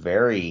in a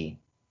very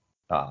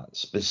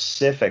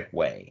specific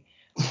way.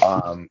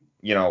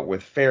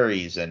 With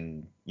fairies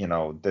and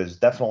there's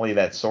definitely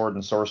that sword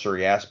and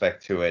sorcery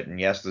aspect to it, and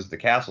yes, there's the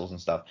castles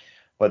and stuff,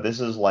 but this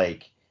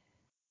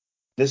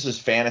is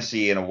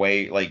fantasy in a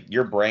way like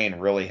your brain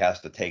really has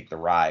to take the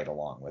ride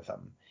along with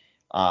them,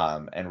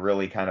 and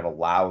really kind of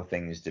allow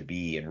things to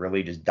be and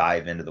really just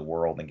dive into the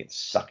world and get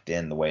sucked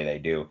in the way they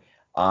do.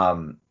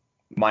 Um,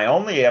 my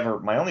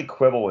only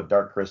quibble with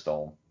Dark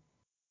Crystal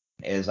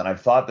is, and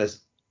I've thought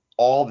this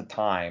all the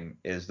time,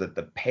 is that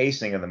the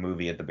pacing of the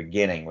movie at the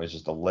beginning was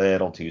just a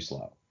little too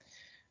slow.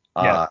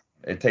 yeah.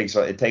 It takes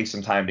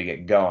some time to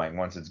get going.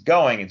 Once it's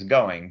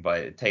going, but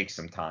it takes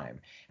some time.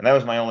 And that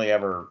was my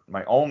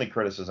only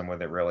criticism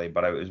with it really.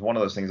 But it was one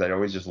of those things I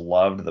always just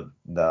loved the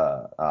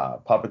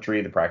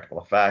puppetry, the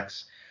practical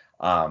effects.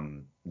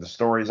 The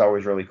story's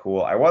always really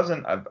cool. I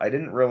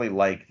didn't really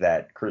like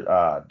that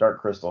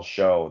Dark Crystal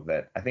show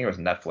that I think it was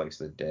Netflix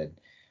that did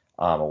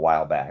a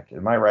while back.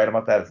 Am I right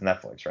about that? It's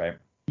Netflix, right?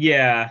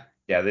 Yeah.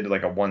 Yeah, they did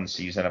like a one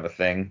season of a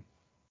thing.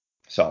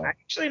 I So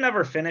actually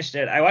never finished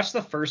it. I watched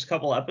the first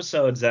couple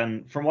episodes,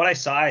 and from what I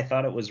saw, I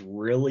thought it was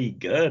really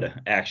good.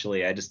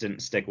 Actually, I just didn't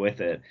stick with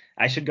it.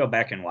 I should go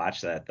back and watch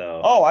that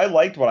though. Oh, I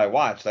liked what I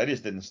watched. I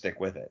just didn't stick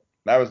with it.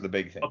 That was the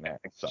big thing Okay. there.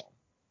 So,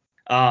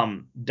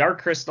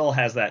 Dark Crystal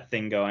has that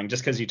thing going,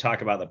 just because you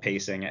talk about the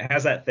pacing. It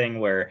has that thing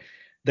where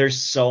there's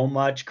so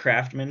much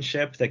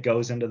craftsmanship that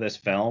goes into this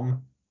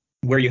film,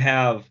 where you'll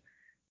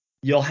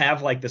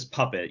have like this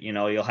puppet,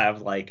 you'll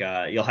have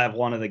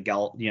one of the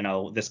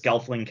this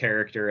Gelfling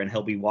character, and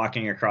he'll be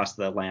walking across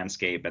the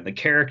landscape, and the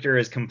character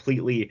is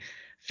completely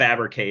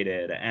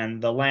fabricated,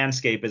 and the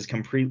landscape is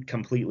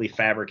completely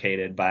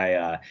fabricated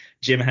by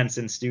Jim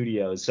Henson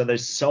Studios. So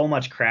there's so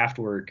much craft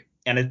work,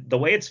 and the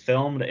way it's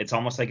filmed, it's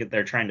almost like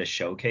they're trying to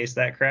showcase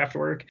that craft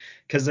work,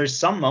 because there's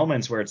some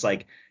moments where it's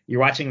like you're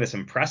watching this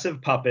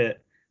impressive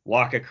puppet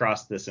walk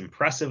across this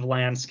impressive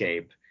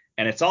landscape,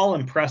 and it's all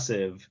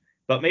impressive,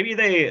 but maybe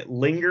they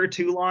linger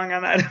too long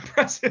on that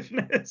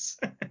impressiveness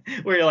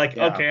where you're like,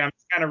 yeah. okay, I'm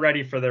kind of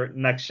ready for the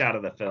next shot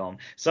of the film.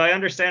 So I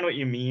understand what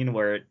you mean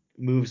where it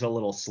moves a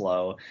little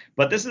slow,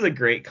 but this is a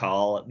great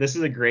call. This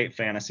is a great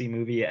fantasy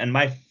movie. And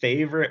my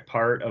favorite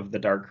part of The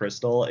Dark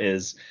Crystal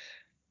is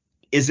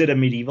it a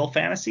medieval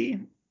fantasy?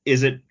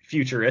 Is it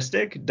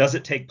futuristic? Does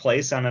it take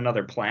place on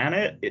another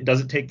planet?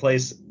 Does it take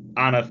place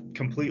on a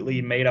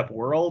completely made up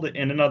world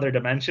in another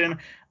dimension?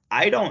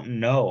 I don't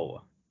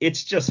know.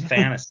 It's just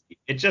fantasy.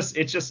 It's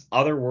just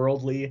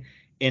otherworldly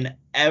in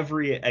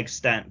every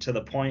extent, to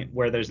the point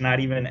where there's not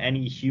even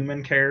any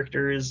human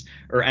characters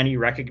or any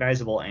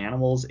recognizable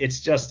animals. It's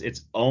just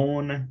its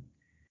own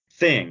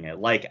thing.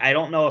 Like I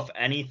don't know if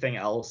anything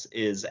else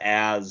is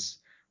as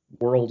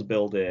world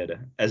builded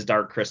as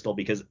Dark Crystal,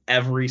 because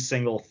every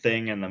single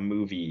thing in the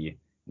movie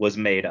was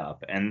made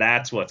up, and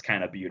that's what's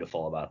kind of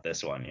beautiful about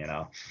this one.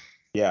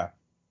 Yeah.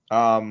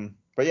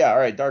 But yeah, all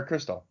right, Dark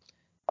Crystal.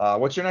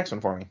 What's your next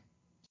one for me?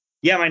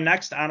 Yeah, my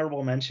next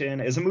honorable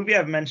mention is a movie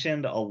I've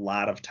mentioned a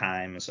lot of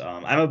times.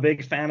 I'm a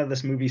big fan of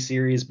this movie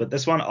series, but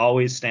this one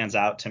always stands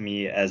out to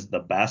me as the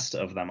best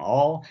of them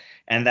all,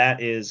 and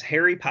that is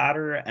Harry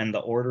Potter and the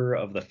Order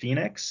of the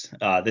Phoenix.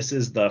 This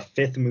is the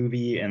fifth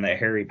movie in the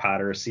Harry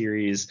Potter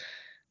series.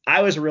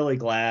 I was really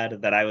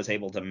glad that I was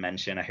able to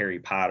mention a Harry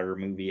Potter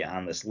movie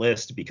on this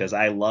list because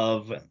I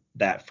love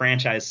that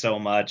franchise so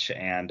much.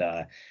 And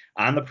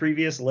on the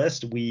previous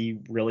list, we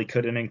really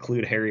couldn't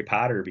include Harry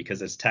Potter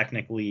because it's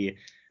technically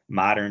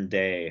modern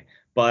day.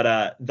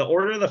 But The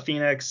Order of the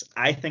Phoenix,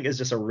 I think, is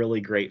just a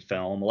really great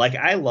film. Like,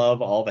 I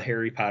love all the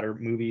Harry Potter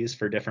movies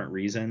for different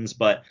reasons,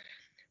 but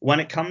when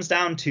it comes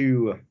down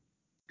to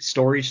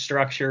story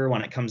structure,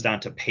 when it comes down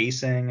to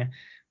pacing,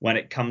 when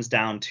it comes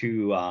down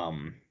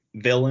to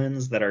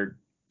villains that are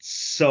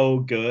so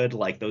good,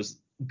 like those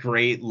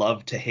great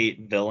love to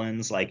hate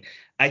villains. Like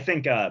I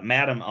think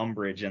Madame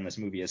Umbridge in this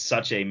movie is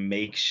such a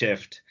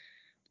makeshift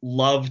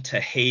love to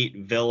hate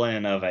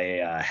villain of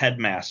a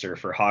headmaster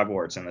for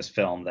Hogwarts in this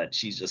film that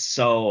she's just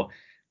so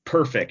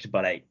perfect,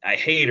 but I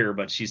hate her,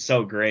 but she's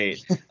so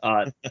great.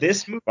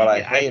 This But I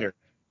movie, hate her.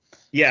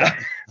 yeah,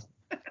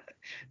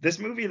 this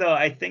movie, though,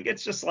 I think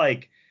it's just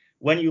like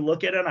when you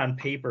look at it on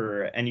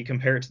paper and you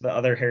compare it to the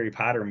other Harry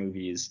Potter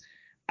movies,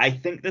 I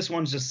think this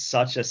one's just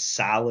such a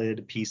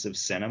solid piece of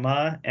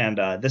cinema. And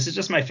this is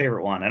just my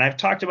favorite one. And I've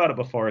talked about it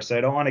before, so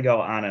I don't want to go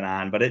on and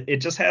on, but it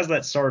just has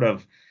that sort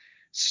of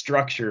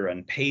structure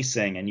and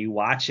pacing. And you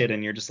watch it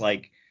and you're just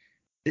like,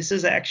 this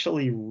is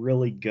actually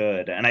really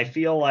good. And I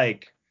feel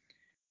like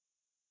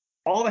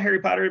all the Harry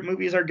Potter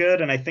movies are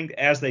good, and I think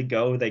as they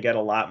go, they get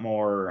a lot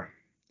more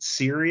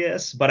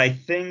serious. But I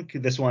think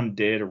this one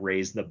did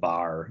raise the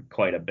bar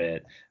quite a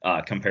bit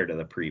compared to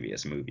the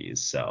previous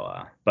movies.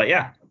 So, but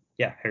yeah,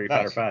 Harry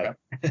Potter Nice.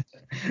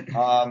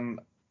 5.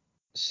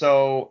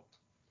 So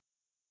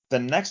the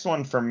next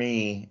one for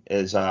me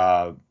is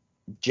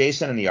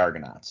Jason and the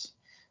Argonauts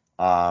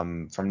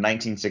from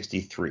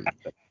 1963.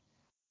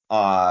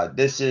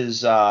 This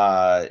is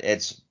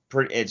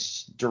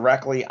it's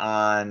directly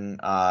on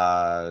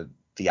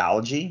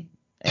theology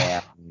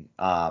and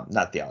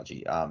not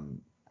theology,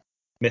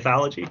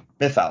 Mythology.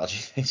 mythology.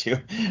 Thank you.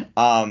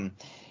 Um,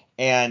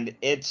 and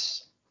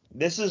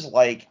this is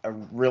like a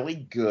really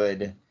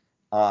good.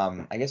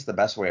 I guess the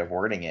best way of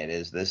wording it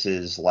is this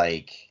is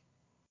like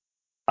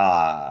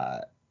uh,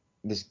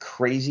 this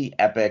crazy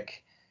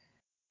epic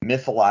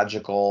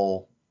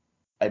mythological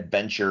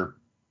adventure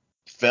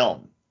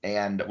film,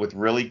 and with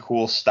really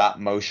cool stop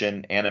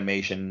motion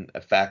animation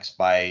effects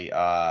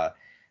by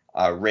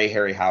Ray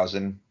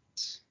Harryhausen.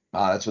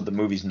 That's what the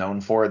movie's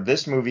known for.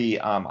 This movie,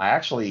 I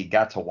actually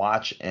got to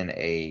watch in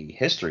a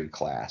history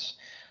class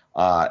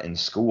in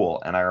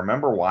school, and I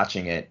remember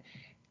watching it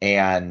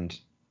and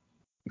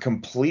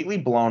completely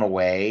blown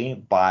away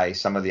by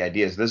some of the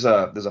ideas. There's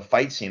a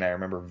fight scene I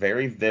remember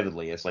very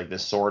vividly. It's like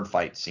this sword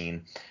fight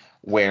scene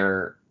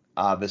where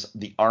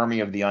the army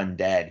of the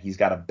undead, he's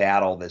got to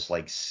battle this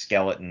like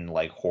skeleton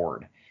like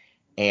horde,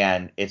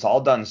 and it's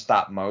all done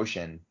stop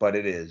motion, but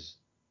it is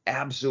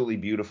absolutely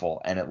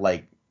beautiful. And it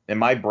like, and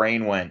my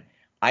brain went,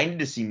 I need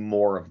to see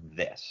more of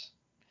this.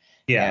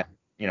 Yeah.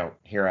 And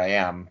here I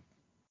am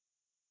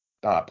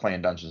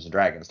playing Dungeons and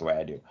Dragons the way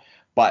I do,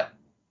 but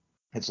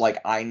it's like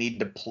I need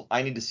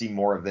to see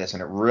more of this,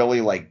 and it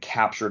really like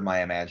captured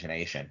my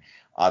imagination.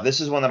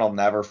 This is one that I'll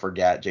never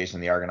forget. Jason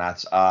and the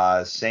Argonauts.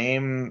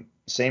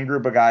 Same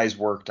group of guys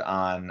worked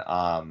on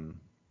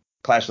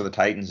Clash of the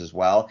Titans as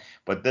well,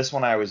 but this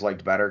one I always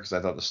liked better because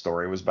I thought the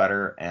story was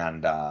better.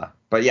 And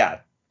but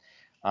yeah,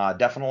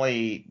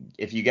 definitely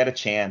if you get a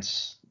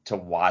chance to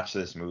watch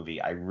this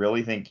movie, I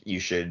really think you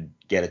should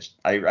get it.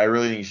 I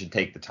really think you should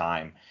take the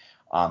time.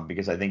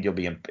 Because I think you'll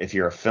be, if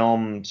you're a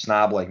film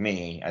snob like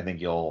me, I think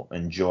you'll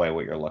enjoy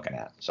what you're looking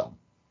at. So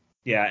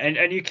Yeah,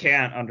 and you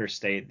can't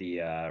understate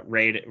the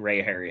Ray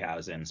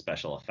Harryhausen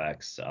special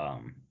effects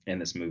in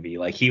this movie.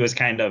 Like he was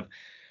kind of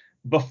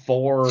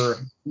before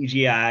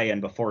CGI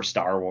and before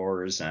Star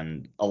Wars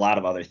and a lot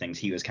of other things,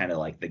 he was kind of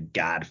like the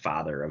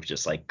godfather of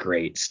just like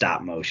great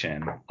stop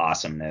motion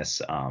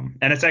awesomeness.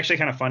 And it's actually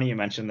kind of funny you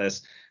mentioned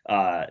this.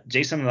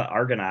 Jason and the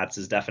Argonauts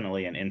is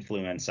definitely an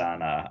influence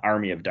on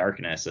Army of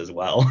Darkness as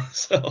well.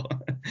 So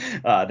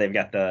they've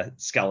got the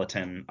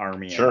skeleton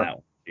army in sure. that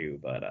one too.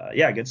 But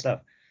yeah, good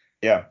stuff.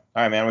 Yeah.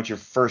 All right, man. What's your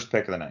first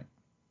pick of the night?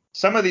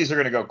 Some of these are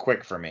going to go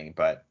quick for me,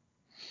 but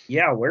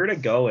Yeah, where to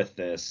go with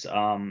this?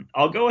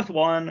 I'll go with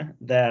one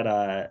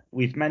that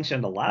we've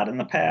mentioned a lot in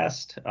the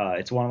past.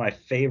 It's one of my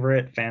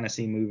favorite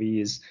fantasy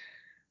movies.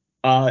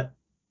 Uh,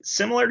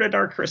 Similar to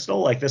Dark Crystal,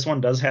 like this one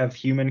does have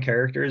human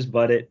characters,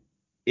 but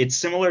it's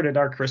similar to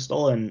Dark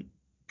Crystal, and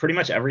pretty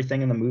much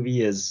everything in the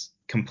movie is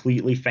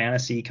completely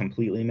fantasy,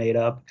 completely made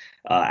up.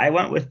 I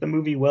went with the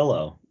movie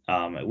Willow,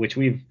 which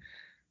we've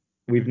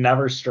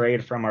never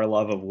strayed from our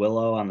love of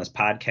Willow on this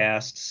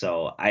podcast,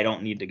 so I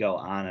don't need to go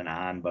on and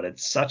on, but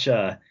it's such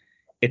a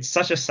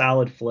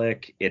solid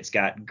flick. It's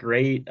got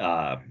great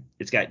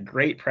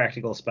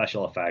practical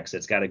special effects.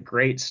 It's got a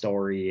great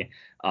story.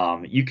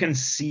 You can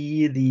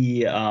see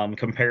the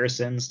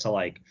comparisons to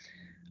like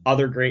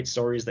other great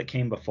stories that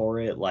came before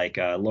it, like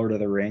Lord of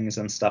the Rings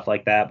and stuff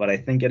like that. But I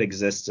think it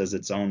exists as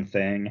its own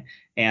thing.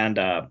 And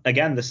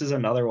again, this is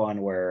another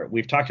one where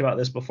we've talked about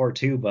this before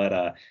too.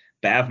 But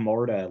Bav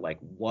Morta, like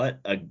what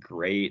a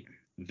great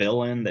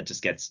villain that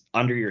just gets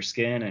under your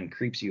skin and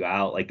creeps you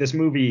out. Like this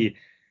movie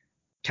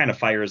kind of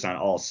fires on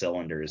all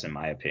cylinders in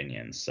my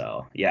opinion.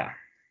 So yeah.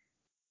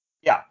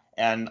 Yeah,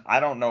 and I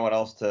don't know what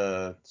else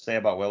to say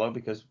about Willow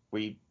because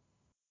we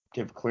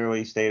have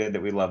clearly stated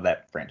that we love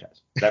that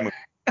franchise. That movie.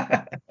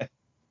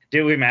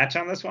 Did we match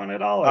on this one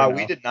at all or no?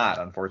 We did not,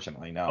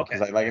 unfortunately, no. Okay.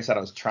 Because like I said,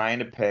 I was trying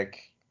to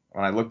pick.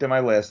 When I looked at my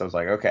list, I was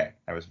like, okay,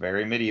 I was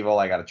very medieval.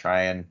 I got to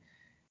try and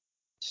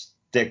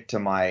stick to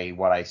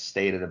what I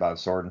stated about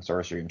Sword and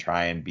Sorcery and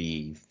try and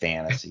be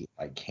fantasy if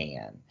I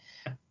can.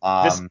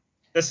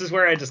 This is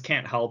where I just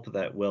can't help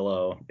that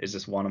Willow is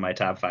just one of my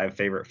top 5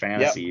 favorite Yep,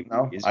 fantasy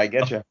no, movies. I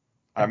get you.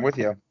 I'm with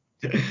you.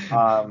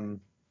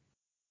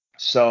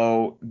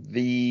 So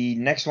the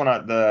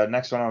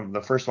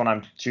first one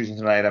I'm choosing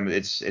tonight,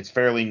 it's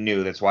fairly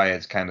new. That's why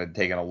it's kind of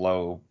taken a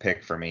low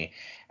pick for me,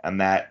 and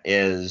that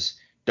is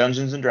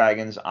Dungeons and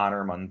Dragons: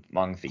 Honor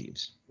Among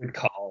Thieves. Good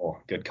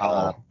call. Good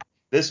call. If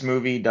this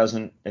movie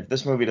doesn't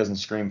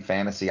scream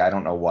fantasy, I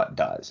don't know what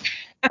does.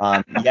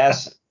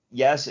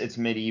 Yes, it's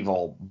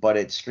medieval, but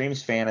it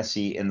screams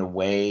fantasy in the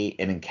way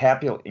it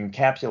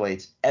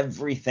encapsulates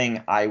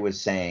everything I was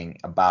saying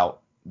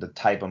about the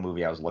type of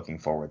movie I was looking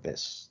for with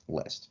this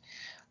list.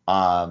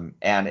 And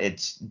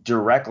it's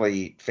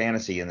directly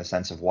fantasy in the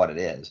sense of what it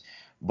is,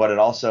 but it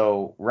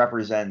also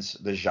represents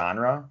the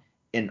genre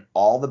in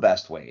all the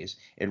best ways.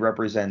 It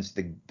represents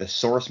the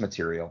source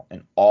material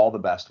in all the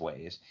best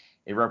ways.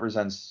 It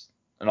represents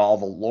and all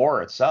the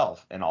lore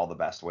itself in all the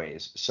best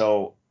ways.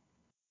 So,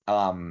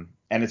 and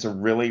it's a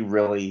really,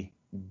 really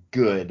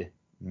good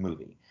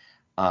movie.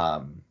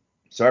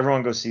 So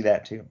everyone go see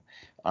that too.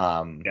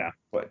 Yeah.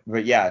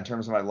 But yeah, in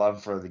terms of my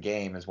love for the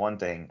game is one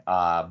thing.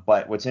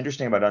 But what's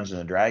interesting about Dungeons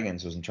and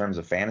Dragons was in terms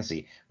of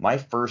fantasy, my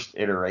first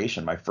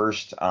introduction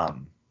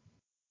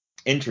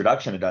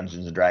to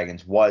Dungeons and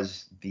Dragons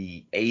was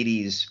the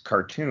 80s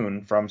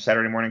cartoon from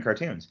Saturday morning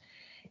cartoons.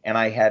 And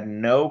I had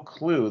no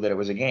clue that it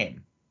was a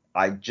game.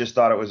 I just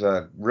thought it was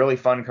a really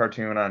fun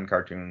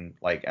cartoon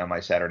like on my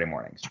Saturday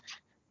mornings.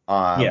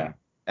 Yeah.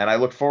 And I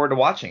looked forward to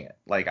watching it.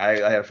 Like I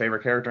had a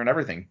favorite character and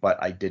everything,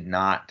 but I did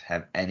not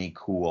have any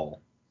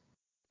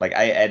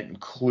I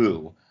hadn't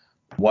clue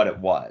what it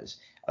was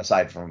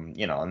aside from,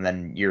 and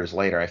then years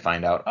later I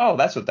find out, oh,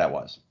 that's what that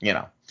was.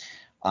 Yeah.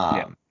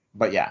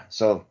 But yeah,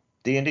 so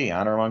D&D,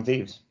 Honor Among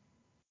Thieves.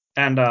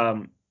 And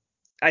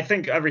I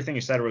think everything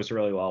you said was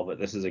really well, but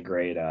this is a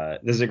great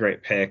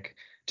pick.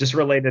 Just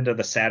related to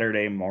the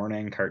Saturday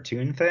morning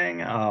cartoon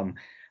thing.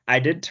 I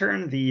did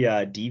turn the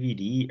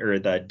DVD or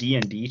the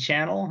D&D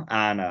channel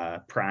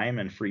on Prime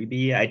and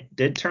Freebie. I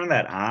did turn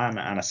that on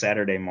a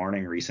Saturday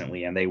morning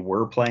recently, and they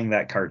were playing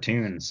that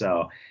cartoon.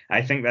 So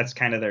I think that's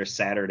kind of their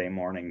Saturday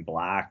morning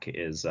block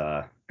is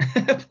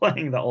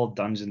playing the old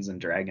Dungeons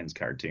and Dragons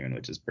cartoon,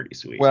 which is pretty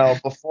sweet. Well,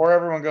 before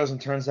everyone goes and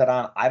turns that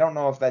on, I don't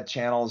know if that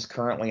channel is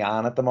currently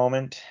on at the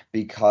moment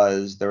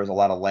because there was a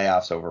lot of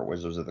layoffs over at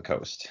Wizards of the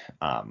Coast.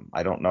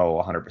 I don't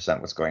know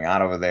 100% what's going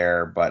on over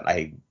there, but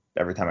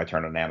every time I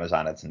turn on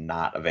Amazon, it's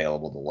not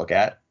available to look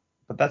at.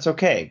 But that's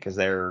okay because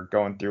they're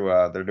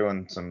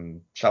doing some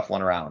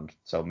shuffling around,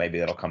 so maybe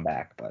it'll come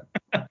back. But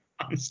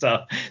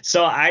stuff.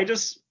 So I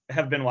just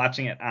have been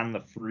watching it on the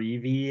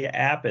Freevee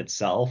app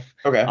itself.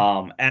 okay.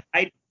 And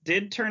I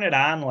did turn it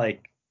on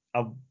like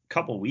a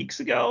couple weeks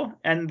ago,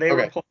 and they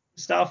were playing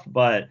stuff,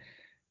 but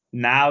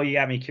now you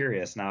got me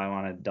curious. Now I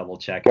want to double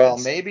check. Well,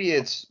 maybe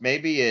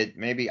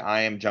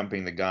I am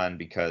jumping the gun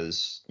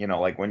because,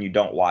 like when you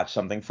don't watch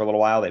something for a little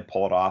while, they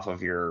pull it off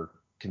of your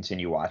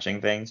continue watching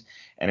things.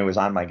 And it was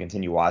on my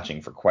continue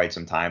watching for quite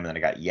some time. And then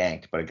it got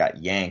yanked, but it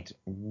got yanked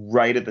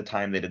right at the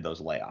time they did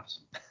those layoffs.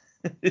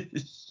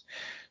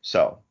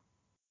 So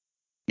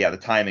yeah, the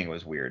timing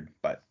was weird,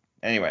 but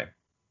anyway,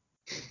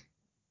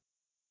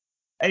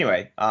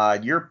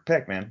 your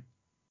pick, man.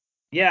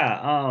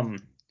 Yeah.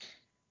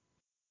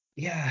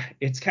 Yeah,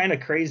 it's kind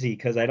of crazy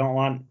because I don't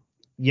want,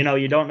 you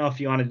don't know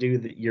if you want to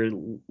do your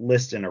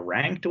list in a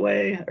ranked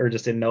way or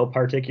just in no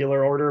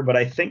particular order, but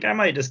I think I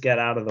might just get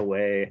out of the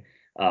way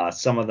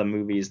some of the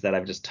movies that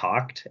I've just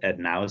talked ad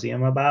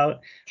nauseum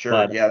about. Sure.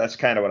 But Yeah, that's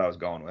kind of what I was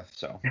going with.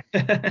 So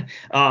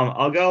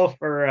I'll go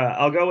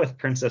with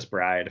Princess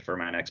Bride for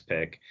my next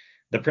pick.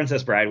 The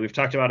Princess Bride, we've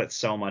talked about it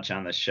so much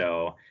on the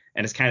show,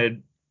 and it's kind of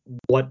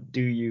what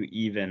do you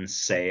even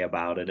say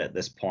about it at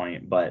this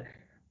point? But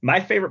my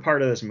favorite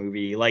part of this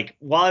movie, like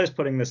while I was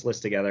putting this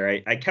list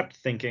together, I kept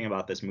thinking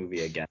about this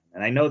movie again.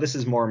 And I know this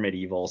is more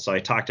medieval, so I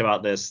talked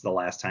about this the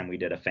last time we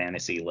did a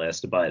fantasy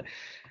list, but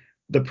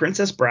The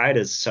Princess Bride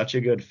is such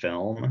a good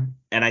film.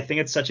 And I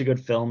think it's such a good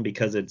film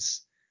because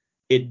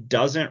it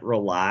doesn't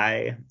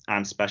rely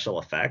on special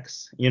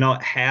effects.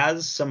 It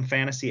has some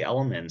fantasy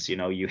elements.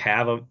 You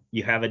have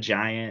a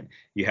giant,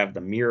 you have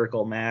the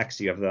Miracle Max,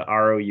 you have the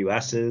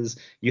ROUSs,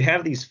 you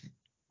have these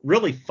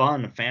really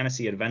fun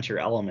fantasy adventure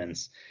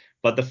elements,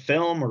 but the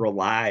film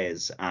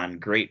relies on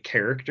great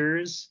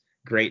characters,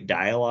 great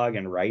dialogue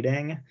and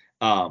writing,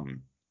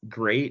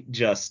 great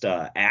just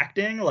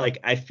acting. Like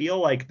I feel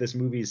like this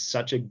movie is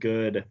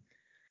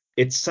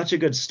it's such a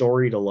good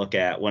story to look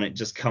at when it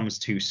just comes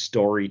to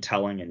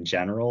storytelling in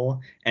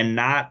general and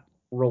not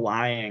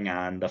relying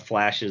on the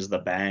flashes, the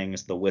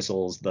bangs, the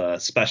whistles, the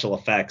special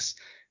effects,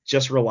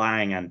 just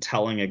relying on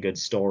telling a good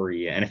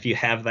story. And if you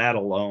have that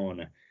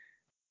alone,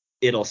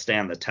 it'll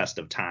stand the test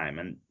of time.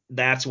 And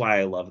that's why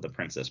I love The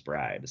Princess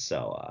Bride.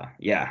 So,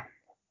 yeah.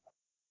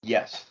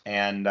 Yes,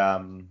 and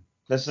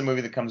this is a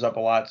movie that comes up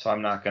a lot, so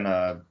I'm not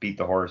gonna beat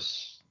the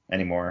horse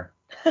anymore,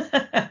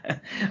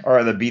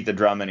 or beat the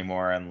drum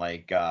anymore, and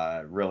like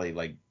really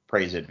like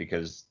praise it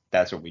because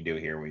that's what we do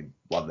here. We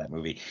love that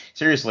movie.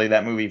 Seriously,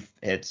 that movie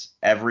hits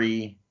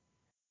every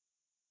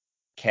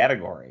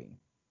category.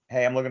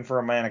 Hey, I'm looking for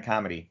a romantic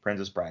comedy,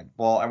 Princess Bride.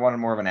 Well, I wanted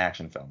more of an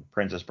action film,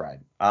 Princess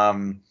Bride.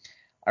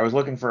 I was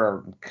looking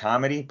for a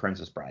comedy,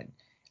 Princess Bride.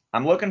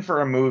 I'm looking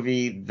for a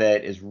movie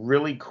that is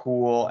really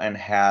cool and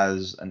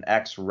has an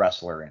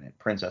ex-wrestler in it,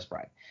 Princess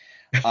Bride.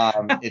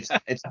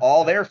 It's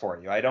all there for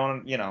you. I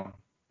don't,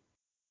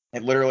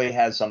 it literally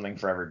has something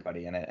for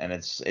everybody in it, and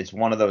it's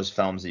one of those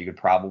films that you could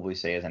probably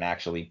say is an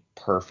actually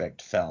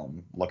perfect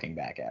film looking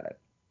back at it.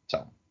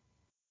 So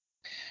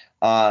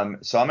I'm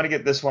gonna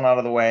get this one out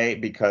of the way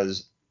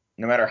because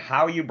no matter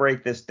how you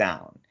break this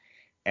down,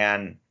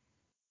 and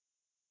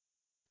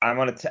I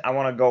want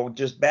to go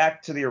just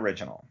back to the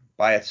original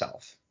by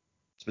itself,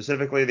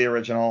 specifically the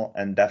original,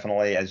 and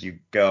definitely as you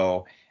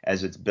go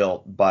as it's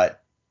built,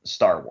 but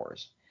Star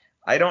Wars.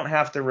 I don't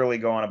have to really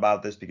go on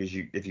about this because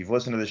if you've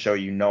listened to the show,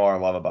 you know our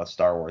love about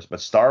Star Wars.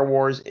 But Star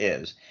Wars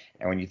is,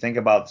 and when you think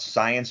about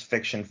science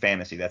fiction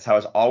fantasy, that's how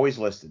it's always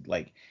listed.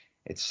 Like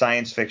it's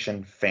science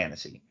fiction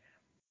fantasy.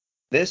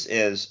 This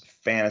is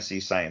fantasy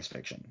science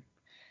fiction.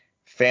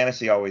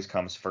 Fantasy always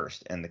comes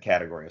first in the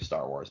category of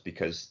Star Wars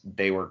because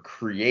they were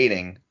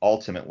creating,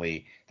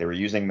 ultimately, they were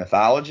using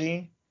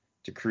mythology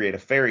to create a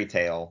fairy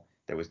tale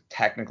that was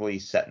technically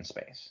set in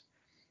space.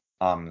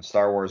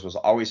 Star Wars was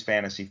always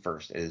fantasy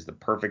first. It is the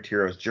perfect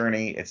hero's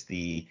journey. It's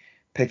the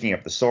picking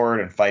up the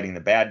sword and fighting the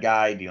bad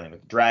guy, dealing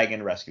with the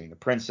dragon, rescuing the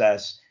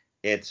princess.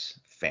 It's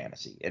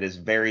fantasy. It is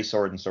very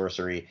sword and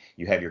sorcery.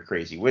 You have your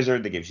crazy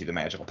wizard that gives you the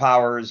magical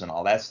powers and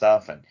all that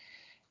stuff, and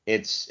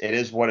it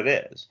is what it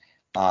is.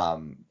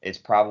 It's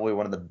probably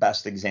one of the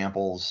best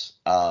examples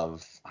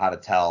of how to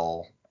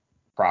tell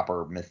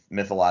proper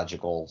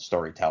mythological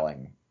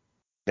storytelling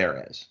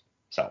there is.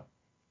 So,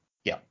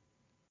 yeah,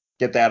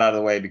 get that out of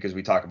the way because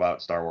we talk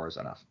about Star Wars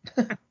enough.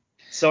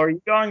 So are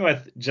you going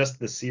with just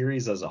the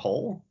series as a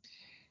whole?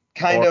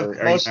 Kind Or of, are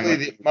you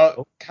mostly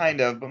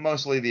going but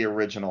mostly the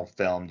original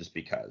film, just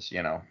because.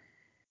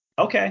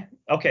 Okay.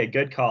 Okay,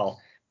 good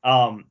call.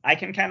 I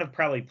can kind of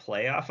probably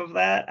play off of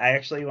that. I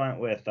actually went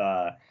with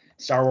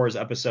Star Wars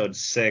Episode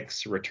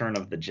 6, Return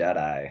of the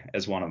Jedi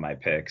as one of my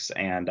picks.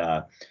 And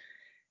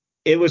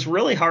it was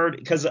really hard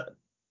because,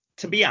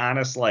 to be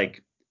honest,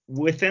 like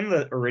within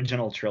the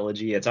original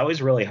trilogy, it's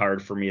always really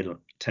hard for me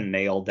to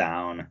nail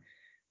down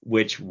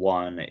which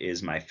one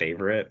is my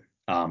favorite.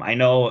 I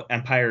know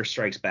Empire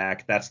Strikes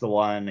Back, that's the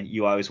one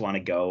you always want to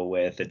go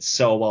with. It's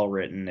so well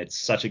written. It's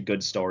such a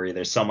good story.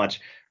 There's so much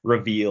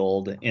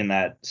revealed in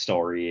that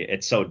story.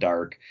 It's so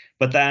dark.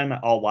 But then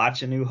I'll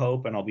watch A New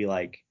Hope and I'll be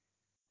like,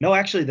 no,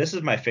 actually, this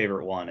is my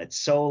favorite one. It's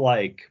so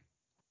like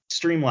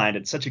streamlined.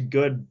 It's such a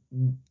good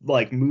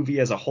like movie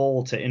as a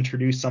whole to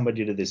introduce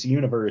somebody to this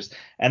universe.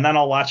 And then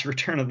I'll watch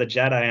Return of the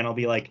Jedi and I'll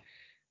be like,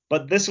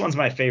 but this one's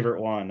my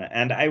favorite one.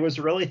 And I was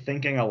really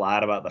thinking a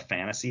lot about the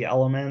fantasy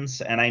elements.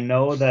 And I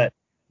know that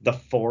the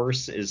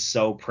Force is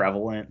so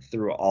prevalent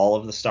through all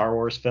of the Star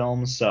Wars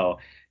films. So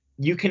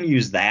you can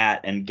use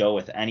that and go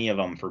with any of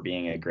them for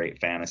being a great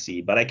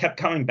fantasy. But I kept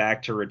coming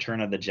back to Return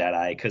of the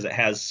Jedi because it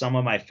has some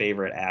of my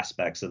favorite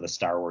aspects of the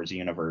Star Wars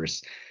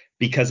universe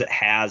because it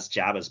has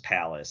Jabba's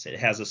palace. It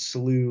has a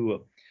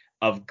slew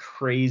of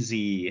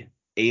crazy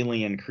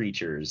alien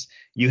creatures.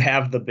 You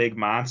have the big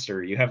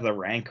monster, you have the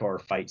Rancor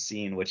fight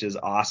scene, which is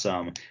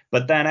awesome.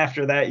 But then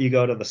after that, you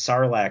go to the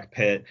Sarlacc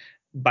pit.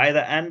 By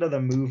the end of the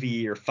movie,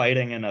 you're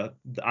fighting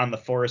on the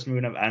forest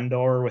moon of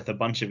Endor with a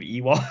bunch of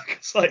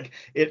Ewoks. Like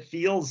it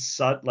feels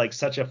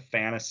such a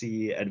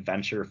fantasy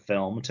adventure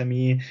film to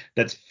me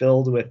that's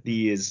filled with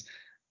these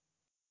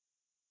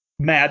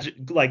magic,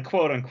 like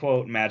quote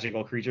unquote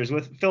magical creatures,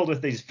 filled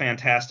with these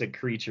fantastic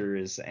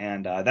creatures.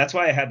 And that's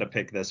why I had to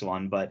pick this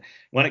one. But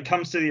when it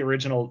comes to the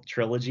original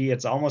trilogy,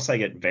 it's almost like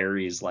it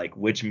varies, like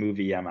which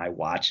movie am I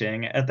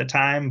watching at the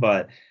time.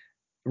 But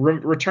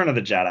Return of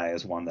the Jedi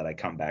is one that I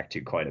come back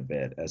to quite a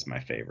bit as my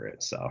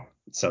favorite.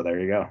 So there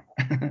you go.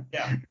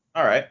 Yeah.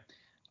 All right.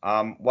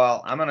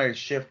 Well, I'm gonna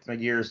shift my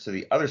gears to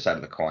the other side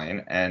of the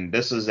coin, and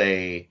this is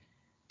a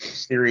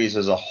series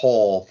as a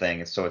whole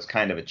thing, so it's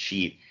kind of a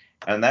cheat,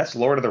 and that's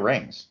Lord of the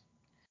Rings.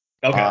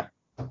 Okay.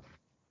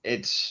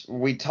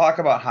 We talk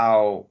about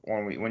how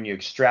when you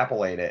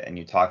extrapolate it and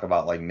you talk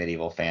about like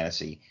medieval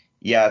fantasy,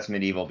 yeah, it's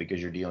medieval because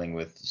you're dealing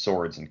with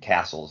swords and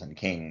castles and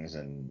kings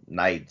and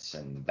knights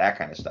and that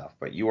kind of stuff,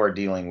 but you are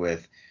dealing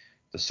with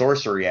the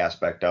sorcery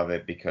aspect of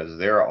it because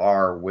there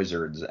are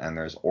wizards and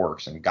there's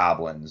orcs and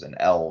goblins and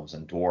elves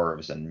and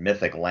dwarves and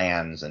mythic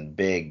lands and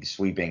big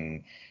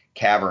sweeping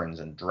caverns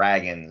and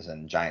dragons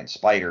and giant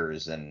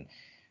spiders and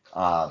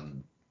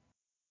um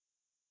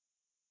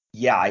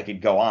yeah, I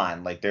could go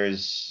on. Like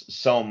there's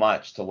so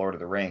much to Lord of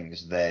the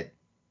Rings that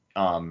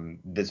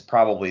that's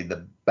probably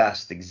the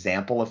best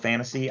example of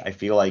fantasy. I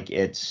feel like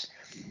it's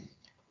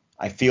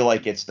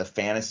the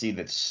fantasy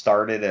that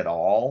started it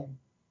all,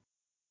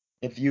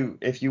 if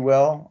you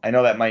will. I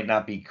know that might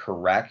not be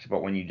correct,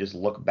 but when you just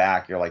look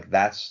back, you're like,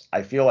 that's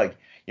I feel like,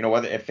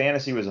 whether if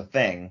fantasy was a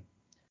thing,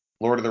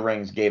 Lord of the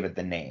Rings gave it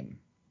the name,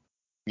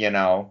 you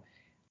know,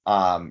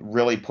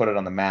 really put it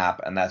on the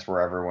map, and that's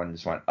where everyone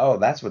just went, oh,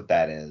 that's what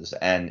that is,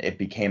 and it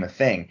became a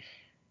thing.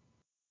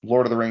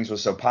 Lord of the Rings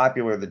was so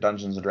popular that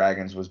Dungeons and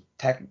Dragons was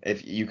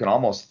if you can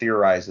almost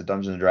theorize that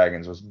Dungeons and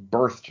Dragons was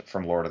birthed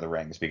from Lord of the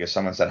Rings because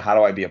someone said, how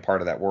do I be a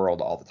part of that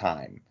world all the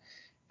time?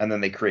 And then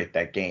they create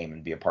that game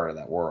and be a part of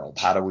that world.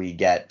 How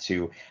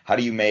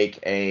do you make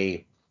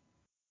a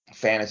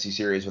fantasy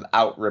series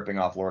without ripping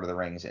off Lord of the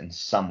Rings in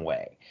some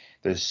way?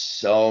 There's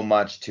so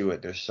much to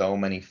it. There's so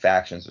many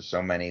factions. There's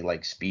so many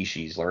like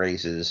species,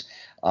 races,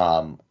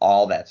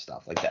 all that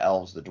stuff, like the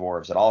elves, the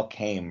dwarves. It all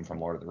came from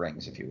Lord of the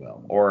Rings, if you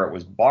will, or it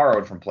was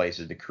borrowed from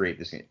places to create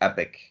this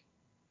epic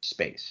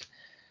space.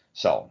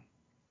 So,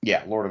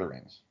 yeah, Lord of the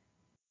Rings.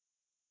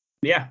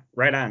 Yeah,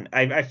 right on.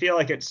 I feel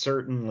like it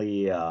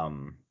certainly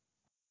and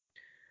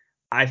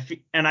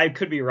I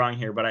could be wrong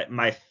here, but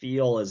my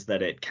feel is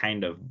that it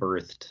kind of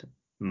birthed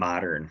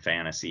modern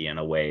fantasy in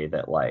a way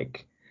that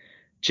like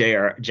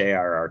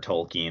J.R.R.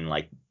 Tolkien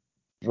like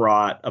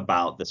brought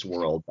about this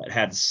world that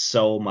had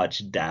so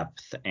much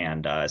depth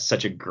and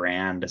such a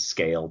grand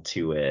scale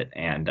to it,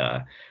 and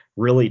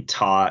really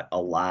taught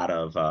a lot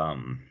of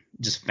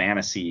just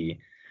fantasy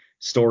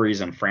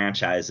stories and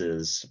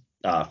franchises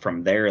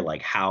from there,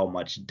 like how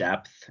much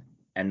depth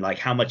and like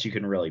how much you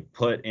can really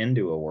put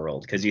into a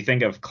world. Because you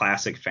think of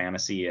classic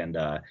fantasy, and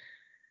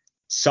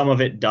some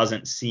of it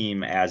doesn't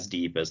seem as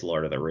deep as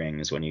Lord of the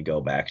Rings when you go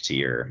back to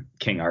your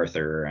King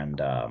Arthur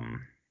and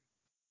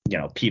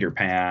Peter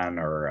Pan,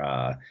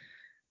 or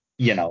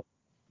you know,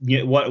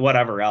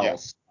 whatever Yeah.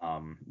 else,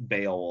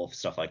 Beowulf,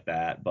 stuff like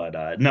that.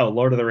 But no,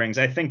 Lord of the Rings,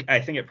 I think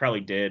it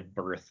probably did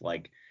birth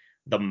like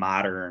the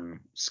modern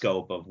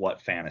scope of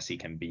what fantasy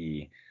can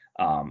be.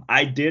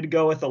 I did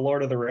go with the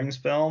Lord of the Rings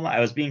film. I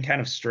was being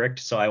kind of strict,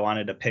 so I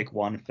wanted to pick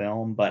one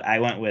film, but I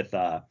went with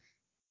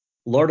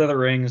Lord of the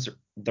Rings,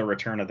 The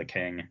Return of the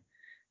King.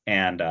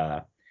 And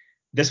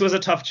this was a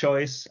tough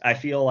choice. I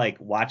feel like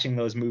watching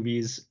those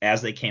movies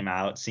as they came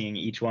out, seeing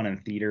each one in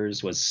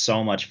theaters was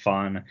so much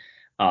fun.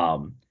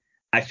 Um,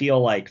 I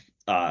feel like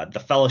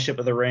The Fellowship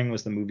of the Ring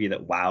was the movie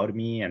that wowed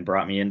me and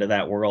brought me into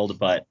that world,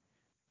 but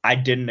I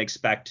didn't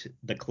expect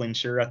the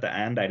clincher at the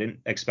end. I didn't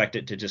expect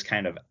it to just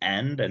kind of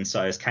end. And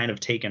so I was kind of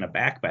taken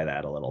aback by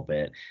that a little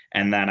bit.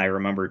 And then I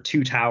remember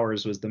Two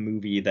Towers was the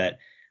movie that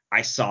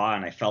I saw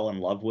and I fell in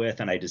love with,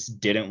 and I just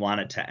didn't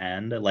want it to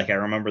end. Like I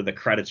remember the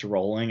credits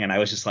rolling and I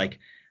was just like,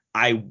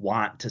 I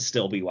want to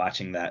still be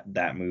watching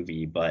that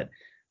movie. But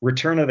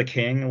Return of the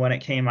King, when it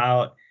came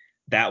out,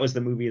 that was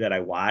the movie that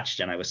I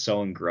watched and I was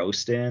so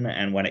engrossed in.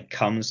 And when it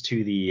comes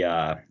to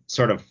the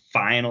sort of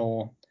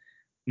final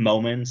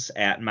moments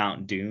at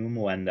Mount Doom,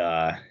 when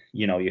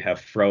you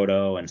have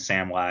Frodo and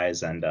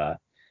Samwise, and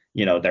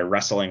they're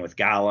wrestling with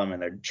Gollum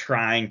and they're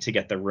trying to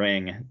get the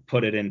ring,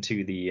 put it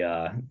into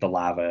the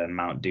lava in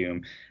Mount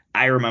Doom.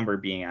 I remember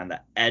being on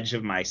the edge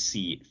of my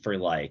seat for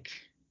like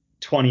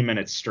 20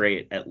 minutes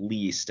straight at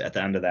least at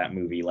the end of that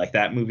movie. Like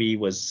that movie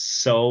was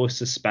so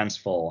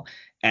suspenseful,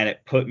 and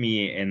it put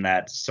me in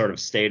that sort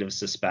of state of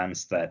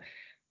suspense that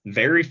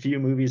very few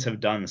movies have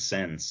done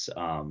since.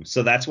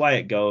 So that's why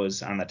it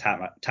goes on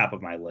the top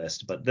of my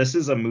list. But this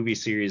is a movie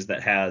series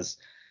that has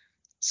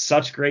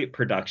such great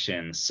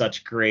production,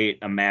 such great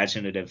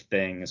imaginative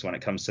things when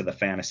it comes to the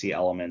fantasy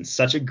elements,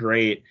 such a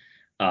great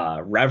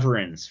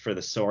reverence for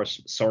the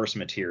source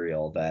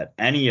material, that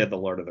any of the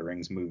Lord of the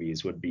Rings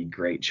movies would be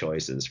great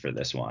choices for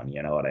this one.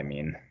 You know what I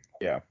mean?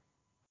 Yeah.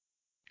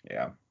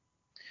 Yeah.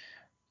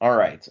 All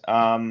right.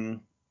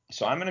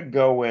 So I'm gonna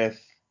go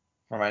with,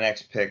 for my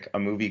next pick, a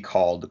movie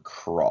called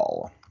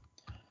Crawl.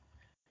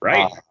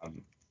 Right.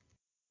 Um,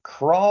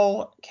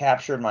 Crawl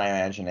captured my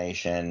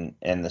imagination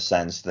in the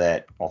sense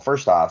that, well,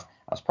 first off,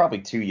 I was probably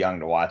too young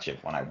to watch it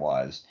when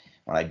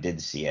I did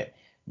see it,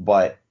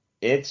 but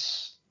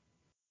it's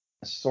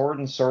sword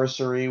and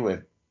sorcery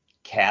with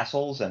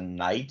castles and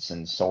knights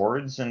and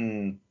swords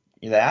and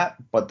that,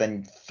 but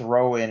then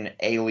throw in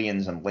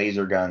aliens and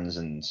laser guns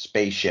and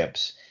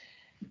spaceships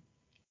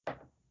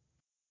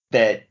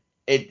that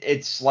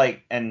it's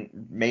like,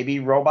 and maybe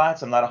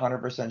robots, I'm not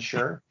 100%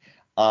 sure,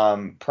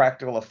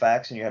 practical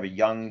effects, and you have a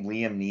young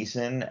Liam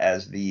Neeson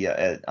as the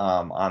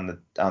on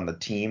the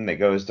team that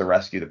goes to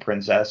rescue the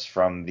princess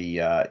from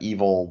the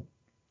evil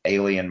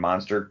alien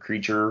monster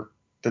creature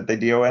that they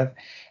deal with,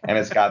 and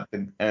it's got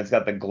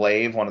the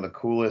glaive, one of the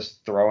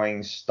coolest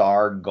throwing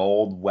star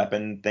gold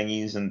weapon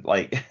thingies and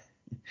like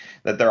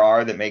that there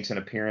are, that makes an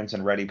appearance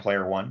in Ready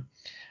Player One.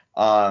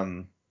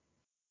 um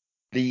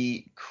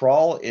the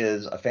Crawl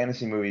is a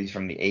fantasy movie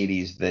from the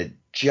 80s that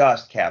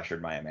just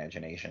captured my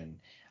imagination.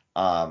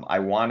 I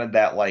wanted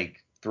that,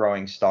 like,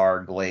 throwing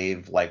star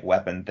glaive like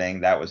weapon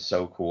thing. That was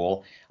so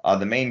cool.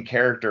 The main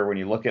character, when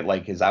you look at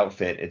like his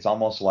outfit, it's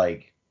almost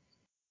like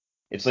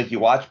you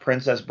watch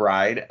Princess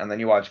Bride and then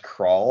you watch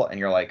Crawl and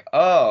you're like,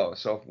 oh,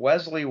 so if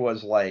Wesley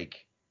was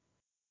like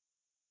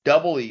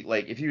doubly,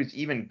 like if he was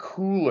even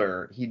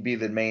cooler, he'd be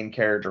the main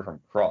character from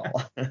Crawl.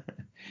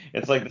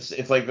 It's like this.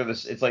 It's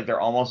like they're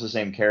almost the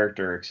same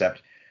character,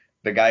 except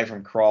the guy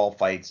from Crawl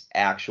fights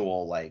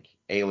actual like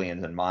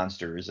aliens and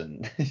monsters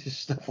and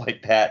stuff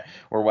like that.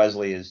 Where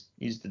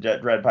he's the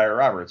Dread Pirate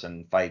Roberts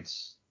and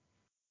fights.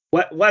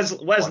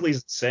 Wesley's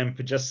a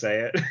simp. Just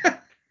say it.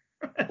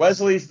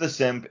 Wesley's the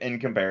simp in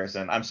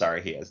comparison. I'm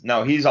sorry, he is.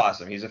 No, he's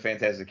awesome. He's a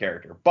fantastic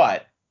character.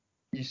 But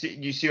you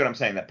see what I'm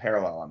saying? That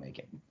parallel I'm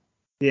making.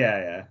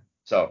 Yeah.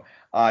 So,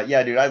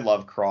 yeah, dude, I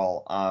love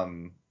Crawl.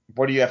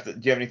 What do you have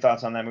any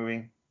thoughts on that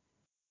movie?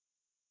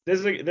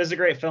 This is a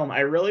great film. I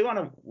really want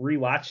to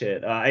rewatch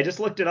it. I just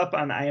looked it up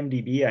on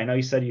IMDb. I know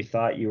you said you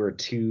thought you were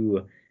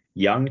too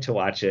young to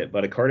watch it,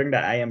 but according to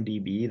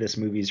IMDb, this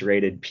movie's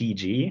rated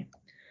PG.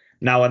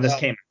 Now, when this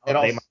came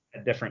out, they might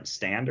have different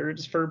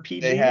standards for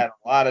PG. They had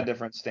a lot of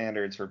different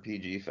standards for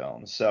PG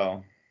films.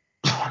 So,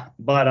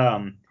 but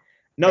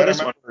no,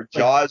 this one,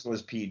 Jaws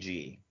was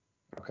PG.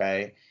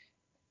 Okay.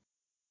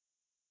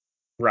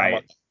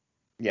 Right.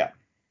 Yeah.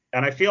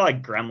 And I feel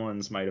like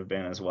Gremlins might have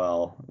been as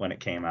well when it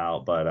came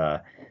out,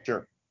 but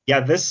sure.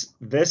 Yeah, this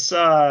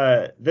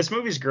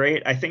movie's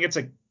great. I think it's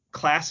a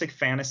classic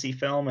fantasy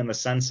film in the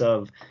sense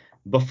of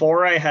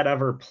before I had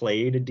ever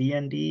played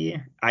D&D,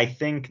 I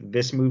think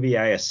this movie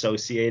I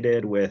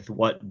associated with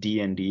what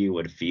D&D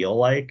would feel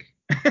like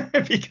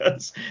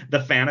because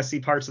the fantasy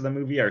parts of the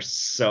movie are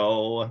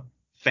so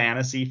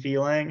fantasy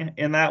feeling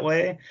in that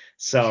way.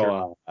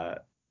 So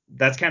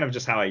that's kind of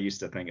just how I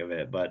used to think of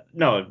it. But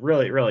no,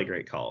 really, really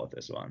great call with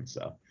this one.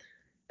 So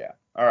yeah.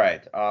 All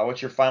right.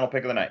 What's your final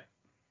pick of the night?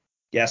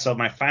 Yeah, so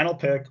my final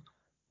pick.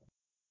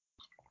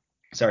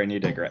 Sorry, I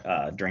need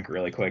to drink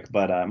really quick.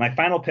 But my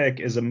final pick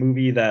is a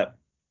movie that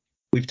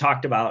we've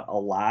talked about a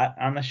lot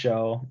on the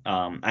show.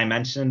 I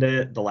mentioned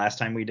it the last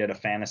time we did a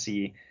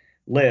fantasy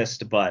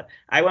list, but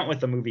I went with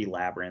the movie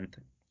Labyrinth.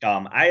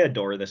 I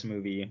adore this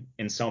movie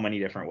in so many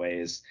different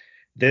ways.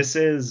 This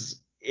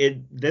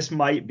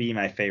might be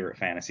my favorite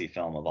fantasy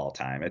film of all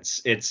time.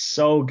 It's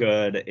so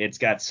good. It's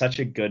got such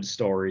a good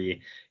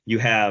story. You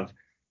have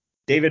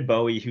David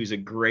Bowie, who's a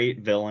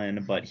great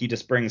villain, but he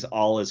just brings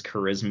all his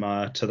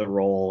charisma to the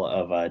role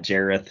of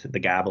Jareth, the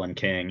Goblin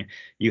King.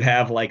 You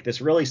have like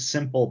this really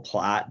simple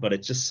plot, but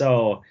it's just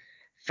so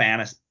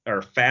fascinating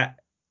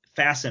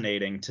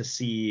to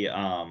see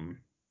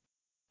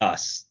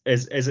us.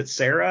 Is it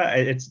Sarah?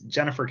 It's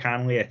Jennifer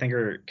Connelly. I think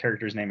her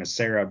character's name is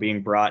Sarah,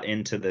 being brought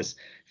into this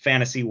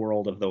fantasy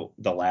world of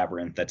the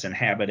labyrinth that's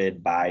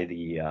inhabited by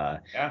the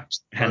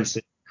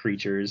Henson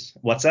creatures.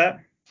 What's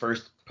that?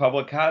 First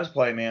public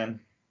cosplay,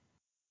 man.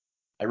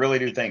 I really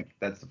do think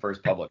that's the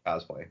first public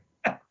cosplay.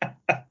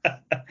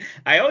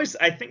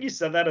 I think you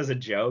said that as a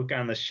joke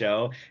on the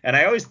show, and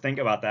I always think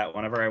about that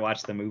whenever I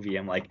watch the movie.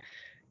 I'm like,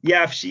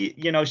 yeah, if she's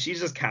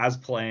just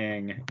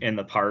cosplaying in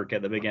the park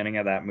at the beginning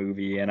of that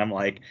movie, and I'm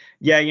like,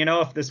 yeah,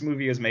 if this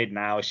movie was made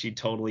now, she'd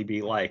totally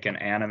be like an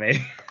anime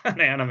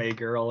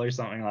girl or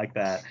something like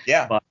that.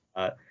 Yeah.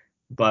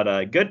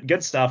 But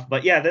good stuff.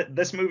 But yeah,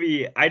 this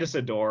movie I just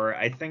adore.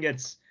 I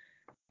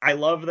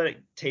love that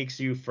it takes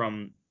you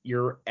from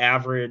your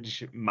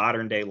average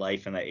modern day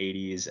life in the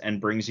 80s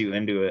and brings you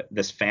into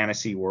this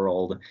fantasy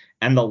world,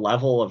 and the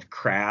level of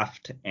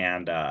craft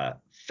and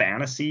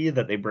fantasy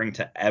that they bring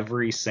to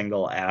every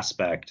single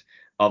aspect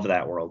of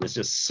that world is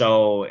just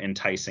so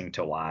enticing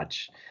to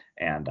watch.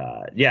 And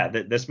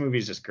this movie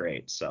is just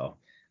great. So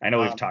I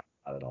know we've talked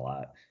about it a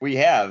lot. We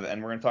have,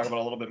 and we're going to talk about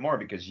it a little bit more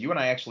because you and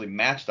I actually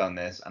matched on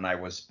this, and I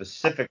was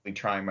specifically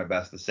trying my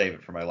best to save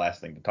it for my last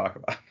thing to talk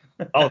about.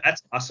 Oh,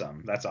 that's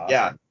awesome. That's awesome.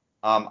 Yeah.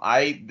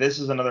 This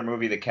is another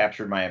movie that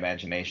captured my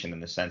imagination in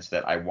the sense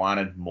that I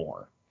wanted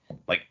more.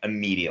 Like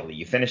immediately.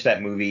 You finish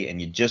that movie and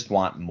you just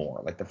want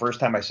more. Like the first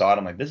time I saw it,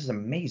 I'm like, this is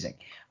amazing.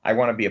 I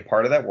want to be a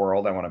part of that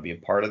world. I want to be a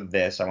part of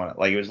this.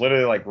 It was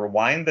literally like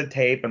rewind the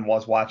tape and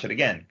watch it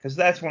again. Because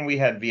that's when we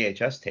had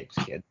VHS tapes,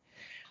 kid.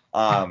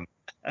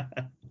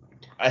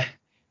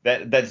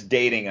 That's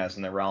dating us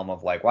in the realm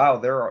of like, wow,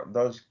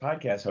 those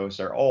podcast hosts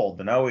are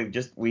old. No,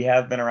 we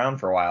have been around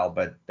for a while,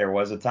 but there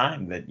was a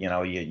time that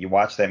you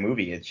watch that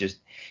movie. It's just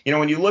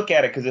when you look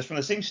at it, because it's from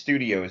the same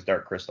studio as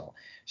Dark Crystal.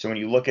 So when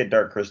you look at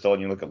Dark Crystal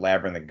and you look at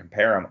Labyrinth and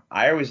compare them,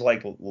 I always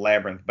like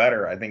Labyrinth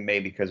better. I think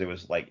maybe because it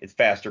was like it's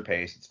faster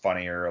paced, it's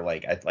funnier.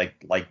 Like I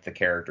like the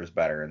characters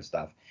better and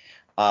stuff.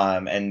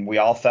 And we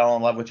all fell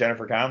in love with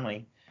Jennifer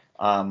Connelly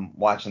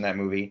watching that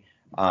movie.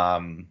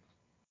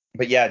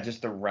 But yeah,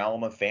 just the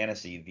realm of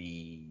fantasy,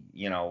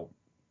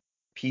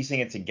 piecing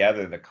it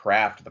together, the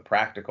craft, the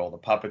practical, the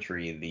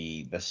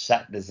puppetry, the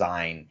set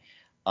design,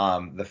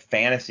 the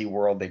fantasy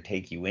world they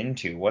take you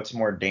into. What's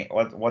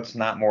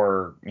not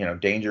more,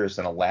 dangerous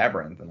than a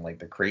labyrinth and like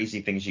the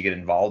crazy things you get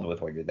involved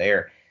with while you're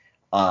there.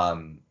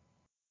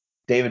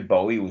 David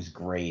Bowie was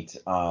great.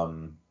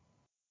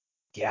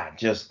 yeah,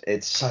 just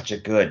it's such a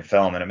good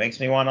film, and it makes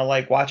me want to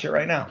like watch it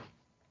right now.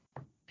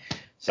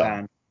 So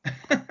Um,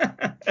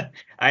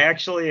 I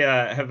actually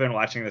have been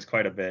watching this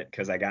quite a bit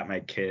because I got my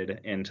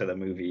kid into the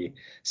movie,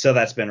 so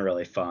that's been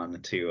really fun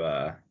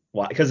to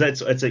watch. Because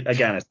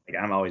again, it's like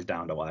I'm always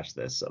down to watch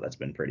this, so that's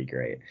been pretty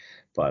great.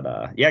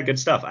 But yeah, good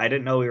stuff. I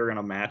didn't know we were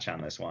gonna match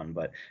on this one,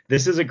 but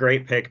this is a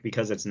great pick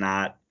because it's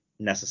not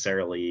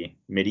necessarily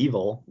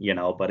medieval,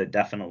 but it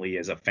definitely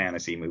is a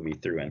fantasy movie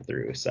through and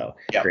through. So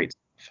yeah, great.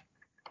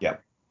 yeah.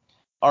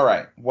 All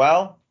right.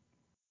 Well,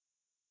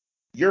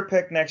 your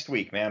pick next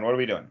week, man. What are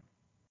we doing?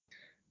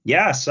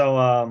 Yeah, so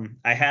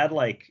I had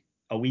like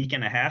a week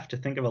and a half to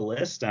think of a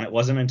list, and it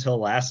wasn't until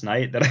last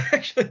night that I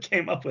actually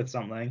came up with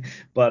something.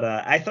 But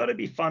I thought it'd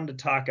be fun to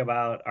talk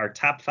about our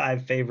top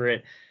 5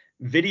 favorite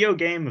video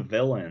game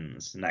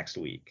villains next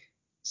week.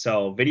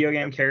 So, video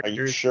game Are you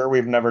characters. sure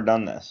we've never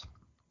done this?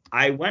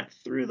 I went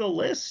through the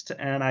list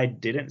and I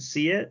didn't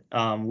see it.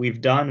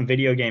 We've done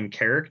video game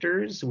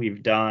characters,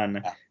 we've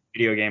done Yeah.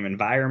 video game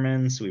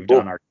environments, we've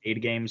done Cool.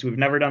 arcade games. We've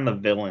never done the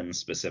villains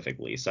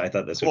specifically, so I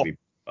thought this would Cool. be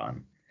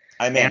fun.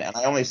 I'm And in, and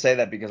I only say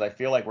that because I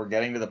feel like we're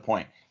getting to the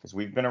point because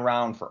we've been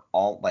around for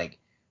all like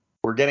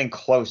we're getting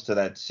close to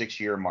that 6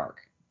 year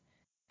mark,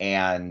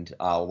 and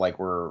like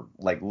we're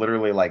like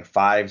literally like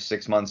 5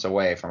 6 months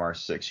away from our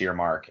 6 year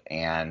mark,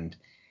 and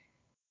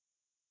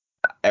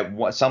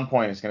at some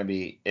point it's going to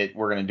be it.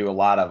 We're going to do a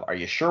lot of. Are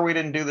you sure we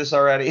didn't do this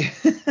already?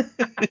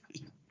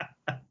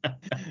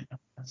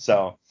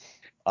 So,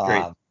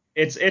 great. um,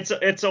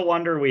 It's a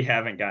wonder we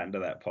haven't gotten to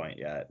that point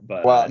yet.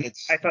 But well,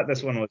 I thought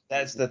this one was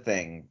that's the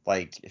thing.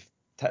 Like if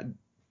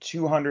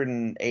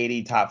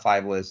 280 top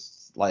five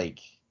lists, like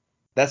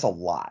that's a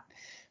lot.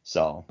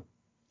 So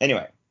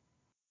anyway,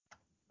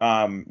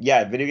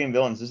 yeah, video game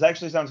villains. This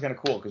actually sounds kind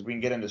of cool because we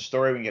can get into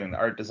story, we can get into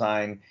art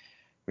design,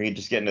 we can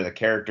just get into the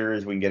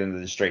characters, we can get into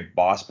the straight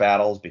boss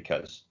battles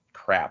because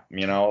crap,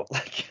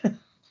 like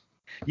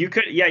you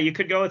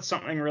could go with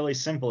something really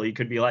simple. You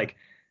could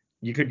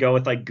go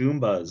with like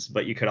Goombas,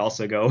 but you could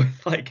also go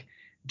with like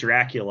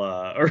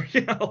Dracula, or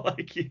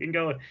like you can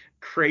go with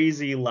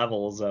crazy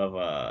levels of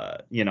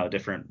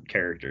different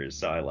characters.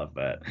 So I love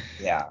that.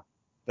 yeah,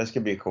 this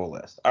could be a cool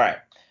list. All right.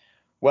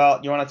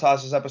 Well, you want to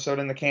toss this episode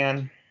in the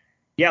can?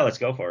 Yeah, let's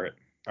go for it.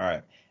 All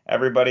right.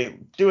 Everybody,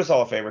 do us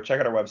all a favor. Check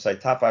out our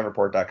website,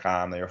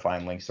 top5report.com. There you'll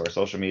find links to our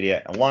social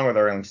media, along with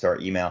our links to our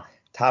email,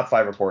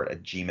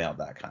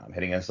 top5report@gmail.com.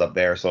 Hitting us up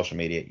there, social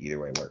media, either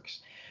way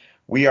works.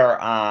 We are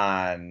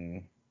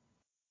on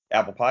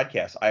Apple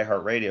Podcasts,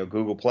 iHeartRadio,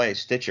 Google Play,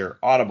 Stitcher,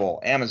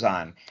 Audible,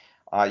 Amazon.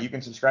 You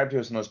can subscribe to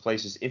us in those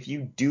places. If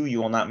you do, you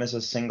will not miss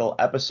a single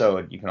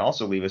episode. You can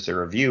also leave us a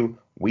review.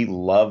 We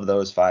love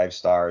those 5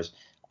 stars,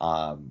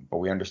 but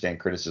we understand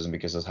criticism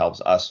because this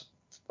helps us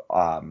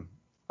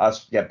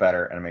get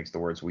better, and it makes the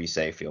words we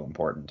say feel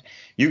important.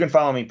 You can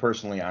follow me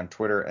personally on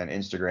Twitter and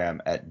Instagram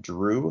at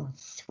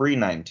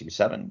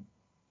Drew3927.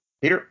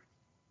 Peter?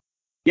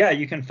 Yeah,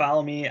 you can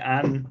follow me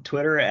on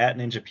Twitter at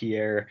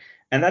NinjaPierre,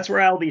 and that's where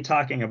I'll be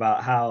talking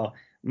about how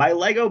my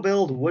Lego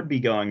build would be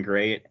going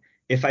great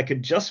if I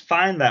could just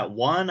find that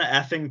one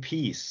effing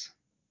piece.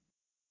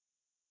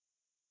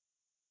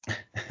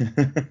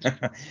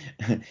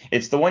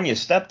 It's the one you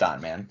stepped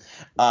on, man.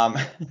 Um,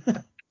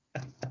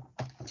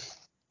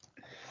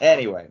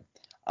 anyway,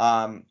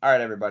 all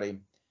right, everybody.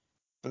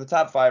 For the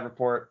top 5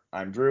 report,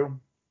 I'm Drew,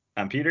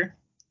 I'm Peter.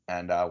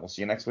 and we'll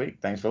see you next week.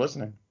 Thanks for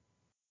listening.